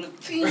 You a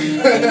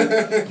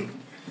 10.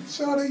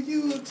 Shawty,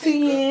 you a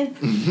 10.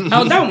 10.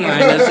 Oh, don't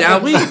mind us,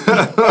 y'all. We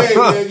Hey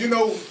man, you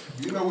know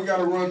we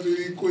gotta run through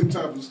these quick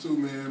topics too,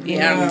 man.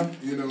 Yeah.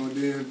 You know, and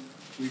then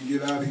we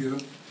get out of here.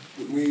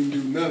 We ain't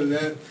do none of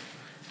that.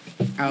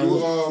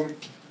 Oh. You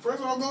first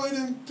of all, go ahead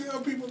and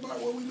tell people about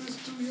what we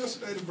listened to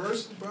yesterday, the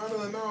verse,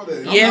 battle, and all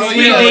that. Yes,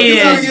 You we gotta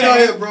did. get out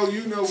here, bro.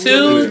 You know,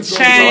 2 we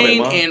Chain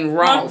Mom. and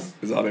Ross.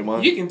 Is all they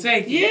want? You can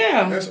take it.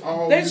 Yeah. That's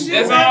all. That's you,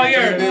 yours. bro. That's all Take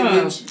yours. that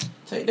with you.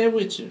 Take that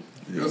with you.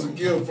 That's a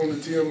gift from the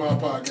TMI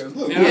podcast.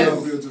 Look, Yes.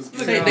 we'll just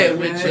Look Take at that all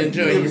with that, you. man.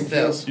 Enjoy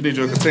yourself. You need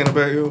your container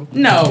back, yo?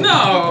 No.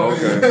 No.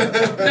 Okay.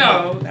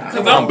 No. Because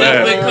I'm I'm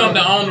bad. definitely come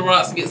to On the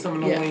Rocks to get some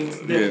of the Yeah. wings.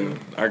 Yeah, Definitely.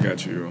 I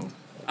got you, yo.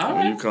 All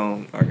When you right.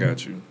 come, I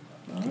got you.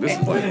 This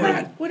is like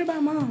real. What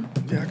about mom?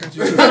 Yeah, I got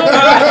you. Okay.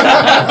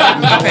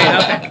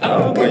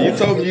 Well, you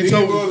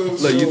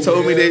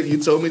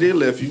told me they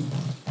left you.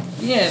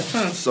 Yes,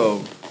 huh?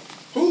 So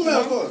Who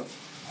left her?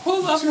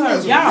 Who left She her?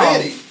 wasn't Y'all.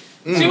 ready.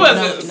 She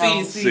wasn't.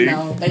 No, See.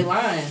 no, they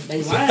lying.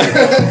 They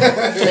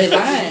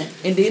lying.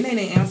 And then they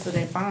didn't answer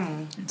their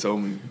phone. you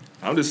told me.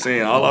 I'm just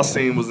saying, all I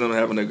seen was them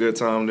having a good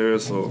time there.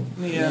 So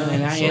Yeah.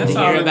 And I had That's to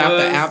all hear it about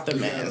was. the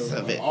aftermath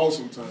of it.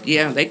 Awesome time.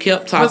 Yeah, they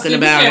kept But talking see,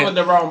 about we came it. with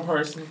the wrong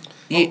person.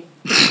 Yeah.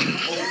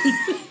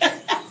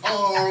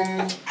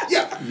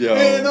 Yeah. Yo.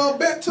 And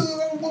back to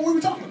what we were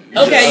talking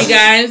about. Okay, you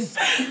guys.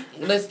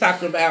 Let's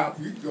talk about.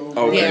 You go.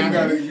 Okay. Yeah.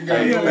 You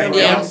gotta go Thank around.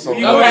 Yeah. So All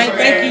much, right. man.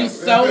 Thank you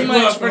so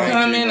much for Thank you,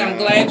 coming. I'm man.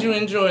 glad you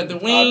enjoyed the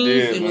wings.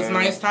 did, It was man.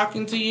 nice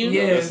talking to you.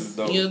 Yeah. This is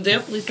dope. You'll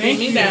definitely see Thank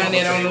me you. down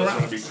there on the It's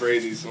gonna be rocks.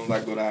 crazy as soon as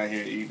I go down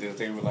here and eat this.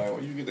 They be like,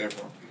 where you get that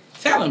from?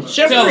 Tell them.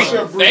 Chef Tell Rick.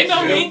 Chef them. They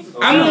know me.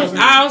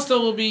 I also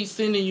will be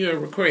sending you a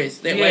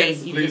request. That way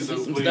Yes, you please can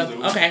do, see some please stuff.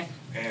 do. Okay.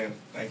 And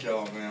thank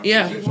y'all, man.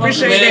 Yeah. Welcome,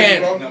 Appreciate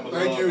man. that. Bro,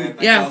 thank you.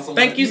 Yeah.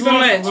 Thank you so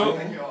much.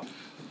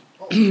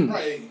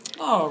 Right.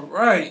 All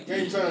right.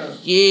 Game time.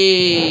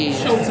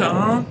 Yeah.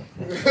 Showtime.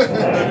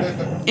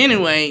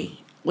 Anyway,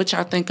 what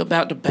y'all think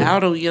about the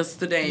battle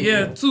yesterday?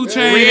 Yeah, 2 Rick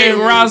Chainz.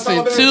 Ross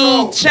and 2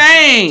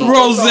 Chainz.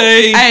 Rose.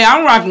 Hey,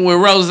 I'm rocking with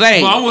Rose.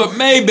 But I'm with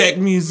Maybach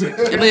music.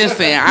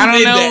 Listen, I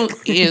don't know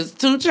is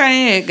 2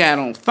 Chainz got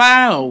on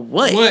fire or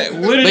what? What it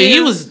But he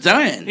is? was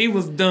done. He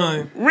was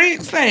done.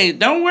 Rick say,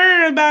 don't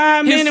worry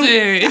about He said,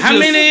 it's how just-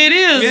 many it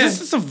is. yeah.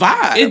 This is a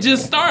vibe. It's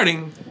just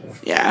starting.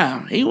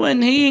 Yeah, he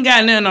ain't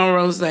got nothing on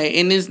Rose,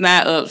 and it's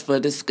not up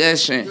for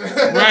discussion.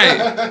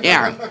 Right.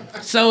 Yeah.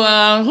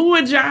 So, who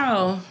would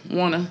y'all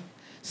wanna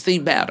see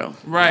battle?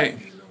 Right.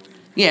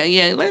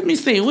 Yeah. Let me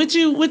see. What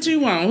you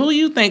want? Who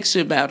you think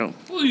should battle?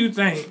 Who do you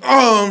think?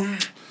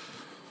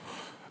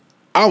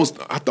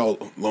 I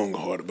thought long and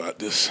hard about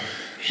this.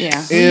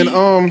 Yeah. And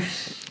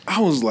I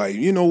was like,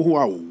 you know who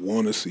I would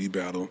want to see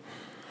battle?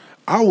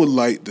 I would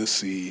like to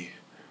see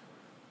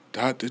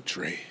Dr.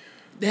 Dre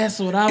That's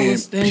what I and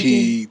was thinking.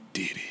 P.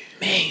 Diddy.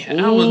 Man,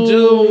 I was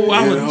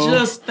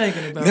just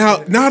thinking about Now,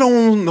 that. not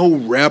on no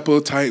rapper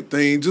type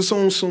thing, just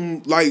on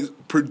some like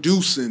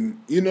producing.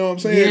 You know what I'm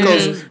saying?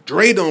 Because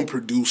Dre done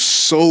produced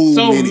so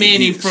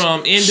many hits.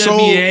 from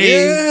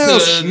NWA to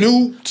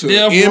Snoop to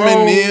Death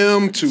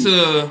Eminem to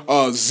to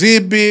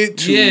Zibbit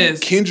to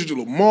Kendrick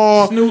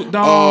Lamar, Snoop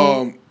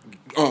Dogg,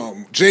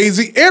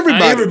 Jay-Z,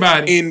 everybody.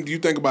 Everybody. And you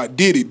think about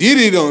Diddy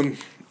done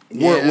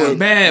what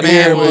Bad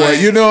boy.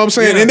 You know what I'm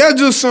saying? Yeah. And that's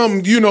just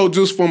something,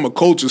 just from a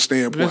culture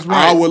standpoint. That's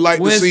right. I would like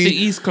West to see to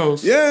East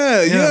Coast.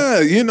 Yeah,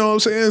 you know what I'm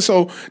saying?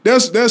 So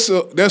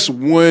that's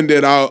one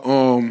that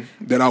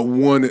I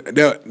wanted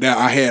that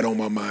I had on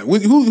my mind.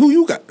 Who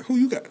you got? Who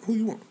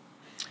you want?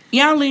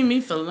 Y'all leave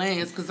me for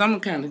Lance because I'm a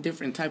kind of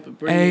different type of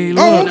breed. Hey, You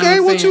look. know Oh, okay.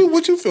 I'm saying?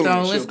 What you feeling?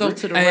 So let's go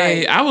to the Hey,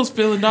 right. I was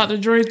feeling Dr.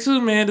 Dre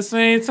too, man. At the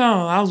same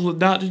time, I was with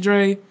Dr.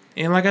 Dre,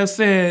 and like I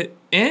said,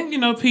 and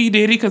P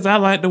Diddy, because I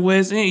like the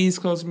West and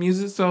East Coast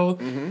music, so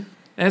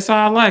that's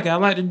how I like it. I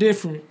like the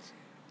difference.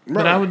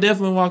 But I would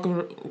definitely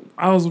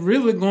I was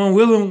really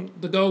willing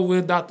to go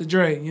with Dr.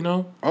 Dre.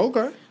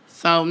 Okay.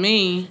 So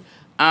me,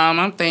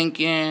 I'm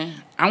thinking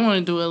I want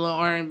to do a little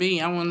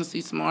R&B. I want to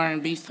see some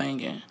R&B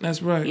singing.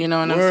 That's right. You know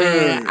what Word. I'm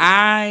saying?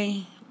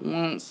 I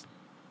want.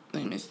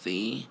 Let me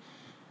see.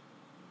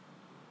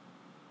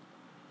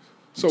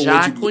 So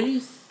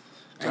Jacquees.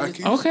 Okay,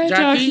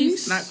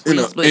 Jacquees, Jacquees. not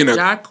Queez, but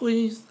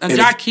Jacquees.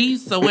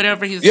 Jacquees, or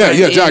whatever his Yeah,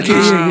 name is.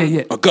 Jacquees.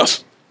 Yeah.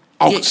 August.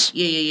 August.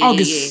 Yeah.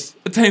 August.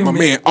 My Attainment.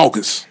 man,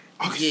 August.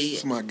 August. Yeah.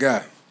 That's my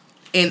guy.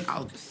 In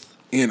August.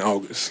 In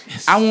August.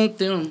 I want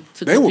them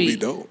to They would compete.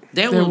 be dope.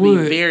 That They would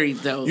would. be very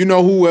dope. You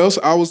know who else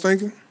I was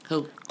thinking?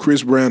 Who?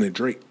 Chris Brown and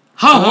Drake.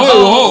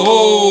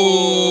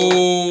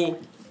 Oh.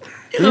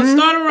 You gonna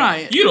start a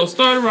riot. You don't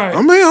start it right.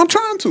 I mean, I'm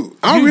trying to.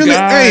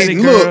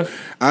 Girl.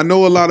 I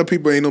know a lot of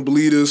people ain't gonna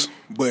believe this,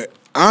 but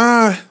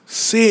I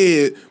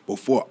said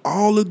before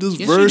all of this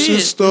Yes, you versus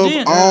did. stuff You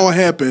did. all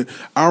happened,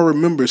 I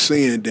remember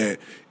saying that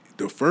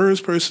the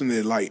first person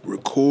that like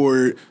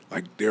record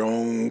like their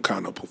own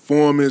kind of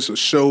performance or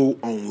show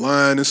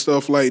online and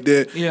stuff like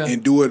that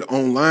and do it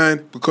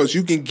online, because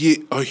you can get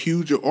a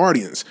huger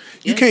audience.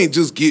 You can't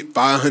just get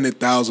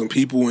 500,000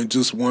 people in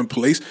just one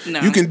place. No.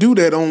 You can do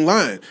that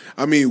online.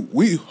 I mean,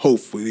 we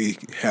hopefully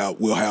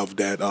we'll have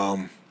that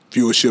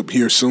viewership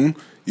here soon.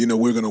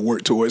 We're gonna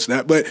work towards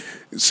that. But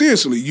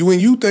seriously, when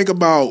you think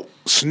about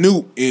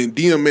Snoop and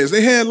DMX,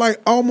 they had like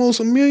almost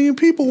 1 million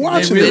people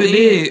watching really it.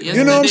 did. Yes,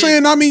 You know they what I'm did.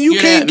 saying? I mean, you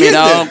Get can't at me, get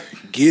dog.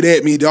 that. Get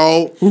at me,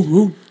 dog.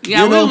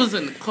 Yeah, You know? we was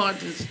in the car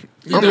just.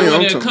 I mean,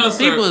 I'm talking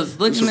concert. People was it's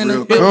looking a in the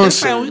real field. That's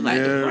concert, how we like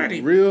to man.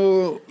 party.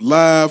 Real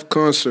live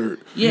concert.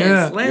 Yes,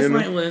 Yeah. last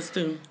night was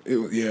too.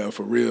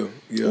 For real.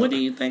 Yeah. What do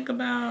you think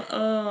about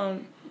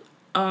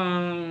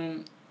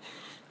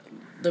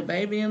the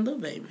baby and Lil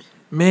Baby?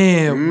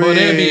 Man, boy,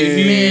 that'd be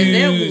huge. Man,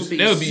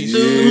 that would be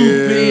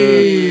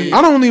stupid. Yeah.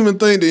 I don't even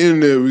think the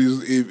internet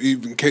is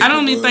even capable. I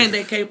don't even of think it.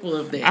 they're capable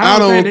of that. I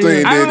don't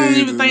think I that don't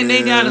even is, think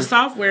they got a man.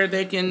 software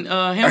that can handle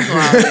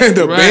all that.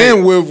 The Right.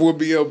 bandwidth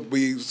would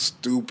be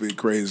stupid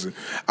crazy.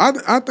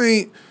 I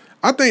think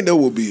that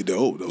would be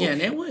dope though. Yeah,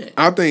 that would.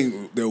 I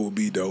think that would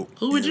be dope.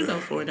 Who would you go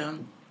for though?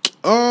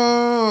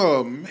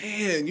 Oh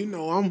man,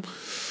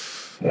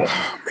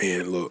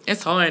 man, look.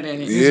 It's hard,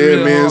 ain't it? Yeah,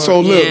 really man. hard.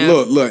 So Yeah.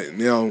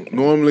 look.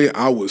 Normally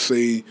I would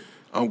say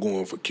I'm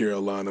going for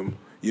Carolina,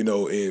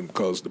 and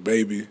because the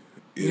baby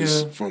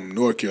is from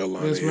North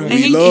Carolina, That's and right.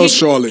 we And love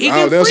Charlotte. he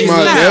can That's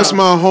freestyle.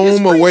 my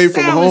home His away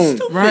from freestyle is home.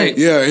 stupid. Right.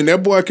 Yeah, and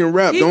that boy can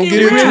rap. He Don't can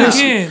get it rap.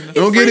 twisted. He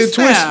Don't get it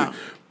freestyle.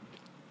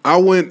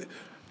 twisted.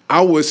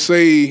 I would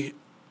say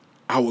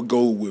I would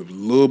go with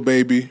Lil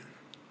Baby,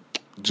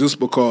 just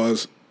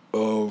because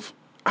of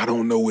I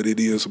don't know what it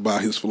is about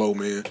his flow,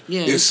 man.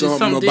 Yeah, it's it's just something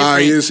something about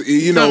different.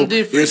 Something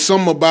different. it's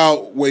something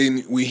about when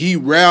he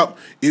rap.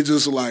 It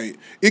just like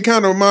it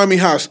kind of remind me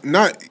how,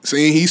 not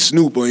saying he's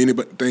Snoop or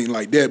anything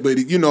like that, but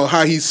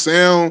how he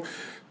sound,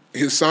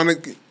 his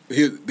sonic.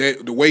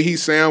 The way he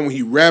sound when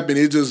he rapping,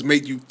 it just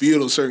make you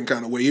feel a certain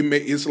kind of way.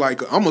 It's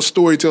like I'm a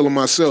storyteller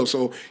myself,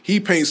 so he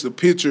paints the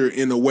picture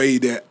in a way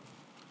that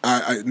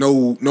I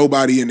know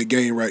nobody in the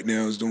game right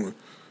now is doing.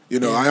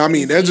 I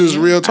mean that's just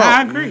real talk.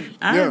 I agree.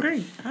 I Yeah.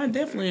 agree. I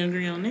definitely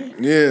agree on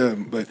that. Yeah,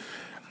 but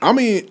I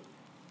mean,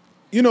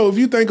 if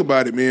you think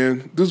about it,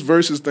 man, this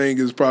versus thing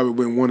has probably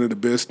been one of the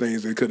best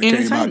things that could have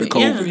came out of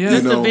COVID. Yeah.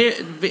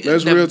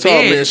 That's real talk,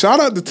 man. Shout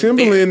out to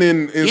Timberland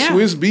and Yeah.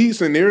 Swiss Beats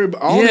and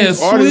everybody, all Yeah,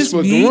 these artists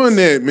Swiss for Beats. doing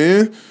that,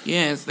 man.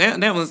 Yes,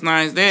 that was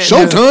nice. That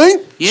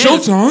Showtime. Yes.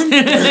 Showtime.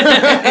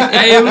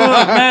 Hey, look,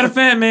 matter of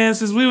fact, man,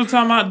 since we were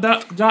talking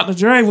about Dr.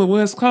 Dre with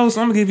West Coast,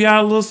 I'm going to give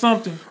y'all a little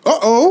something.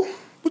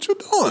 What you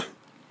doing?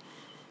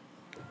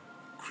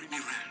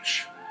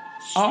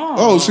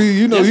 Oh, see,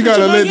 you That's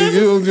gotta what let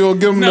you you'll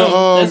give them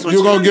that's what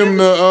you're you gonna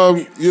gonna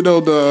give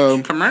them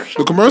the commercial.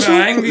 The commercial?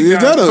 No, I ain't Is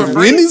that got a it.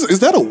 Wendy's? Is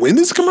that a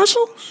Wendy's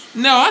commercial?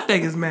 No, I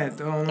think it's Matt,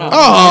 though.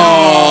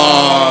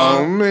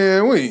 Oh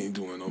man, we ain't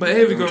doing no. But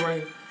here we go,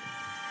 right here.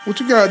 What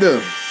you got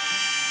there?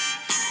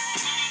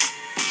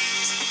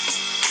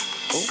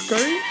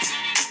 Okay.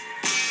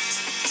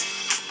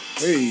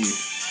 Hey,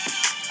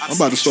 I'm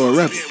about to start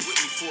rapping.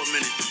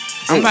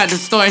 I'm about to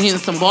start hitting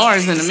some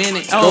bars in a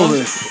minute. Go Oh,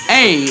 ahead.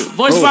 hey,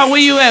 voice bar,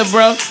 where you at,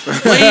 bro?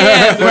 Where you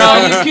at, bro?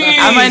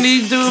 I might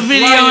need to do a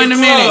video in a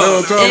minute. You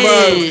know what I'm talking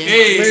about?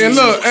 Hey. Man,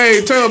 look,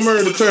 hey, tell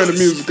Murray to turn the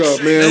music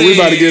up, man. We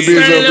about to get busy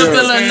Turn it up up a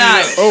there. little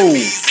notch. Oh,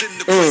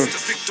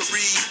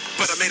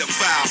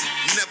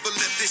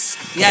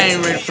 Y'all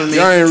ain't ready for me.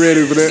 y'all ain't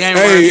ready for that. Y'all ain't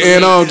ready for Hey,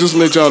 and me. just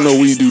let y'all know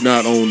we do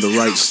not own the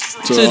rights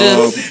to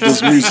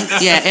this music.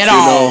 Yeah, at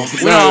all.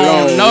 We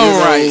don't own no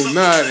rights.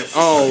 Not at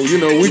all. You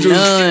know, we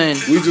None.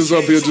 just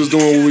up here just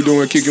doing what we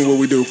doing, kicking what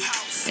we do.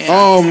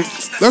 Yeah.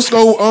 Let's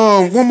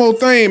go. One more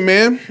thing,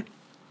 man.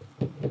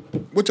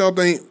 What y'all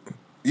think?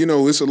 You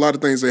know, it's a lot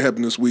of things that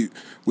happened this week.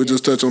 We'll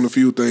just touch on a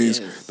few things.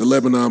 Yes. The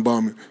Lebanon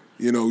bombing.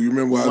 You know, you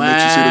remember I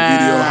let you see the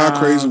video. How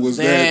crazy was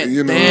that?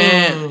 You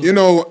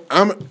know,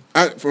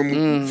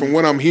 from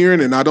what I'm hearing,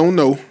 and I don't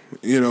know.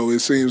 You know, it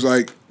seems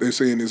like they're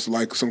saying it's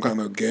like some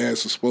kind of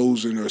gas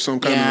explosion or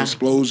some kind of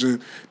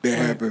explosion that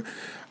happened.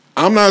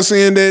 I'm not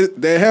saying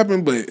that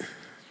happened, but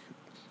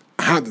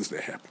how does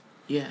that happen?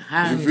 Yeah,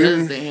 how You feel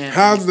does me? that happen?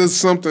 How does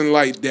something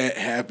like that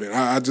happen?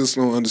 I just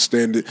don't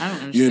understand it. I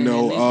don't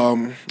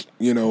understand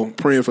You know,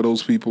 praying for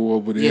those people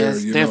over there.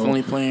 Yes, you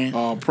definitely know.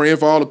 praying. Praying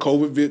for all the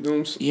COVID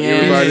victims.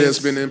 Yes. Everybody that's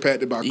been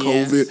impacted by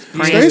Yes. COVID.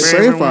 Praying Stay for safe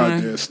everyone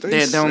out there. Stay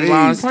that safe. don't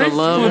lost Pray a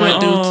loved for one the,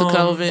 due to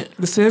COVID.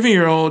 The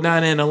 7-year-old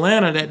down in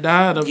Atlanta that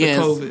died of Yes.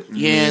 the COVID.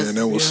 Yes. Man,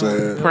 that was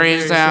sad.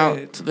 Prayers Very out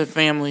sad. to the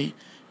family.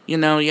 You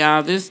know,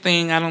 y'all, this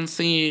thing, I don't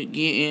see it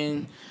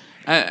getting,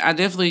 I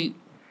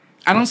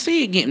don't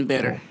see it getting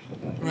better.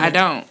 I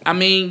don't. I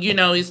mean, you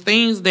know, it's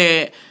things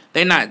that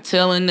they're not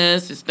telling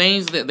us. It's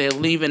things that they're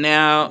leaving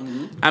out.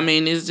 I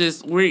mean, it's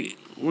just, we're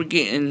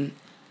getting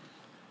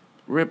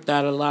ripped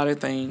out of a lot of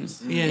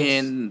things.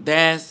 Yes. And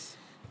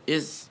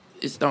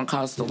it's don't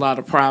cost a lot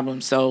of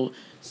problems. So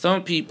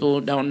some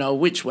people don't know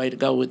which way to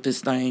go with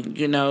this thing.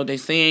 You know, they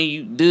saying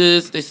you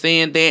this, they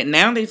saying that.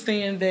 Now they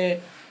saying that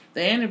the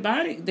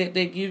antibiotic that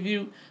they give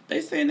you,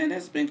 they saying that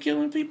that's been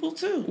killing people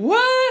too.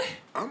 What?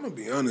 I'm going to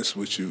be honest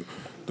with you.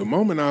 The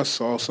moment I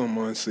saw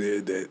someone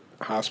said that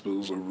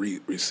hospitals are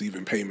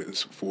receiving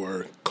payments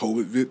for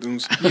COVID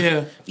victims,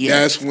 Yeah.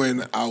 Yes. that's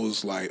when I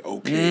was like,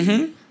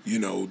 okay, you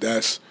know,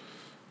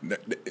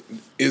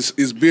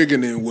 it's bigger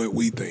than what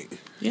we think.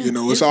 Yeah, You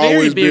know, it's it's very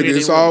always bigger bigger. than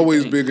It's what we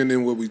always think. bigger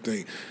than what we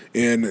think.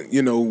 And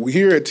you know,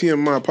 here at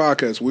TMI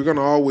Podcast, we're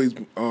gonna always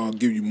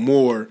give you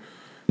more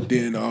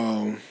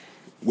than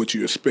what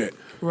you expect.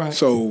 Right.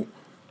 So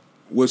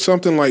with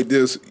something like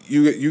this,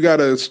 you got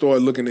to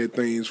start looking at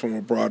things from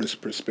a broader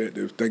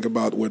perspective. Think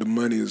about where the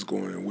money is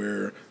going and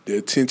where the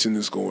attention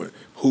is going,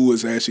 who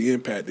is actually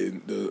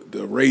impacted,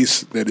 the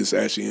race that is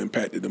actually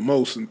impacted the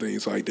most, and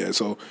things like that.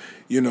 So,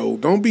 you know,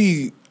 don't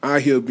be out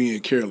here being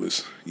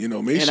careless. You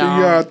know, make At sure all.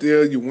 you're out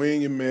there, you're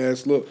wearing your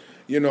mask. Look,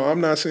 you know,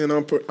 I'm not saying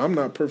I'm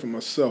not perfect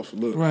myself.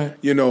 Look, Right.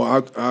 you know,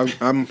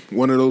 I'm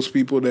one of those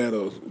people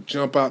that'll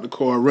jump out the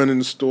car, run in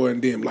the store, and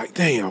then like,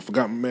 damn, I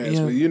forgot my mask.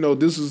 Yeah. But, you know,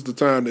 this is the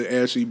time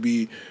to actually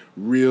be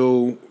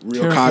real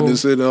Careful.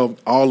 cognizant of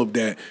all of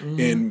that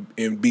and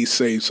be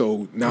safe.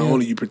 So not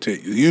only you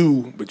protect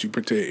you, but you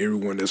protect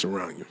everyone that's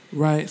around you.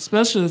 Right.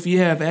 Especially if you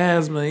have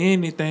asthma or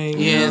anything.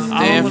 Yes, all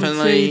I'm gonna tell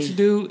definitely. you to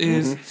do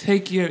is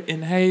take your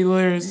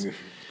inhalers,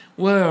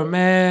 wear a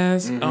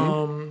mask,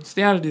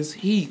 stay out of this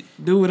heat.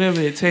 Do whatever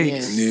it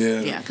takes.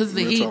 Yes. Yeah. Because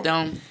the Real heat talk.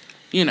 don't,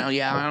 you know,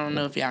 y'all, I don't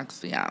know if y'all can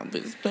see all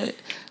this, but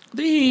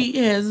the heat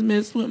has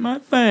messed with my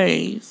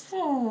face.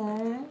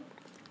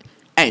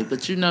 Hey,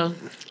 but you know,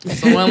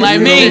 someone like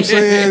You know what me, I'm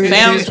saying?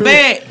 bounce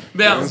back.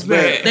 Bounce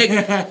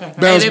back.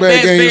 Bounce Hey,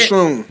 back game back.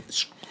 strong.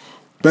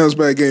 Bounce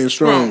back game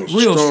strong.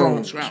 Strong. Real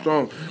strong.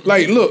 Strong.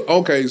 Like, look,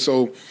 okay,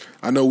 so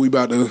I know we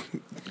about to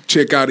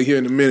check out of here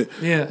in a minute.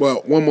 Yeah.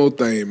 Well, one more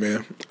thing,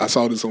 man. I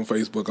saw this on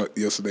Facebook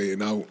yesterday,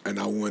 and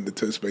I wanted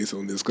to touch base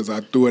on this because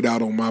I threw it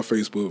out on my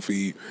Facebook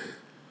feed.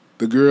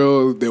 The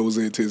girl that was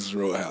in Texas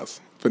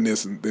Roadhouse.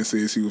 Finessing, they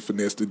said she was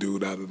finessed the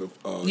dude out of the.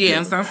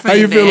 Yes, I'm How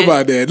you saying feel that.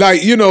 about that?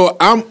 Like, you know,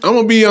 I'm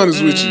gonna be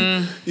honest with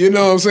you. You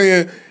know what I'm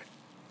saying?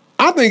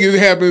 I think it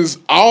happens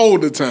all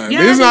the time.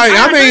 Yeah, It's I like,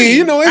 I agree. mean,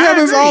 you know, it I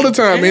happens all the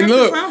agree. time. It And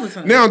look, happens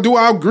all the time. now, do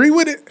I agree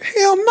with it?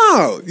 Hell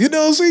no. You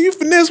know what I'm saying? You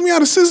finesse me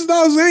out of $60,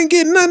 I ain't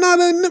getting nothing out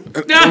of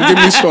it. Don't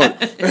get me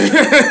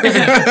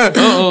started.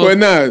 But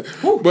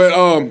nah,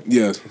 but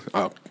yes,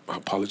 I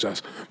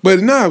apologize. But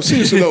nah,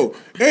 seriously though,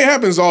 it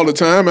happens all the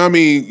time. I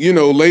mean, you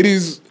know,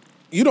 ladies,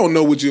 you don't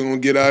know what you're gonna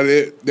get out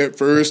of that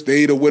first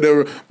date or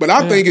whatever. But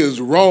I think it's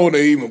wrong to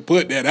even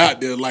put that out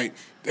there. Like,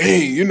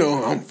 dang, you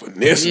know, I'm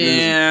finessing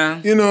Yeah.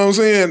 this. You know what I'm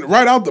saying?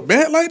 Right out the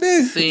bat like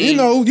that. See? You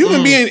know, you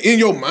can be in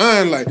your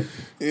mind like,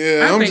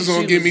 yeah, I I'm think just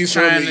gonna she give me was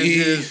something trying to to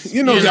eat. just,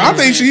 you know, you know I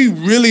think she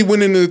really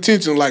went into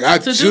attention. Like, I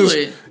To do just,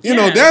 it. You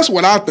know, that's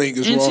what I think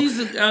is and wrong.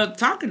 she's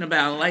talking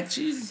about like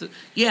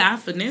I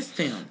finessed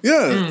him.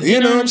 Yeah, you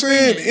know what I'm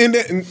saying?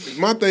 And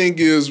my thing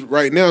is,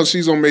 right now,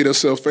 she's made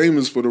herself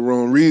famous for the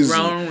wrong reason.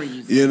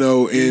 You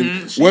know,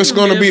 and what's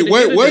going to be,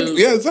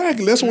 yeah,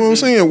 exactly. That's what I'm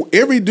saying.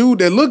 Every dude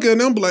that look at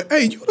them be like,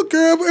 hey, you the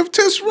girl of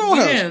Texas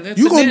Roadhouse. Yeah,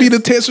 you going to be the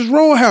Texas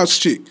Roadhouse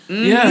chick.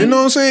 Yeah. You know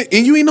what I'm saying?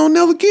 And you ain't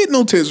never get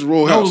no Texas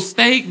Roadhouse. No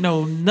steak,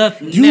 no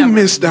nothing. You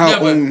missed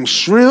out on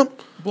shrimp.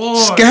 Boy,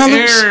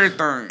 scallops,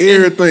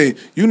 everything.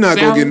 You're not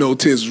gonna get no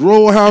Texas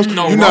Roadhouse.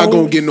 You're not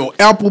gonna get no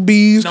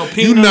Applebee's.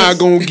 You're not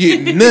gonna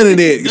get none of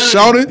that.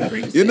 Shout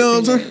it. You know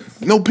what I'm saying?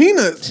 No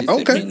peanuts.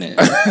 Okay.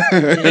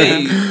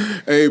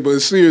 Hey, but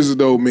seriously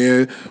though,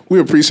 man, we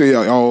appreciate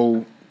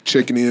y'all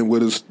checking in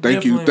with us.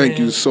 Thank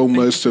you so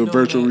much to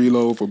Virtual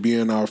Reload for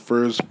being our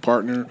first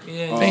partner.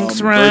 Yeah. Thanks,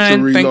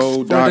 Ryan.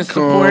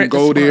 VirtualReload.com.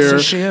 Go there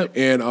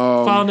and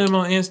follow them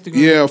on Instagram.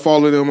 Yeah,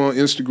 follow them on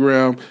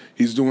Instagram.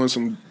 He's doing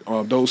some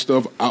dope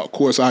stuff. Of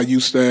course, I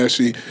used to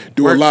actually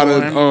do a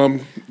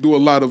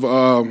lot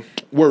of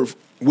work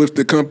with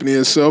the company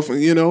itself,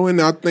 and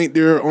I think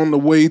they're on the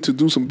way to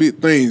do some big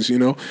things,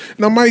 and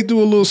I might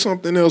do a little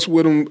something else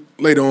with them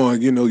later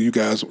on. You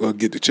guys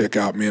get to check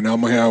out, man.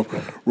 I'm gonna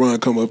have Ron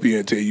come up here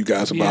and tell you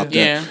guys about that.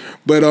 Yeah.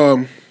 But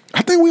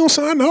I think we gonna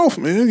sign off,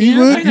 man. You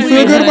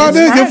feel good about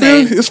that?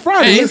 It's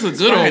Friday. Hey, it's a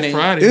good old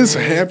Friday. It's a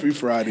happy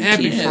Friday.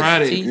 Happy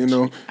Friday.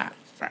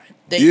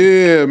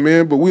 Yeah,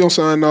 man. But we gonna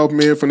sign off,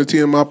 man, from the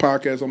TMI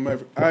podcast on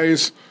Maverick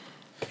Ice.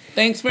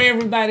 Thanks for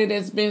everybody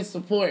that's been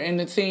supporting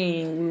the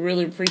team. We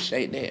really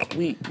appreciate that.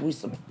 We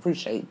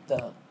appreciate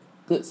the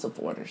good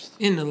supporters.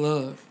 In the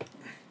love.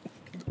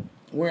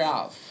 We're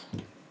off.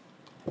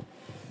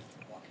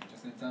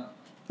 Just in time.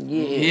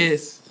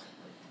 Yes.